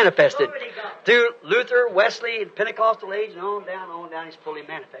fully manifested. Through Luther, Wesley, Pentecostal age, and on down, He's fully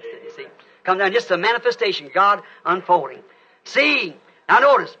manifested, you see. Come down, just the manifestation, God unfolding. See, now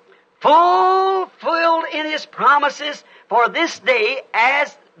notice, fulfilled in His promises for this day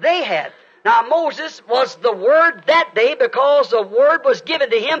as they had. Now Moses was the Word that day because the Word was given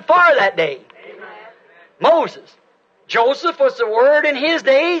to him for that day. Moses. Joseph was the Word in his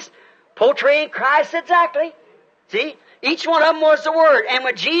days, portraying Christ exactly. See? Each one of them was the Word. And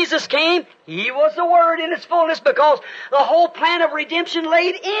when Jesus came, He was the Word in its fullness because the whole plan of redemption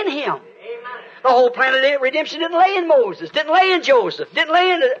laid in Him. The whole plan of redemption didn't lay in Moses, didn't lay in Joseph, didn't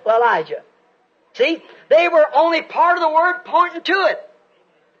lay in Elijah. See? They were only part of the Word pointing to it.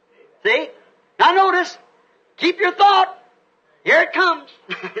 See? Now notice, keep your thought. Here it comes.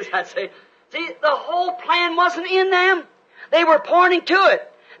 As I say. See, the whole plan wasn't in them. They were pointing to it.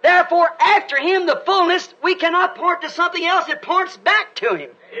 Therefore, after Him, the fullness, we cannot point to something else. It points back to Him.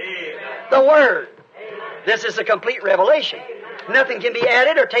 Amen. The Word. Amen. This is a complete revelation. Nothing can be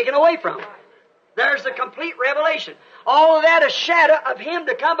added or taken away from. There's the complete revelation. All of that is shadow of Him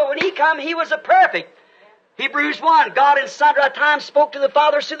to come, but when He come, He was a perfect. Hebrews 1, God in sundry times spoke to the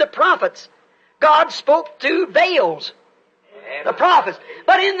fathers through the prophets. God spoke through veils, the prophets.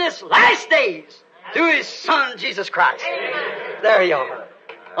 But in this last days, through His Son, Jesus Christ. Amen. There you are.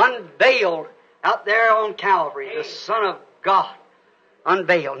 Unveiled out there on Calvary, the Son of God.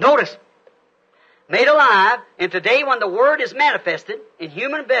 Unveiled. Notice, made alive, and today when the Word is manifested in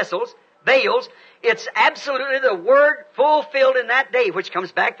human vessels, veils, it's absolutely the Word fulfilled in that day, which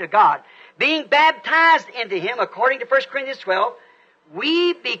comes back to God. Being baptized into Him, according to 1 Corinthians 12,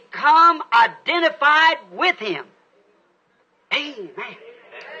 we become identified with Him. Amen.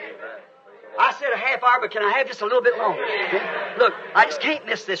 I said a half hour, but can I have just a little bit longer? Look, I just can't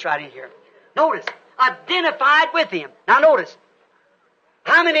miss this right in here. Notice, identified with Him. Now notice,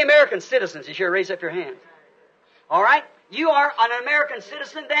 how many American citizens is here? Raise up your hands. All right? You are an American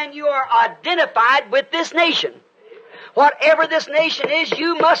citizen, then you are identified with this nation. Whatever this nation is,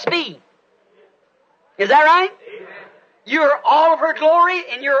 you must be. Is that right? You're all of her glory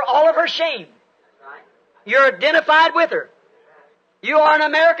and you're all of her shame. You're identified with her. You are an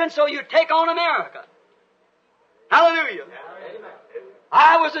American, so you take on America. Hallelujah.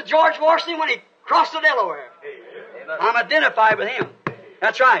 I was a George Washington when he crossed the Delaware. I'm identified with him.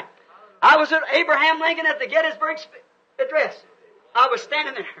 That's right. I was at Abraham Lincoln at the Gettysburg Address. I was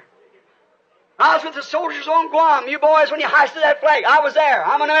standing there. I was with the soldiers on Guam. You boys, when you hoisted that flag, I was there.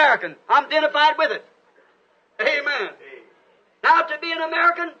 I'm an American. I'm identified with it. Amen. Now, to be an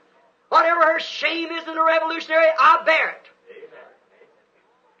American, whatever her shame is in the Revolutionary, I bear it.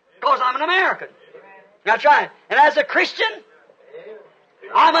 Because I'm an American. That's right. And as a Christian,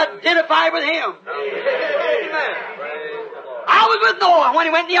 I'm identified with Him. Amen. I was with Noah when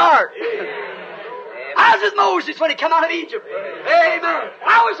he went in the ark. I was with Moses when he came out of Egypt. Amen.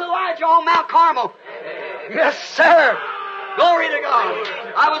 I was Elijah on Mount Carmel. Yes, sir. Glory to God.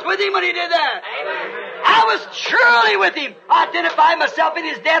 I was with Him when He did that. I was truly with Him. I identified myself in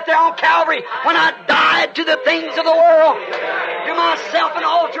His death there on Calvary when I died to the things of the world, to myself and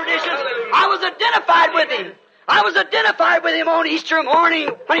all traditions. I was identified with Him. I was identified with Him on Easter morning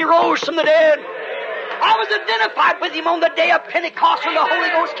when He rose from the dead. I was identified with Him on the day of Pentecost when the Holy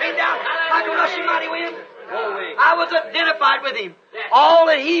Ghost came down like a rushing mighty wind. I was identified with Him. All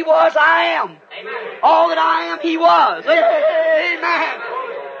that He was, I am. All that I am, He was. Amen.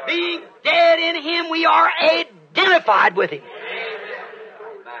 Being dead in Him, we are identified with Him.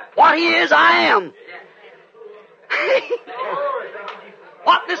 What He is, I am.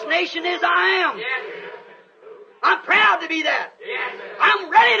 What this nation is, I am. I'm proud to be that. I'm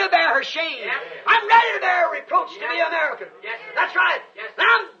ready to bear her shame. I'm ready to bear her reproach to be American. That's right. And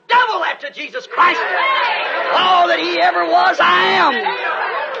I'm double that to Jesus Christ. All that He ever was, I am.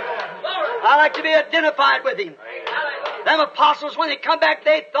 I like to be identified with Him. Them apostles, when they come back,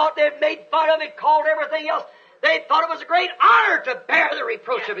 they thought they'd made fun of Him, called everything else. They thought it was a great honor to bear the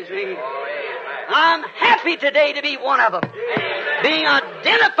reproach of His name. I'm happy today to be one of them. Being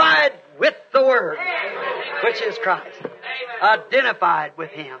identified with the Word, which is Christ. Identified with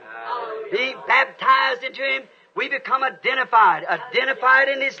Him. Being baptized into Him, we become identified. Identified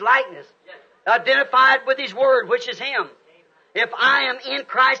in His likeness. Identified with His Word, which is Him. If I am in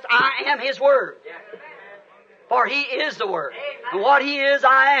Christ, I am His Word. For He is the Word. And what He is,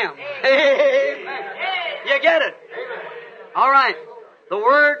 I am. Amen. You get it? All right. The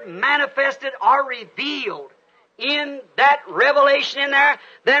Word manifested or revealed in that revelation in there,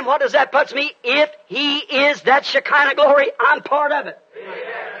 then what does that put me? If He is that Shekinah glory, I'm part of it.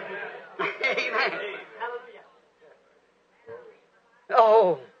 Amen.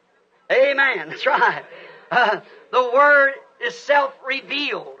 Oh, amen. That's right. The Word is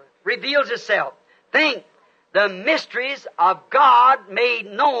self-revealed. Reveals itself. Think, the mysteries of God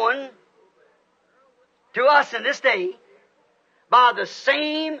made known to us in this day by the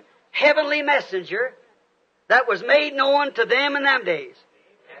same heavenly messenger that was made known to them in them days.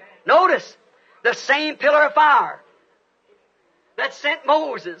 Notice, the same pillar of fire that sent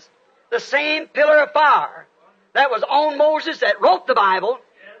Moses, the same pillar of fire that was on Moses that wrote the Bible,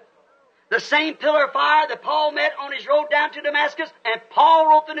 the same pillar of fire that Paul met on his road down to Damascus, and Paul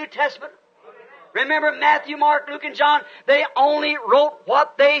wrote the New Testament. Remember Matthew, Mark, Luke, and John, they only wrote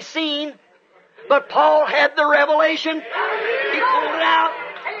what they seen. But Paul had the revelation. He pulled it out.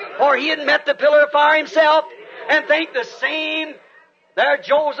 For he had met the pillar of fire himself. And think the same, there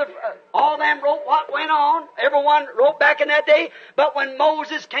Joseph, all them wrote what went on. Everyone wrote back in that day. But when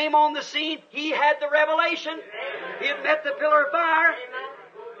Moses came on the scene, he had the revelation. He had met the pillar of fire.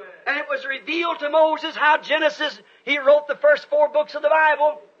 And it was revealed to Moses how Genesis, he wrote the first 4 books of the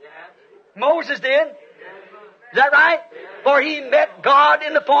Bible. Moses did. Is that right? For he met God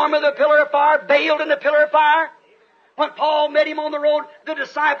in the form of the pillar of fire, veiled in the pillar of fire. When Paul met him on the road, the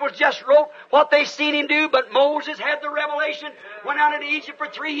disciples just wrote what they seen him do, but Moses had the revelation, went out into Egypt for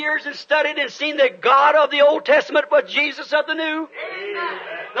 3 years and studied and seen the God of the Old Testament was Jesus of the New. Amen.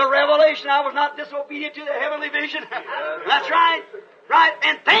 The revelation, I was not disobedient to the heavenly vision. That's right. Right.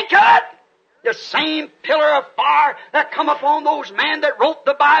 And think of it. The same pillar of fire that come upon those men that wrote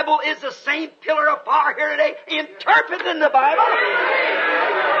the Bible is the same pillar of fire here today, interpreting the Bible.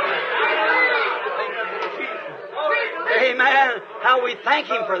 Amen. How we thank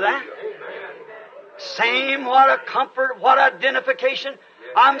Him for that. Same, what a comfort, what identification.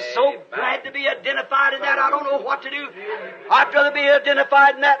 I'm so glad to be identified in that. I don't know what to do. I'd rather be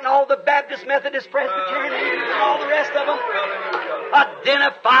identified in that than all the Baptist, Methodist, Presbyterian, and all the rest of them.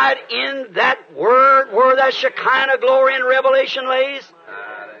 Identified in that Word where that Shekinah glory and revelation lays.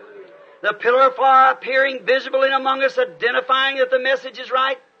 The pillar of fire appearing visibly among us, identifying that the message is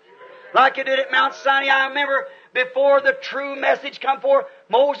right. Like it did at Mount Sinai. I remember before the true message come forth,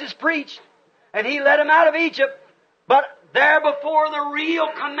 Moses preached. And he led them out of Egypt. But there before the real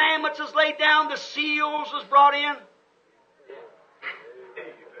commandments was laid down, the seals was brought in.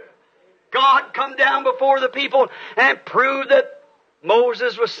 God come down before the people and proved that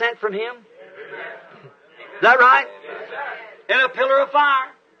Moses was sent from Him. Is that right? In a pillar of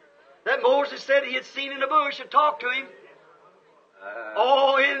fire. That Moses said he had seen in the bush and talked to him.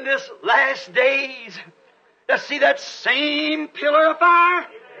 Oh, in this last days, to see that same pillar of fire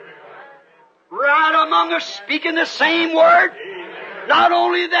right among us, speaking the same word. Not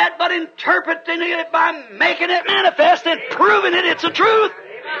only that, but interpreting it by making it manifest and proving it it's the truth.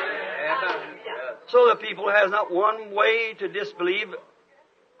 So the people has not one way to disbelieve,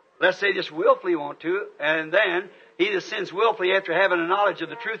 lest they just willfully want to, and then he that sins willfully after having a knowledge of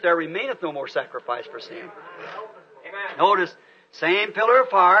the truth, there remaineth no more sacrifice for sin. Notice, same pillar of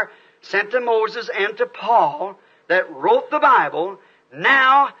fire sent to Moses and to Paul that wrote the Bible,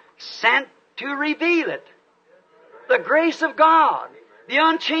 now sent to reveal it. The grace of God, the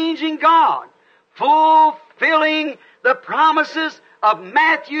unchanging God, fulfilling the promises of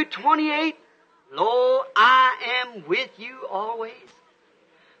Matthew 28, lo, I am with you always.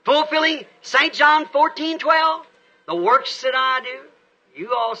 Fulfilling St. John 14:12, the works that I do,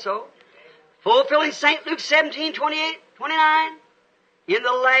 you also. Fulfilling St. Luke 17:28, 29, in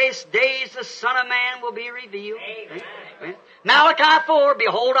the last days the Son of Man will be revealed. Amen. Malachi 4,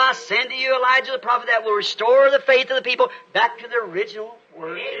 behold, I send to you Elijah the prophet that will restore the faith of the people back to the original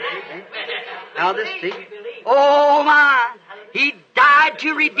word. Amen. Now this thing. Oh my! He died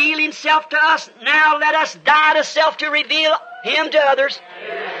to reveal Himself to us. Now let us die to self to reveal Him to others.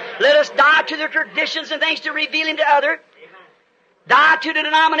 Let us die to the traditions and things to reveal Him to others. Die to the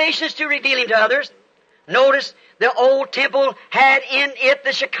denominations to reveal Him to others. Notice the old temple had in it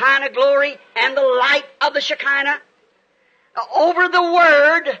the Shekinah glory and the light of the Shekinah. Over the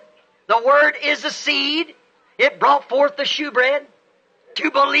Word is the seed. It brought forth the shewbread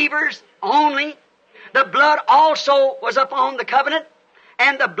to believers only. The blood also was upon the covenant,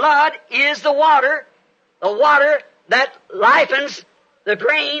 and the blood is the water that lifens the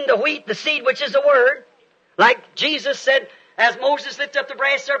grain, the wheat, the seed, which is the Word. Like Jesus said, as Moses lifted up the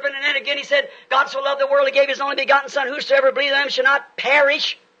brass serpent, and then again He said, God so loved the world, He gave His only begotten Son, whosoever believeth in Him shall not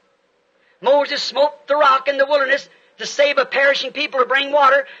perish. Moses smote the rock in the wilderness to save a perishing people, to bring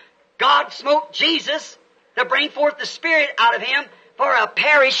water. God smote Jesus to bring forth the Spirit out of Him for a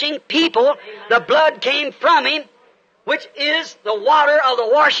perishing people. The blood came from Him, which is the water of the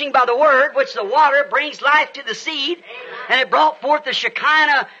washing by the Word, which the water brings life to the seed. And it brought forth the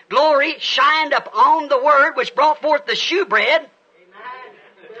Shekinah glory, shined upon the Word, which brought forth the shewbread.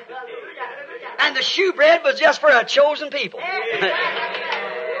 And the shewbread was just for a chosen people. Is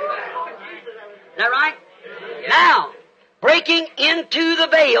that right? Now, breaking into the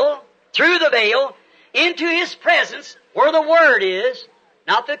veil, through the veil, into His presence, where the Word is,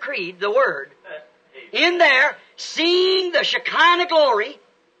 not the creed, the Word. In there, seeing the Shekinah glory,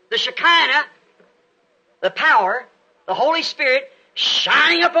 the Shekinah, the power, the Holy Spirit,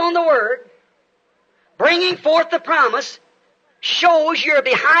 shining upon the Word, bringing forth the promise, shows you're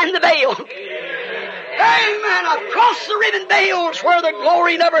behind the veil. Amen. Across the riven veils where the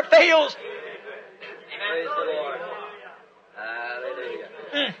glory never fails. Praise the Lord. Hallelujah.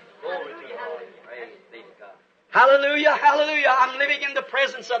 Glory to God. Praise be to God. Hallelujah, hallelujah. I'm living in the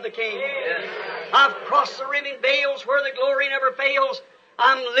presence of the King. Yes. I've crossed the riven veils where the glory never fails.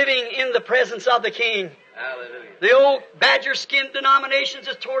 I'm living in the presence of the King. Hallelujah. The old badger skin denominations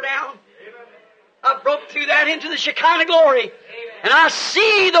is tore down. I broke through that into the Shekinah glory. And I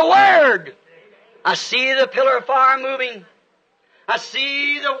see the Word. I see the pillar of fire moving. I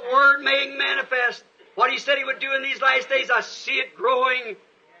see the Word made manifest. What He said He would do in these last days, I see it growing.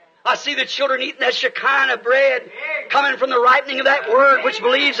 I see the children eating that Shekinah bread coming from the ripening of that Word which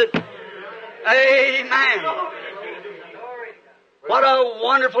believes it. Amen. What a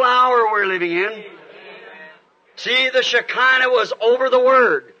wonderful hour we're living in. See, the Shekinah was over the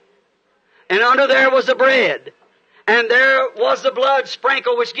Word. And under there was the bread. And there was the blood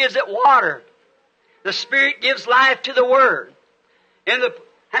sprinkled which gives it water. The Spirit gives life to the Word.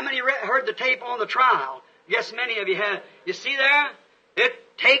 How many heard the tape on the trial? Yes, many of you have. You see there?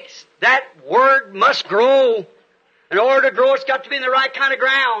 It takes, that Word must grow. In order to grow, it's got to be in the right kind of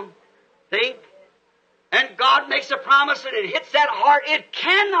ground. See? And God makes a promise and it hits that heart. It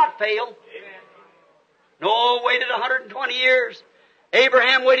cannot fail. Noah waited 120 years.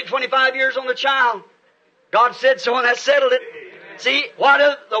 Abraham waited 25 years on the child. God said so and that settled it. See,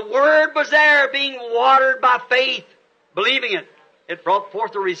 the Word was there being watered by faith, believing it. It brought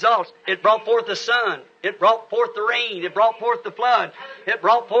forth the results. It brought forth the sun. It brought forth the rain. It brought forth the flood. It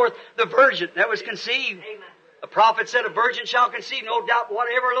brought forth the virgin that was conceived. A prophet said, a virgin shall conceive. No doubt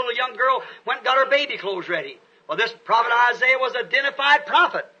whatever little young girl went and got her baby clothes ready. Well, this prophet Isaiah was an identified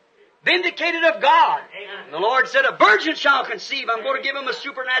prophet, vindicated of God. And the Lord said, a virgin shall conceive. I'm going to give him a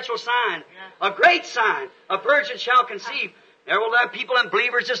supernatural sign, a great sign. A virgin shall conceive. There will have people and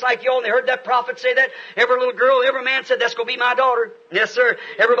believers just like you all, and they heard that prophet say that. Every little girl, every man said, that's going to be my daughter. Yes, sir.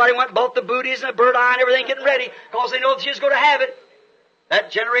 Everybody went and bought the booties and the bird eye and everything getting ready because they know that she's going to have it.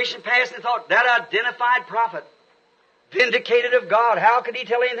 That generation passed and thought, that identified prophet, vindicated of God, how could he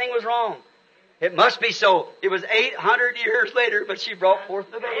tell anything was wrong? It must be so. It was 800 years later, but she brought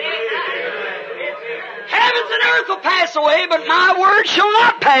forth the baby. Heavens and earth will pass away, but my word shall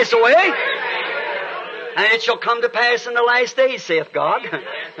not pass away. And it shall come to pass in the last days, saith God.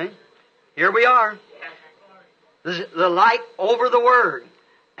 Here we are. The light over the Word.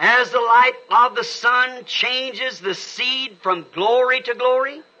 As the light of the sun changes the seed from glory to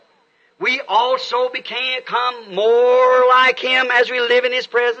glory, we also become more like Him as we live in His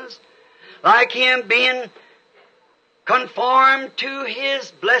presence. Like Him being conformed to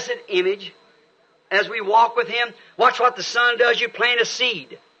His blessed image as we walk with Him. Watch what the sun does. You plant a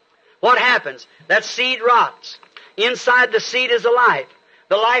seed. What happens? That seed rots. Inside the seed is the life.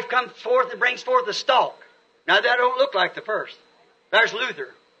 The life comes forth and brings forth the stalk. Now that don't look like the first. There's Luther.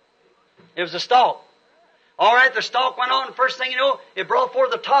 It was a stalk. All right, the stalk went on, and first thing you know, it brought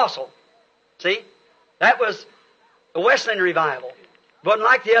forth the tassel. See? That was the Wesleyan revival. Wasn't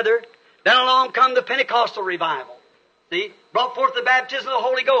like the other. Then along come the Pentecostal revival. See? Brought forth the baptism of the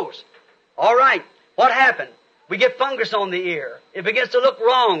Holy Ghost. All right. What happened? We get fungus on the ear. It begins to look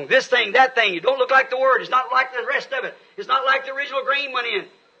wrong. This thing, that thing. It don't look like the Word. It's not like the rest of it. It's not like the original grain went in.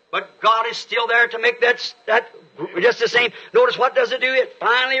 But God is still there to make that just the same. Notice what does it do? It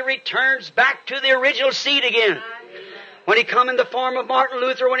finally returns back to the original seed again. When He come in the form of Martin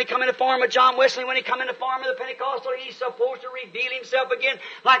Luther, when He come in the form of John Wesley, when He come in the form of the Pentecostal, He's supposed to reveal Himself again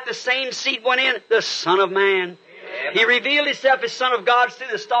like the same seed went in, the Son of Man. He revealed Himself as Son of God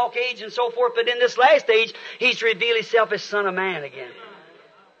through the stalk age and so forth, but in this last age, He's revealed Himself as Son of Man again.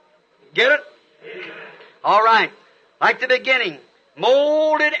 Get it? All right. Like the beginning.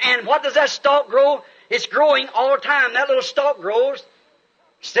 Molded, and what does that stalk grow? It's growing all the time. That little stalk grows.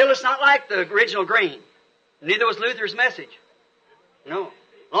 Still, it's not like the original grain. Neither was Luther's message. No.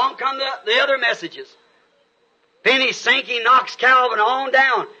 Along come the other messages. Finney, Sankey, Knox, Calvin, on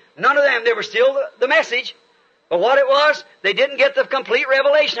down. None of them, they were still the message. But what it was, they didn't get the complete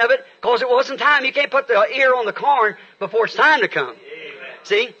revelation of it because it wasn't time. You can't put the ear on the corn before it's time to come. Amen.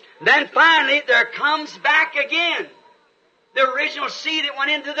 See? Then finally, there comes back again the original seed that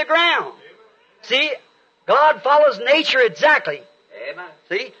went into the ground. See? God follows nature exactly. Amen.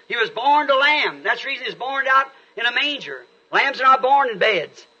 See? He was born to lamb. That's the reason He was born out in a manger. Lambs are not born in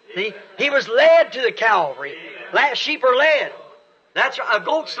beds. See? He was led to the Calvary. Sheep are led. That's a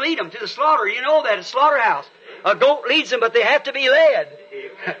goats lead them to the slaughter. You know that, a slaughterhouse. A goat leads them, but they have to be led.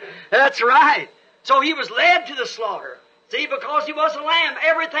 That's right. So he was led to the slaughter. See, because he was a lamb,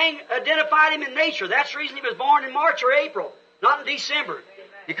 everything identified him in nature. That's the reason he was born in March or April, not in December.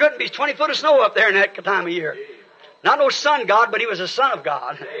 He couldn't be 20 foot of snow up there in that time of year. Not no sun god, but he was a son of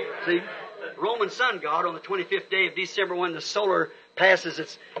God. See, Roman sun god on the 25th day of December when the solar passes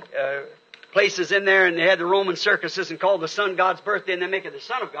its places in there, and they had the Roman circuses and called the sun god's birthday, and they make it the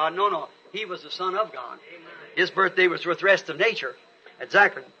son of God. No, he was the son of God. His birthday was with the rest of nature.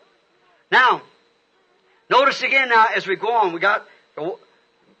 Exactly. Now, notice again now as we go on, we got a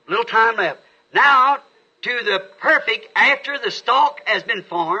little time left. Now, to the perfect, after the stalk has been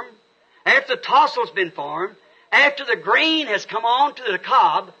formed, after the tassel's been formed, after the grain has come on to the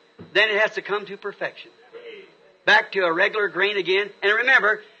cob, then it has to come to perfection. Back to a regular grain again. And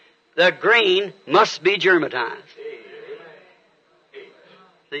remember, the grain must be germatized.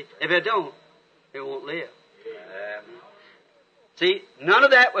 See, if it don't, it won't live. See, none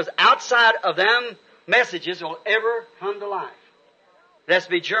of that was outside of them messages will ever come to life. It has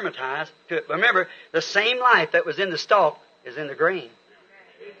to be germatized to it. Remember, the same life that was in the stalk is in the grain.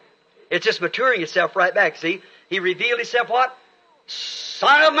 It's just maturing itself right back. See, he revealed himself what?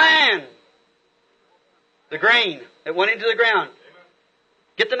 Son of Man. The grain that went into the ground.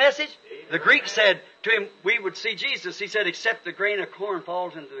 Get the message? The Greek said to him, we would see Jesus. He said, except the grain of corn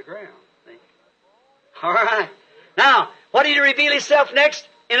falls into the ground. See? All right. Now, what did he reveal himself next?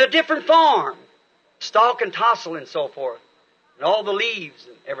 In a different form. Stalk and tassel and so forth. And all the leaves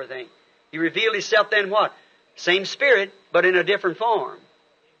and everything. He revealed himself then what? Same spirit, but in a different form.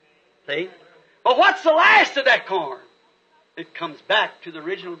 See? But what's the last of that corn? It comes back to the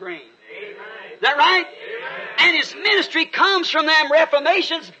original grain. Is that right? And his ministry comes from them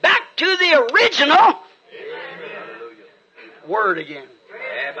reformations back to the original Word again.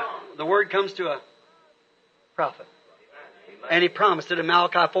 The Word comes to a prophet. And he promised it in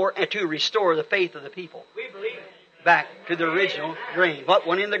Malachi 4 and to restore the faith of the people. Back to the original grain. What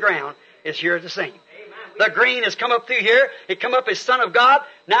went in the ground is here the same. The grain has come up through here. It come up as Son of God.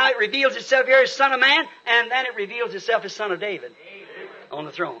 Now it reveals itself here as Son of Man. And then it reveals itself as Son of David on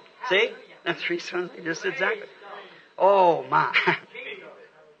the throne. See? Them three sons, just exactly. Oh my.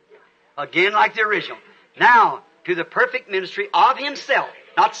 Again like the original. Now, to the perfect ministry of himself.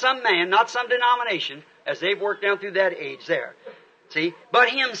 Not some man, not some denomination, as they've worked down through that age there. See? But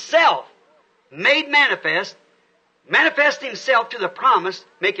himself made manifest himself to the promise,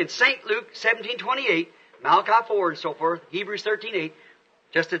 making St. Luke 17:28, Malachi 4 and so forth, Hebrews 13:8,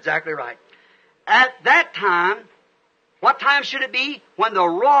 just exactly right. At that time, what time should it be? When the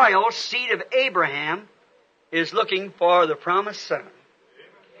royal seed of Abraham is looking for the promised son.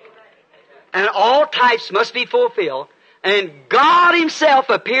 And all types must be fulfilled. And God himself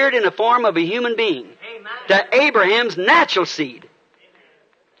appeared in the form of a human being to Abraham's natural seed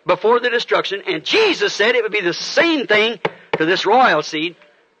before the destruction. And Jesus said it would be the same thing to this royal seed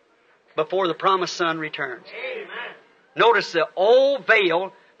before the promised son returns. Notice the old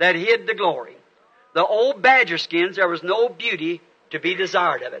veil that hid the glory. The old badger skins, there was no beauty to be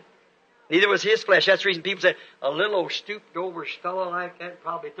desired of it. Neither was his flesh. That's the reason people said, a little old stooped over fellow like that,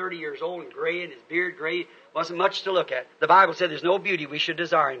 probably 30 years old and gray, and his beard gray, wasn't much to look at. The Bible said there's no beauty we should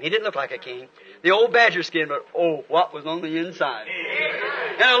desire him. He didn't look like a king. The old badger skin, but oh, what was on the inside.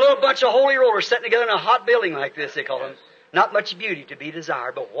 And a little bunch of holy rollers sitting together in a hot building like this, they call them. Not much beauty to be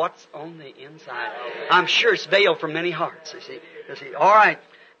desired, but what's on the inside? I'm sure it's veiled from many hearts, you see. All right.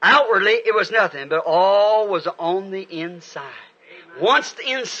 Outwardly, it was nothing, but all was on the inside. Once the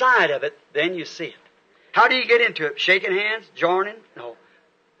inside of it, then you see it. How do you get into it? Shaking hands? Joining? No.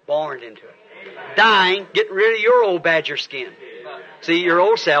 Born into it. Dying, getting rid of your old badger skin. See, your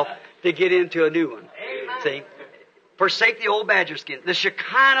old self, to get into a new one. See? Forsake the old badger skin. The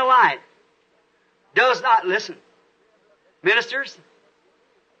Shekinah light does not, listen. Ministers,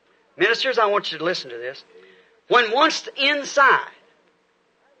 I want you to listen to this. When once inside,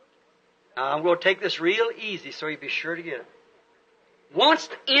 now I'm going to take this real easy so you be sure to get it. Once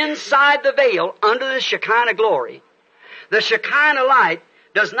inside the veil, under the Shekinah glory, the Shekinah light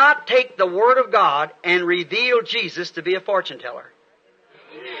does not take the Word of God and reveal Jesus to be a fortune teller.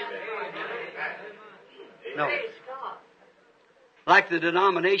 No. Like the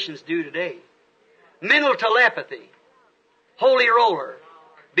denominations do today. Mental telepathy. Holy roller.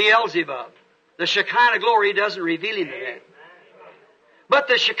 Beelzebub. The Shekinah glory doesn't reveal him to that. But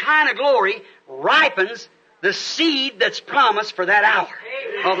the Shekinah glory ripens the seed that's promised for that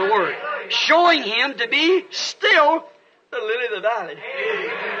hour of the Word. Showing him to be still the lily of the valley.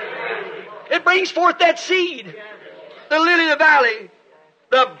 It brings forth that seed. The lily of the valley.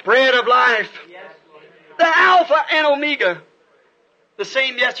 The bread of life. The Alpha and Omega. The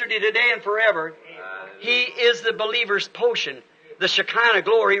same yesterday, today, and forever. He is the believer's potion. The Shekinah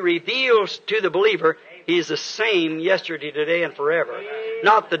glory reveals to the believer He is the same yesterday, today, and forever.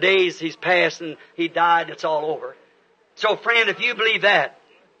 Not the days He's passed and He died, it's all over. So friend, if you believe that,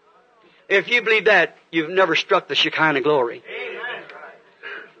 you've never struck the Shekinah glory.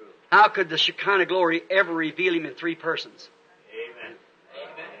 How could the Shekinah glory ever reveal Him in three persons?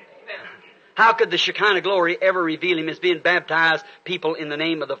 How could the Shekinah glory ever reveal Him as being baptized people in the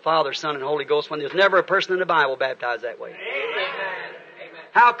name of the Father, Son, and Holy Ghost when there's never a person in the Bible baptized that way?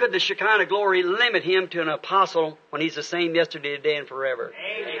 How could the Shekinah glory limit Him to an apostle when He's the same yesterday, today, and forever?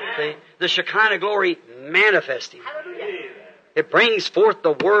 See? The Shekinah glory manifests Him. It brings forth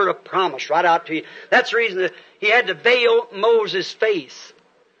the word of promise right out to you. That's the reason that He had to veil Moses' face,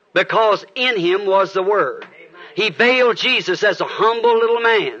 because in him was the Word. He veiled Jesus as a humble little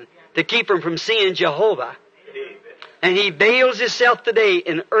man to keep him from seeing Jehovah. And He veils Himself today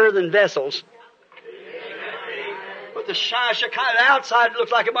in earthen vessels. But the Shekinah, the outside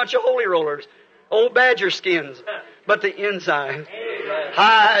looks like a bunch of holy rollers, old badger skins. But the inside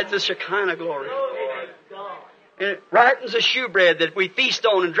hides the Shekinah glory. And it ripens the shewbread that we feast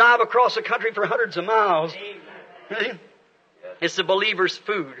on and drive across the country for hundreds of miles. It's the believer's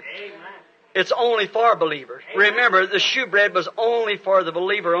food. It's only for believers. Remember, the shewbread was only for the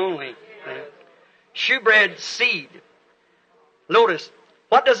believer only. Shewbread seed. Notice,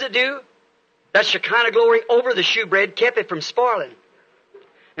 what does it do? That Shekinah glory over the shewbread kept it from spoiling.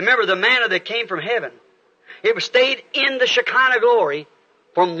 Remember, the manna that came from heaven, it stayed in the Shekinah glory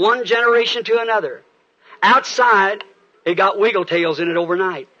from one generation to another. Outside, it got wiggle tails in it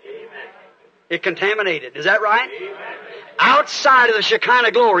overnight. It contaminated. Is that right? Outside of the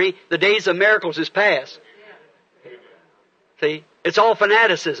Shekinah glory, the days of miracles is past. See? It's all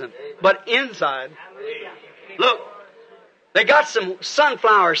fanaticism. But inside, look, they got some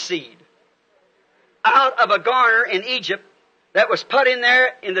sunflower seed out of a garner in Egypt that was put in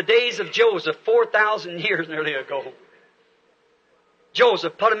there in the days of Joseph, 4,000 years nearly ago.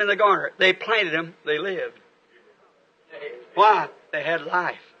 Joseph put them in the garner. They planted them. They lived. Why? They had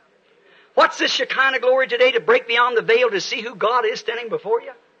life. What's the Shekinah glory today? To break beyond the veil to see who God is standing before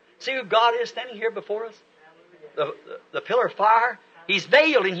you? See who God is standing here before us? The pillar of fire. He's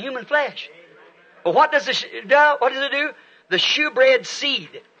veiled in human flesh. But what does it do? The shewbread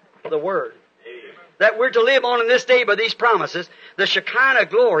seed, the Word, that we're to live on in this day by these promises, the Shekinah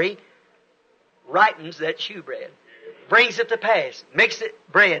glory ripens that shewbread, brings it to pass, makes it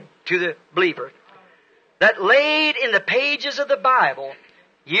bread to the believer. That laid in the pages of the Bible,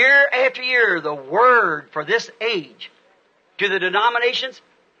 year after year, the Word for this age. To the denominations,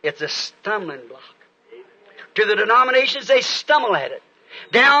 it's a stumbling block. To the denominations, they stumble at it.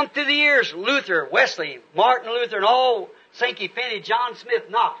 Down through the years, Luther, Wesley, Martin Luther, and all, Sankey, Finney, John Smith,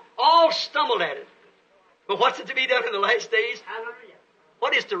 Knox, all stumbled at it. But what's it to be done in the last days?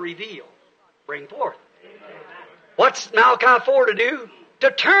 What is to reveal? Bring forth. What's Malachi 4 to do?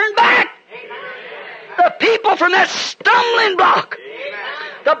 To turn back the people from that stumbling block.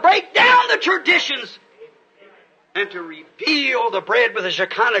 To break down the traditions. And to reveal the bread with the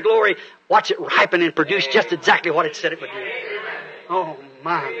Shekinah glory. Watch it ripen and produce just exactly what it said it would do. Oh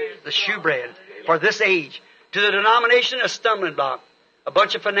my, the shewbread for this age. To the denomination, a stumbling block. A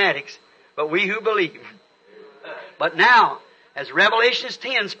bunch of fanatics. But we who believe. But now, as Revelation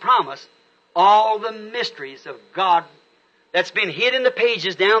 10's promise, all the mysteries of God that's been hid in the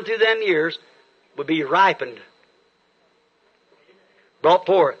pages down through them years will be ripened. Brought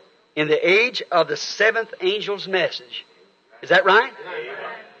forth in the age of the seventh angel's message. Is that right?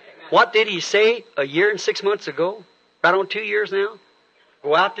 What did he say a year and 6 months ago? Right on 2 years now?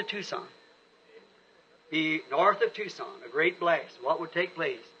 Go out to Tucson. North of Tucson, a great blast. What would take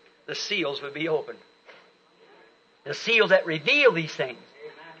place? The seals would be opened. The seals that reveal these things.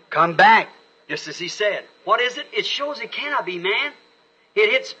 Come back, just as he said. What is it? It shows it cannot be man.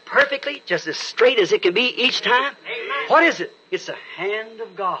 It hits perfectly, just as straight as it can be each time. What is it? It's the hand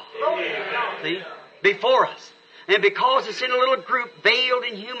of God. See? Before us. And because it's in a little group veiled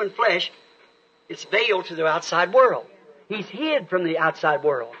in human flesh, it's veiled to the outside world. He's hid from the outside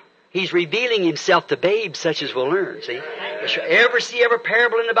world. He's revealing Himself to babes such as will learn. See? Every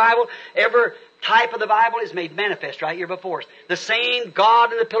parable in the Bible, every type of the Bible is made manifest right here before us. The same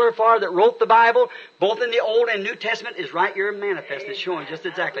God in the pillar of fire that wrote the Bible, both in the Old and New Testament, is right here manifest. It's showing just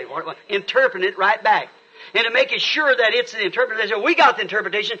exactly what it was. Interpreting it right back. And to make it sure that it's the interpretation, we got the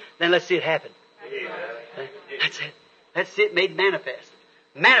interpretation, then let's see it happen. That's it. That's it made manifest.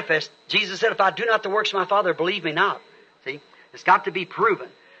 Manifest, Jesus said, if I do not the works of my Father, believe me not. See? It's got to be proven.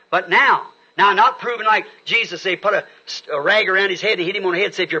 But now, Now, not proven like Jesus, say, put a rag around his head and hit him on the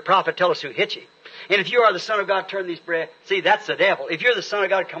head, say, if you're a prophet, tell us who hit you. And if you are the Son of God, turn these bread. See, that's the devil. If you're the Son of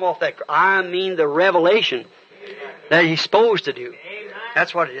God, come off that. I mean the revelation that he's supposed to do.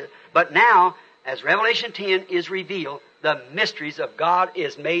 That's what it is. But now, as Revelation 10 is revealed, the mysteries of God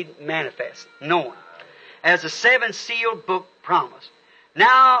is made manifest, known. As the 7 sealed book promised.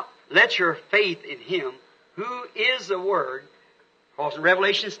 Now, let your faith in Him, who is the Word. Because in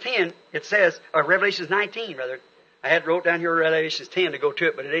Revelations 10, it says, or Revelations 19, rather. I had wrote down here Revelations 10 to go to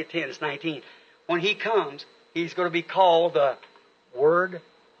it, but it ain't 10, it's 19. When He comes, He's going to be called the Word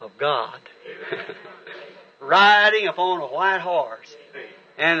of God. Riding upon a white horse.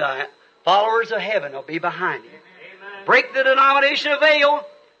 And the followers of heaven will be behind Him. Break the denominational veil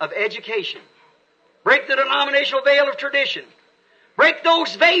of education. Break the denominational veil of tradition. Break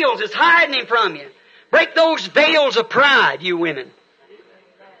those veils that's hiding Him from you. Break those veils of pride, you women.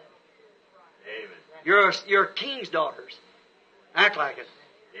 You're king's daughters. Act like it.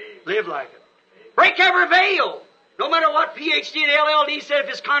 Live like it. Break every veil. No matter what PhD and LLD said, if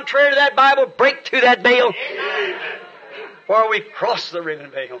it's contrary to that Bible, break through that veil. For we cross the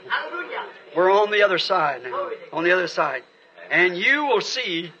ribbon veil. We're on the other side now. On the other side. And you will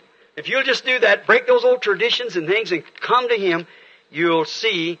see, if you'll just do that, break those old traditions and things and come to Him, you'll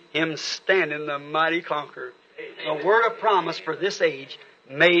see Him standing the mighty conqueror. The word of promise for this age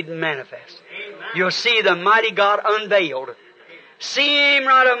made manifest. You'll see the mighty God unveiled. See Him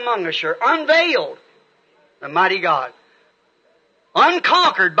right among us here. Unveiled. The mighty God.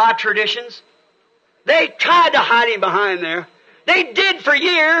 Unconquered by traditions. They tried to hide Him behind there. They did for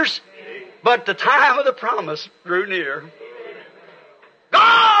years. But the time of the promise drew near.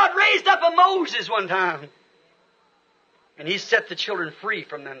 God raised up a Moses one time. And He set the children free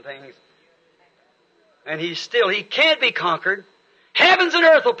from them things. And He can't be conquered. Heavens and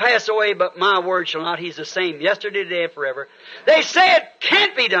earth will pass away, but my word shall not. He's the same yesterday, today, and forever. They say it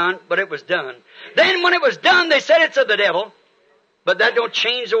can't be done, but it was done. Then when it was done, they said it's of the devil. But that don't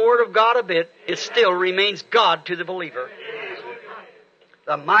change the word of God a bit. It still remains God to the believer.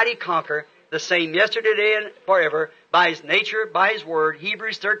 The mighty conqueror, the same yesterday, today, and forever, by His nature, by His word.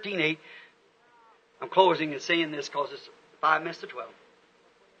 Hebrews 13:8. I'm closing and saying this because it's 5 minutes to 12.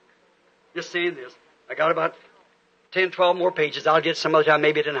 Just saying this. I got about 10, 12 more pages. I'll get some other time,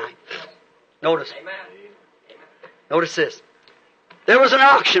 maybe tonight. Notice. Notice this. There was an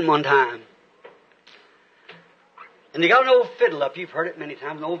auction one time. And they got an old fiddle up. You've heard it many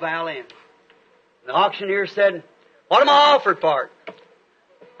times, an old violin. The auctioneer said, what am I offered for it?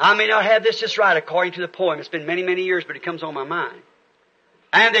 I may not have this just right according to the poem. It's been many, many years, but it comes on my mind.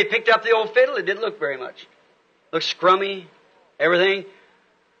 And they picked up the old fiddle. It didn't look very much. Looked scrummy, everything.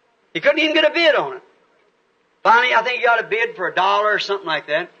 He couldn't even get a bid on it. Finally, I think he got a bid for $1 or something like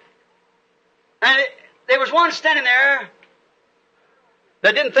that. And there was one standing there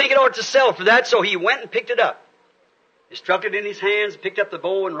that didn't think it ought to sell for that, so he went and picked it up. He struck it in his hands, picked up the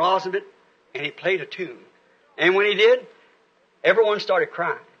bow and rosined it, and he played a tune. And when he did, everyone started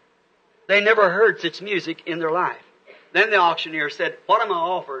crying. They never heard such music in their life. Then the auctioneer said, what am I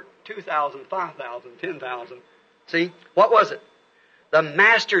offered? 2,000, 5,000, 10,000. See, what was it? The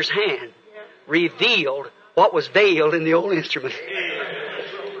master's hand revealed what was veiled in the old instrument.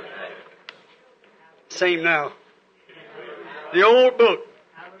 Same now. The old book.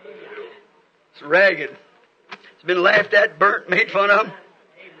 It's ragged. It's been laughed at, burnt, made fun of.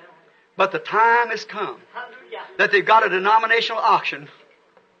 But the time has come that they've got a denominational auction.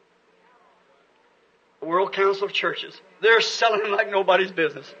 The World Council of Churches. They're selling them like nobody's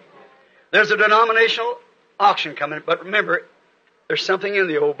business. There's a denominational auction coming. But remember, there's something in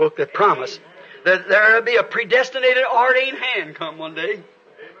the old book that promised that there will be a predestinated, ordained hand come one day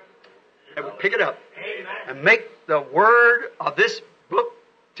and will pick it up and make the word of this book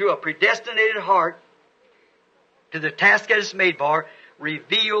to a predestinated heart, to the task that it's made for,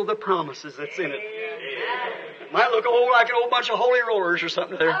 reveal the promises that's in it. It might look like an old bunch of holy rollers or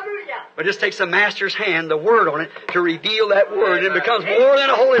something there, but it just takes the master's hand, the word on it, to reveal that word. It becomes more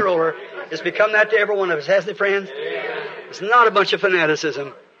than a holy roller. It's become that to every one of us, hasn't it, friends? It's not a bunch of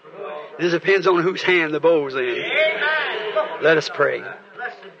fanaticism. It just depends on whose hand the bow's in. Amen. Let us pray.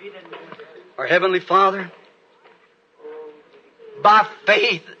 Our Heavenly Father, by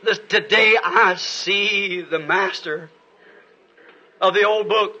faith, today I see the master of the old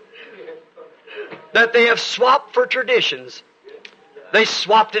book that they have swapped for traditions. They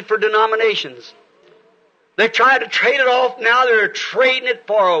swapped it for denominations. They tried to trade it off. Now they're trading it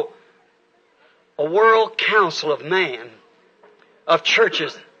for a world council of man, of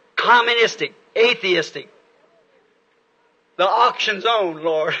churches. Communistic, atheistic. The auction zone,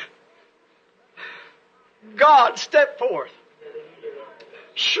 Lord. God, step forth.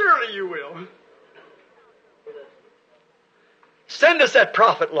 Surely you will. Send us that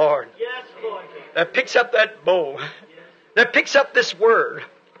prophet, Lord, Yes, Lord. that picks up that bow, that picks up this word,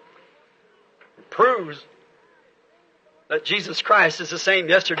 proves that Jesus Christ is the same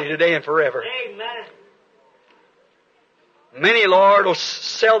yesterday, today, and forever. Amen. Many, Lord, will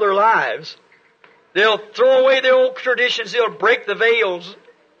sell their lives. They'll throw away their old traditions. They'll break the veils.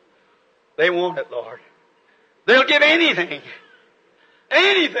 They want it, Lord. They'll give anything.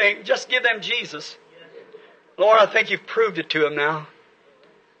 Anything. Just give them Jesus. Lord, I think you've proved it to them now.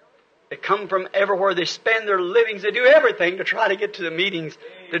 They come from everywhere. They spend their livings. They do everything to try to get to the meetings,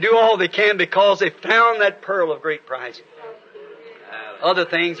 to do all they can because they found that pearl of great price. Other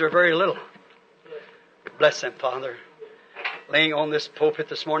things are very little. Bless them, Father. Laying on this pulpit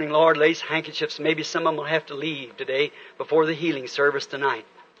this morning, Lord, lace handkerchiefs. Maybe some of them will have to leave today before the healing service tonight.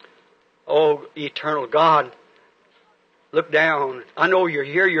 Oh, eternal God, look down. I know you're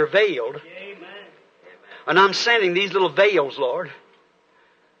here. You're veiled. Amen. And I'm sending these little veils, Lord,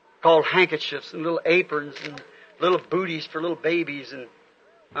 called handkerchiefs and little aprons and little booties for little babies. And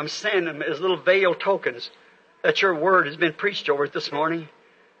I'm sending them as little veil tokens that your word has been preached over it this morning.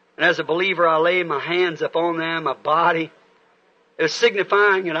 And as a believer, I lay my hands upon them, my body. It's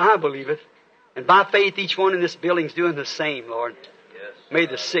signifying, and I believe it. And by faith, each one in this building is doing the same, Lord. Yes. May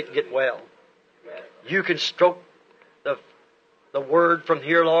the sick get well. You can stroke the word from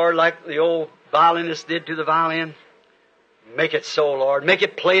here, Lord, like the old violinist did to the violin. Make it so, Lord. Make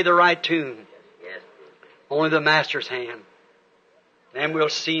it play the right tune. Yes. Only the Master's hand. Then we'll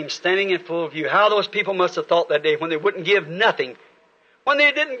see Him standing in full view. How those people must have thought that day when they wouldn't give nothing. When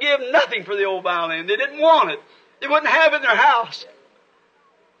they didn't give nothing for the old violin. They didn't want it. They wouldn't have it in their house.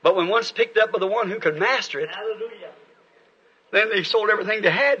 But when once picked up by the one who could master it, Hallelujah. then they sold everything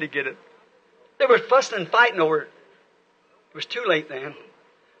they had to get it. They were fussing and fighting over it. It was too late then.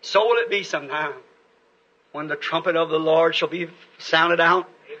 So will it be sometime. When the trumpet of the Lord shall be sounded out,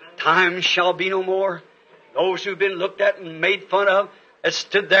 time shall be no more. Those who've been looked at and made fun of, that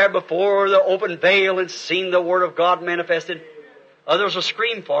stood there before the open veil and seen the Word of God manifested, others will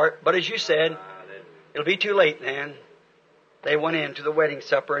scream for it, but as you said, it'll be too late then. They went into the wedding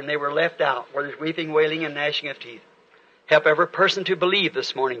supper and they were left out where there's weeping, wailing, and gnashing of teeth. Help every person to believe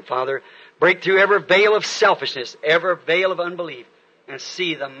this morning, Father. Break through every veil of selfishness, every veil of unbelief, and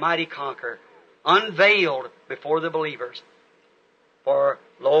see the mighty conqueror unveiled before the believers. For,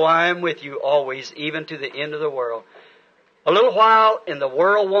 lo, I am with you always, even to the end of the world. A little while, and the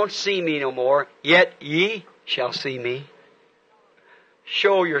world won't see me no more, yet ye shall see me.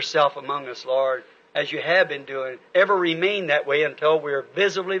 Show yourself among us, Lord, as you have been doing. Ever remain that way until we are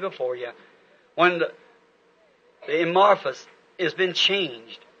visibly before you. When the amorphous has been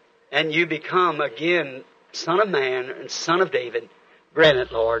changed, and you become again Son of Man and Son of David, grant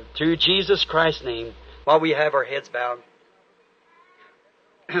it, Lord, through Jesus Christ's name, while we have our heads bowed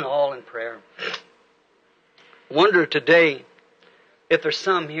and all in prayer. Wonder today if there's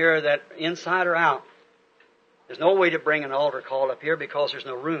some here that inside or out, there's no way to bring an altar call up here because there's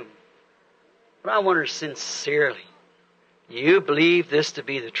no room. But I wonder sincerely, you believe this to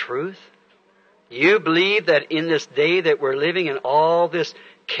be the truth? You believe that in this day that we're living in all this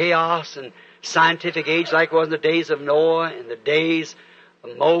chaos and scientific age like it was in the days of Noah and the days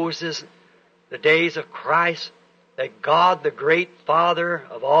of Moses, the days of Christ, that God, the great Father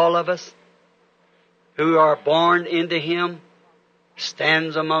of all of us, who are born into Him,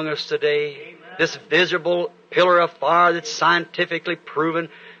 stands among us today. Amen. This visible pillar of fire that's scientifically proven.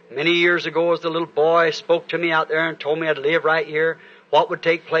 Many years ago, as the little boy spoke to me out there and told me I'd live right here, what would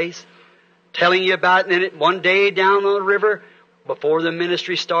take place. Telling you about it, and then one day down on the river, before the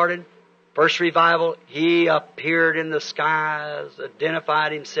ministry started, first revival, He appeared in the skies,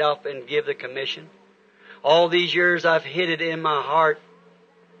 identified Himself, and gave the commission. All these years I've hid it in my heart,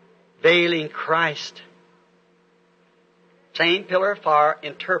 veiling Christ. Same pillar of fire,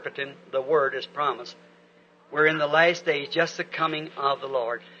 interpreting the Word as promised. We're in the last days, just the coming of the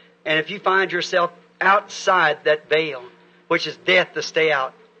Lord. And if you find yourself outside that veil, which is death to stay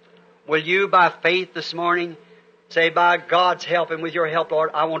out, will you, by faith this morning, say, by God's help and with your help,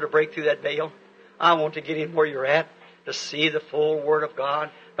 Lord, I want to break through that veil. I want to get in where you're at, to see the full Word of God.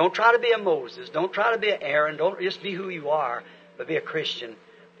 Don't try to be a Moses. Don't try to be an Aaron. Don't just be who you are, but be a Christian.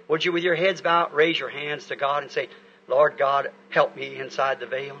 Would you, with your heads bowed, raise your hands to God and say, Lord God, help me inside the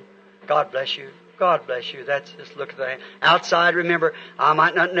veil. God bless you. God bless you. That's just look at that. Outside, remember, I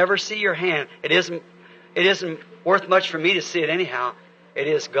might not never see your hand. It isn't worth much for me to see it anyhow. It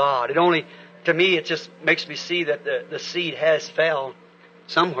is God. It only, to me, it just makes me see that the seed has fell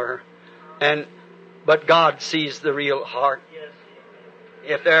somewhere. And But God sees the real heart.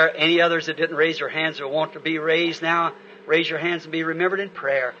 If there are any others that didn't raise their hands or want to be raised now, raise your hands and be remembered in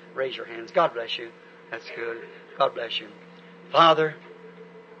prayer. Raise your hands. God bless you. That's good. God bless you. Father,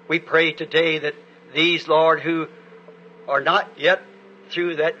 we pray today that these, Lord, who are not yet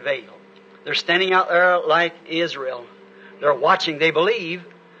through that veil, they're standing out there like Israel. They're watching, they believe,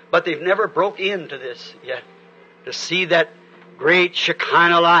 but they've never broke into this yet. To see that great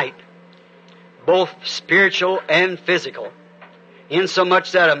Shekinah light, both spiritual and physical,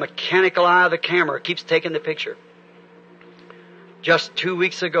 insomuch that a mechanical eye of the camera keeps taking the picture. Just 2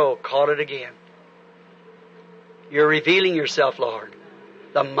 weeks ago, caught it again. You're revealing yourself, Lord,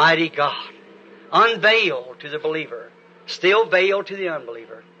 the mighty God, unveiled to the believer, still veiled to the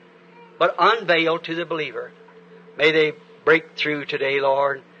unbeliever, but unveiled to the believer. May they break through today,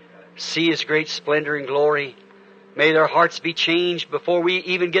 Lord, see His great splendor and glory. May their hearts be changed before we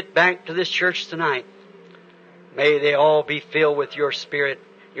even get back to this church tonight. May they all be filled with Your Spirit,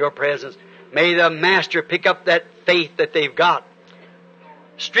 Your presence. May the Master pick up that faith that they've got,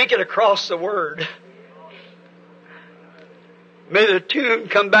 streak it across the Word. May the tune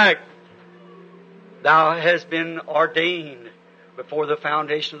come back. Thou hast been ordained before the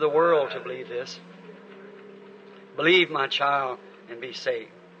foundation of the world to believe this. Believe, my child, and be saved.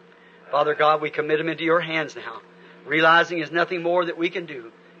 Father God, we commit them into Your hands now, realizing there's nothing more that we can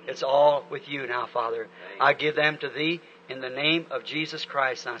do. It's all with You now, Father. I give them to Thee in the name of Jesus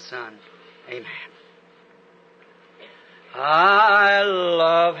Christ, Thy Son. Amen. I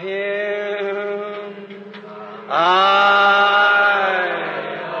love Him. I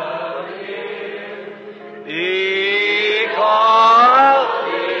love Him because He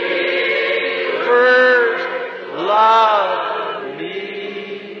first loved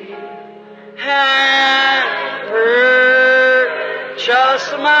me and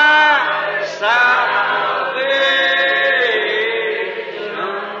purchased my salvation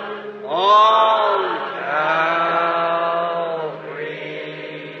on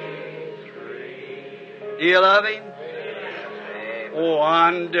Calvary's tree. Do you love Him?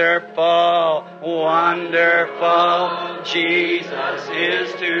 Wonderful, wonderful, Jesus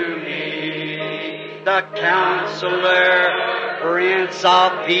is to me. The Counselor, Prince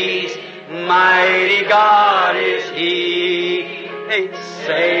of Peace, mighty God is He. He's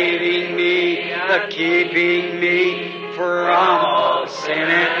saving me, the keeping me from all sin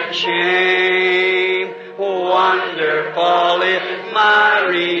and shame. Wonderful is my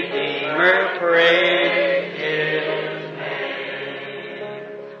Redeemer, praise His name.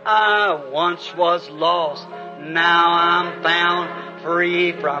 I once was lost, now I'm found,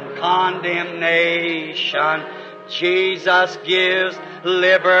 free from condemnation. Jesus gives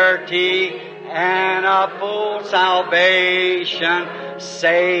liberty and a full salvation,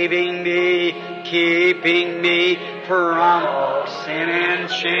 saving me, keeping me from all sin and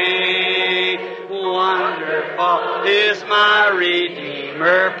shame. Wonderful is my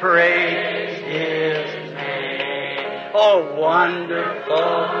Redeemer, praise His name. Oh,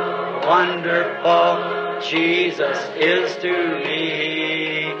 wonderful, wonderful, Jesus is to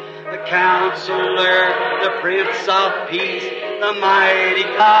me. The Counselor, the Prince of Peace, the mighty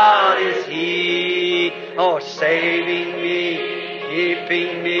God is He. Oh, saving me,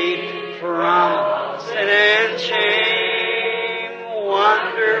 keeping me from all sin and shame.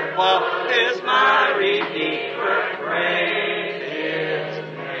 Wonderful is my Redeemer, praise His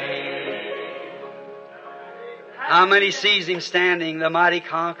name. How many sees Him standing, the mighty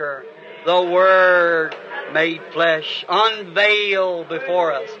conqueror, the Word made flesh, unveiled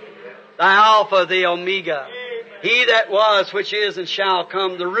before us, the Alpha, the Omega, He that was, which is, and shall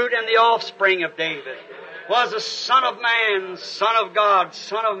come, the root and the offspring of David, was the Son of Man, Son of God,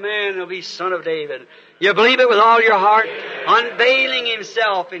 Son of Man, will be Son of David. You believe it with all your heart? Unveiling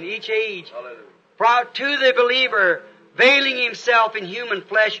Himself in each age. To the believer, veiling Himself in human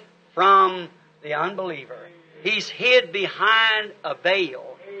flesh from the unbeliever. He's hid behind a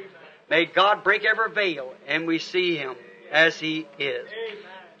veil. May God break every veil, and we see Him as He is.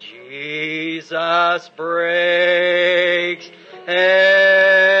 Jesus breaks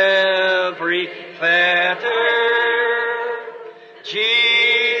every fetter.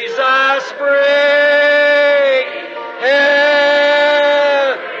 Jesus breaks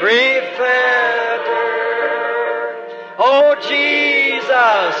every fetter. Oh,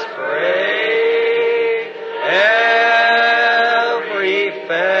 Jesus breaks every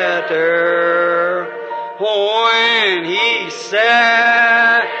fetter. When He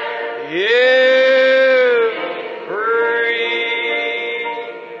said, "You free."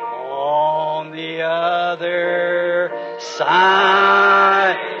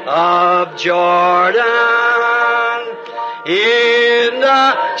 of Jordan, in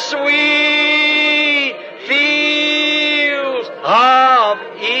the sweet fields of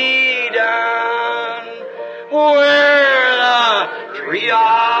Eden, where the tree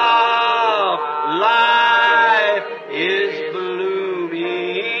of life is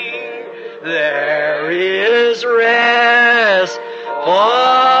blooming, there is rest for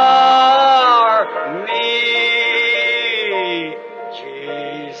me.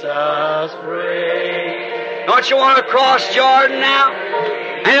 Jesus pray. Don't you want to cross Jordan now?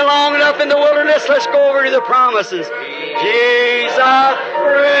 Ain't long enough in the wilderness. Let's go over to the promises. Jesus pray.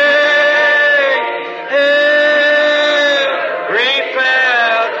 Every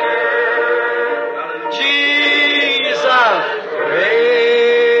fetter. Jesus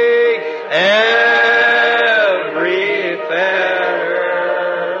pray. Every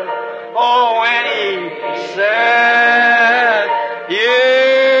fetter. Oh, when He said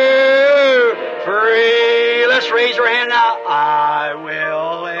you free. Let's raise your hand now. I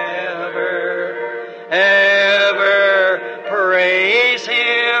will ever praise Him.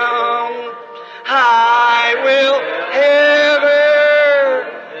 I will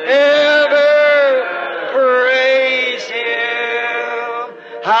ever praise Him.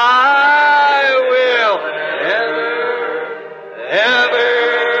 I will ever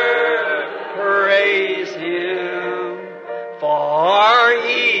praise Him. For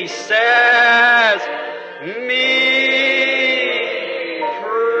He sets me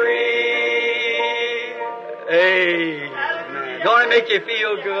free. Amen. Don't it make you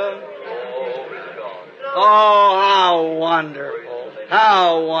feel good? Oh, how wonderful.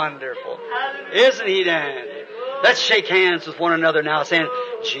 How wonderful. Isn't He then? Let's shake hands with one another now saying,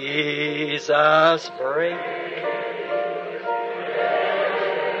 Jesus break.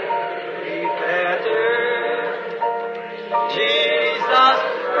 Jesus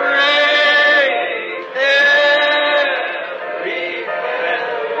break every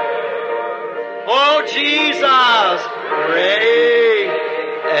fetter. Oh, Jesus break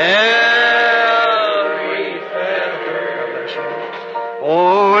every fetter.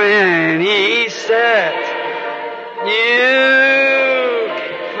 Oh, and He sets you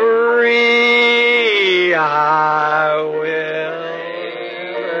free. I will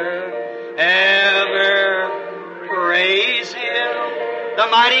ever praise Him, the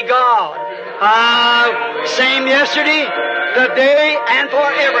mighty God. Same yesterday, today, and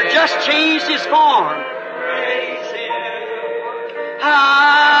forever. Just changed His form. Praise Him.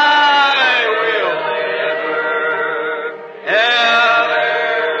 I will ever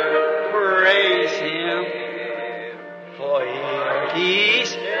praise Him. For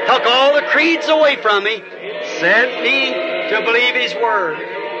He's took all the creeds away from me, sent me to believe His Word.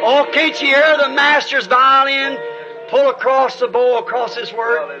 Oh, can't you hear the Master's violin pull across the bow, across His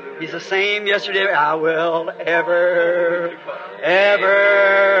Word? He's the same yesterday. I will ever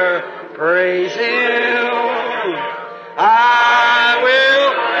praise Him. I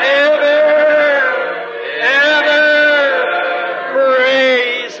will ever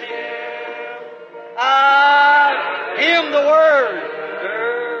praise Him. Him, the Word,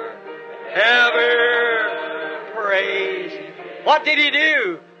 ever praise Him. What did He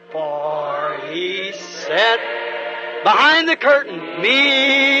do? For He set behind the curtain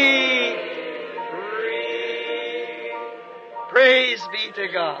me free. Praise be to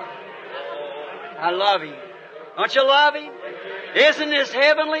God. I love Him. Don't you love Him? Isn't this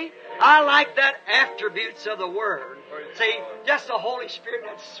heavenly? I like that attributes of the Word. See, just the Holy Spirit in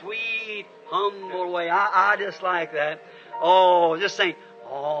that sweet, humble way. I just like that. Oh, just saying,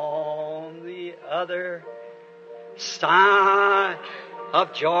 on the other side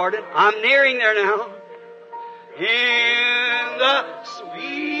of Jordan. I'm nearing there now. In the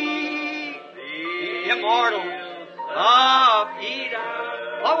sweet, immortal of Eden.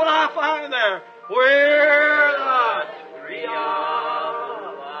 What will I find there? Where the tree of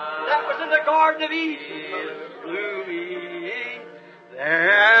life that was in the Garden of Eden is blooming.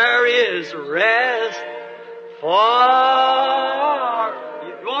 There is rest for.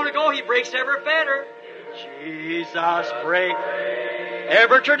 You want to go? He breaks every fetter. Jesus break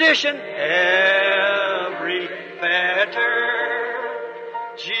every tradition, every fetter.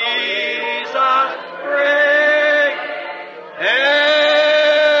 Jesus break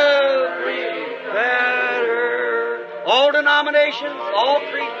every fetter. All denominations, all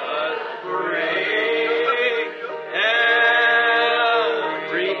creeds, break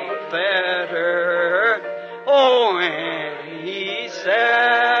every fetter. Oh, and He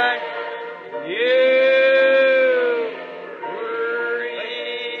said, you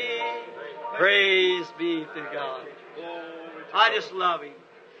free. Praise be to God. I just love Him.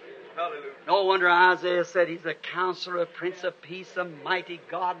 No wonder Isaiah said He's a Counselor, a Prince of Peace, a mighty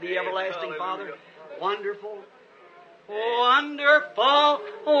God, the everlasting Father. Wonderful. Wonderful,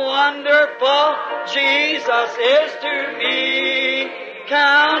 wonderful, Jesus is to me.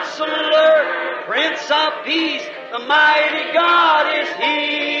 Counselor, Prince of Peace, the mighty God is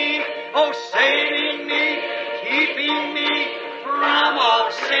He. Oh, saving me, keeping me from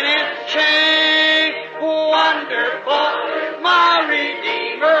all sin and shame. Wonderful, my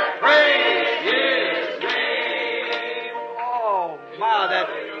Redeemer, praise His name. Oh, my, that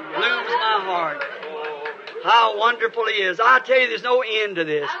blooms my heart. How wonderful He is. I tell you, there's no end to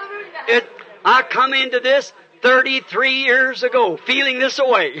this. I come into this 33 years ago, feeling this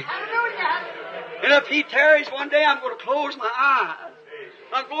way. And if He tarries one day, I'm going to close my eyes.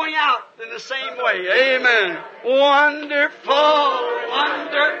 I'm going out in the same way. Amen. Wonderful,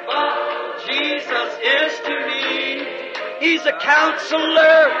 wonderful, Jesus is to me. He's a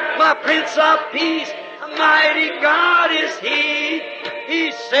Counselor, my Prince of Peace. A mighty God is He.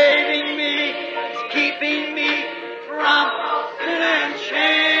 He's saving me. He's keeping me from sin and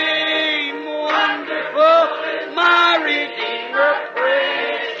shame. Wonderful, my Redeemer,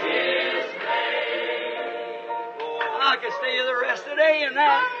 praise His name. I could stay the rest of the day in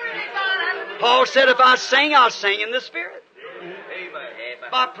that. Paul said, if I sing, I'll sing in the Spirit.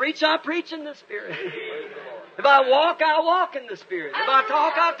 If I preach, I preach in the Spirit. If I walk, I walk in the Spirit. If I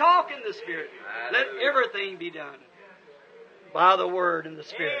talk, I talk in the Spirit. Let everything be done by the Word and the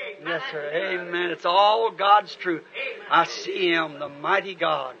Spirit. Yes, sir. Amen. It's all God's truth. I see Him, the mighty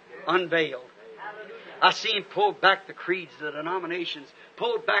God, unveiled. I see Him pull back the creeds, the denominations,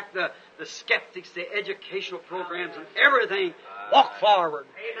 pull back the skeptics, the educational programs, and everything. Walk forward.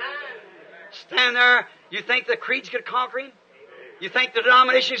 Stand there. You think the creeds could conquer Him? You think the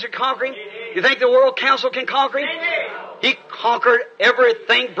denominations can conquer Him? You think the World Council can conquer Him? He conquered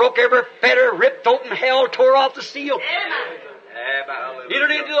everything, broke every fetter, ripped open hell, tore off the seal.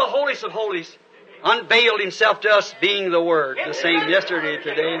 Entered into the holiest of holies. Unveiled Himself to us, being the Word, the same yesterday,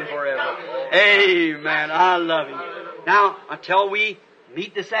 today, and forever. Amen. I love Him. Now, until we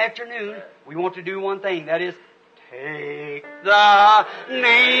meet this afternoon, we want to do one thing. That is, take the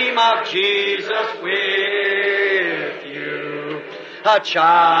name of Jesus with you, a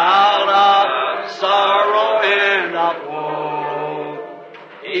child of sorrow and of woe.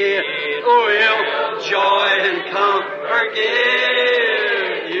 It will joy and comfort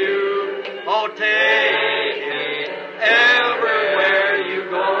give you. Oh, take it everywhere you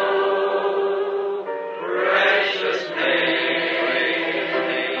go. Precious name,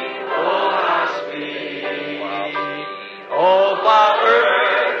 oh, how sweet. Oh, for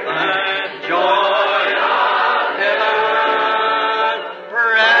earth and joy of heaven.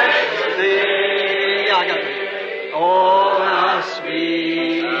 Precious name, I got it. Oh, how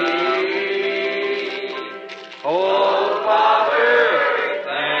sweet. Oh, for earth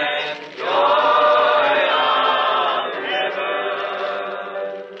and joy of heaven.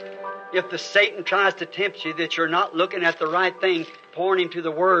 If the Satan tries to tempt you that you're not looking at the right thing, pouring into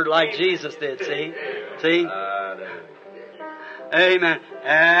the Word like Jesus did, see? See? Amen.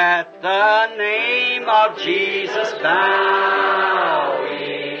 At the name of Jesus bowing,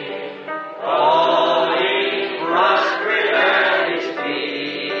 falling prostrate at His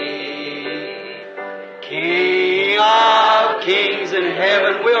feet. King of kings in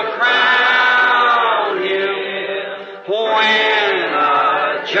heaven will crown Him when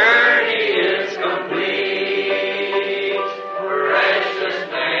our journey is complete. Precious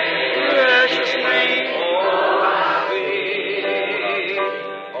name, oh, how sweet.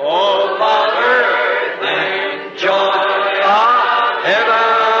 Oh, for earth and joy of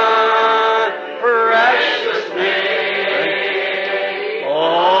heaven. Precious name,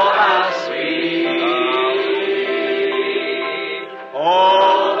 oh, how sweet.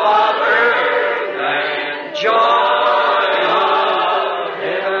 Oh, for earth and joy of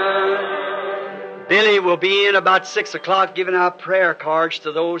heaven. Billy will be in about 6 o'clock giving out prayer cards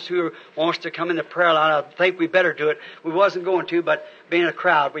to those who wants to come in the prayer line. I think we better do it. We wasn't going to, but being a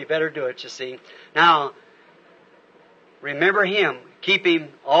crowd, we better do it, you see. Now, remember Him. Keep Him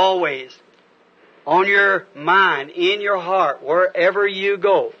always on your mind, in your heart, wherever you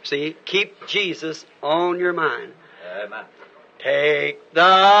go. See, keep Jesus on your mind. Amen. Take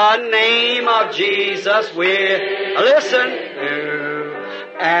the name of Jesus with, listen,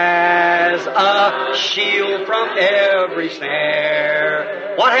 as a shield from every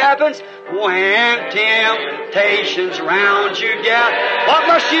snare. What happens? When temptations round you get, what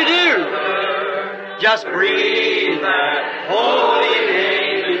must you do? Just breathe that holy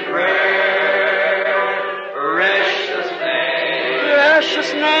name in prayer. Precious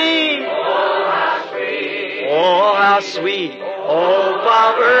name, name. Oh, how sweet. Oh,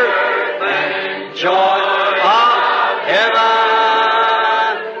 power and joy of heaven.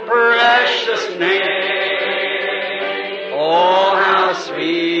 Precious name. Oh, how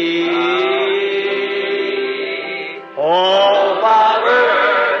sweet. Oh, power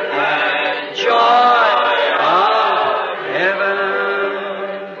and joy of heaven.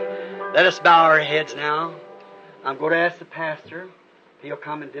 Let us bow our heads now. I'm going to ask the pastor if he'll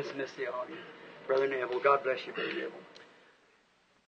come and dismiss the audience. Brother Neville, God bless you, Brother Neville.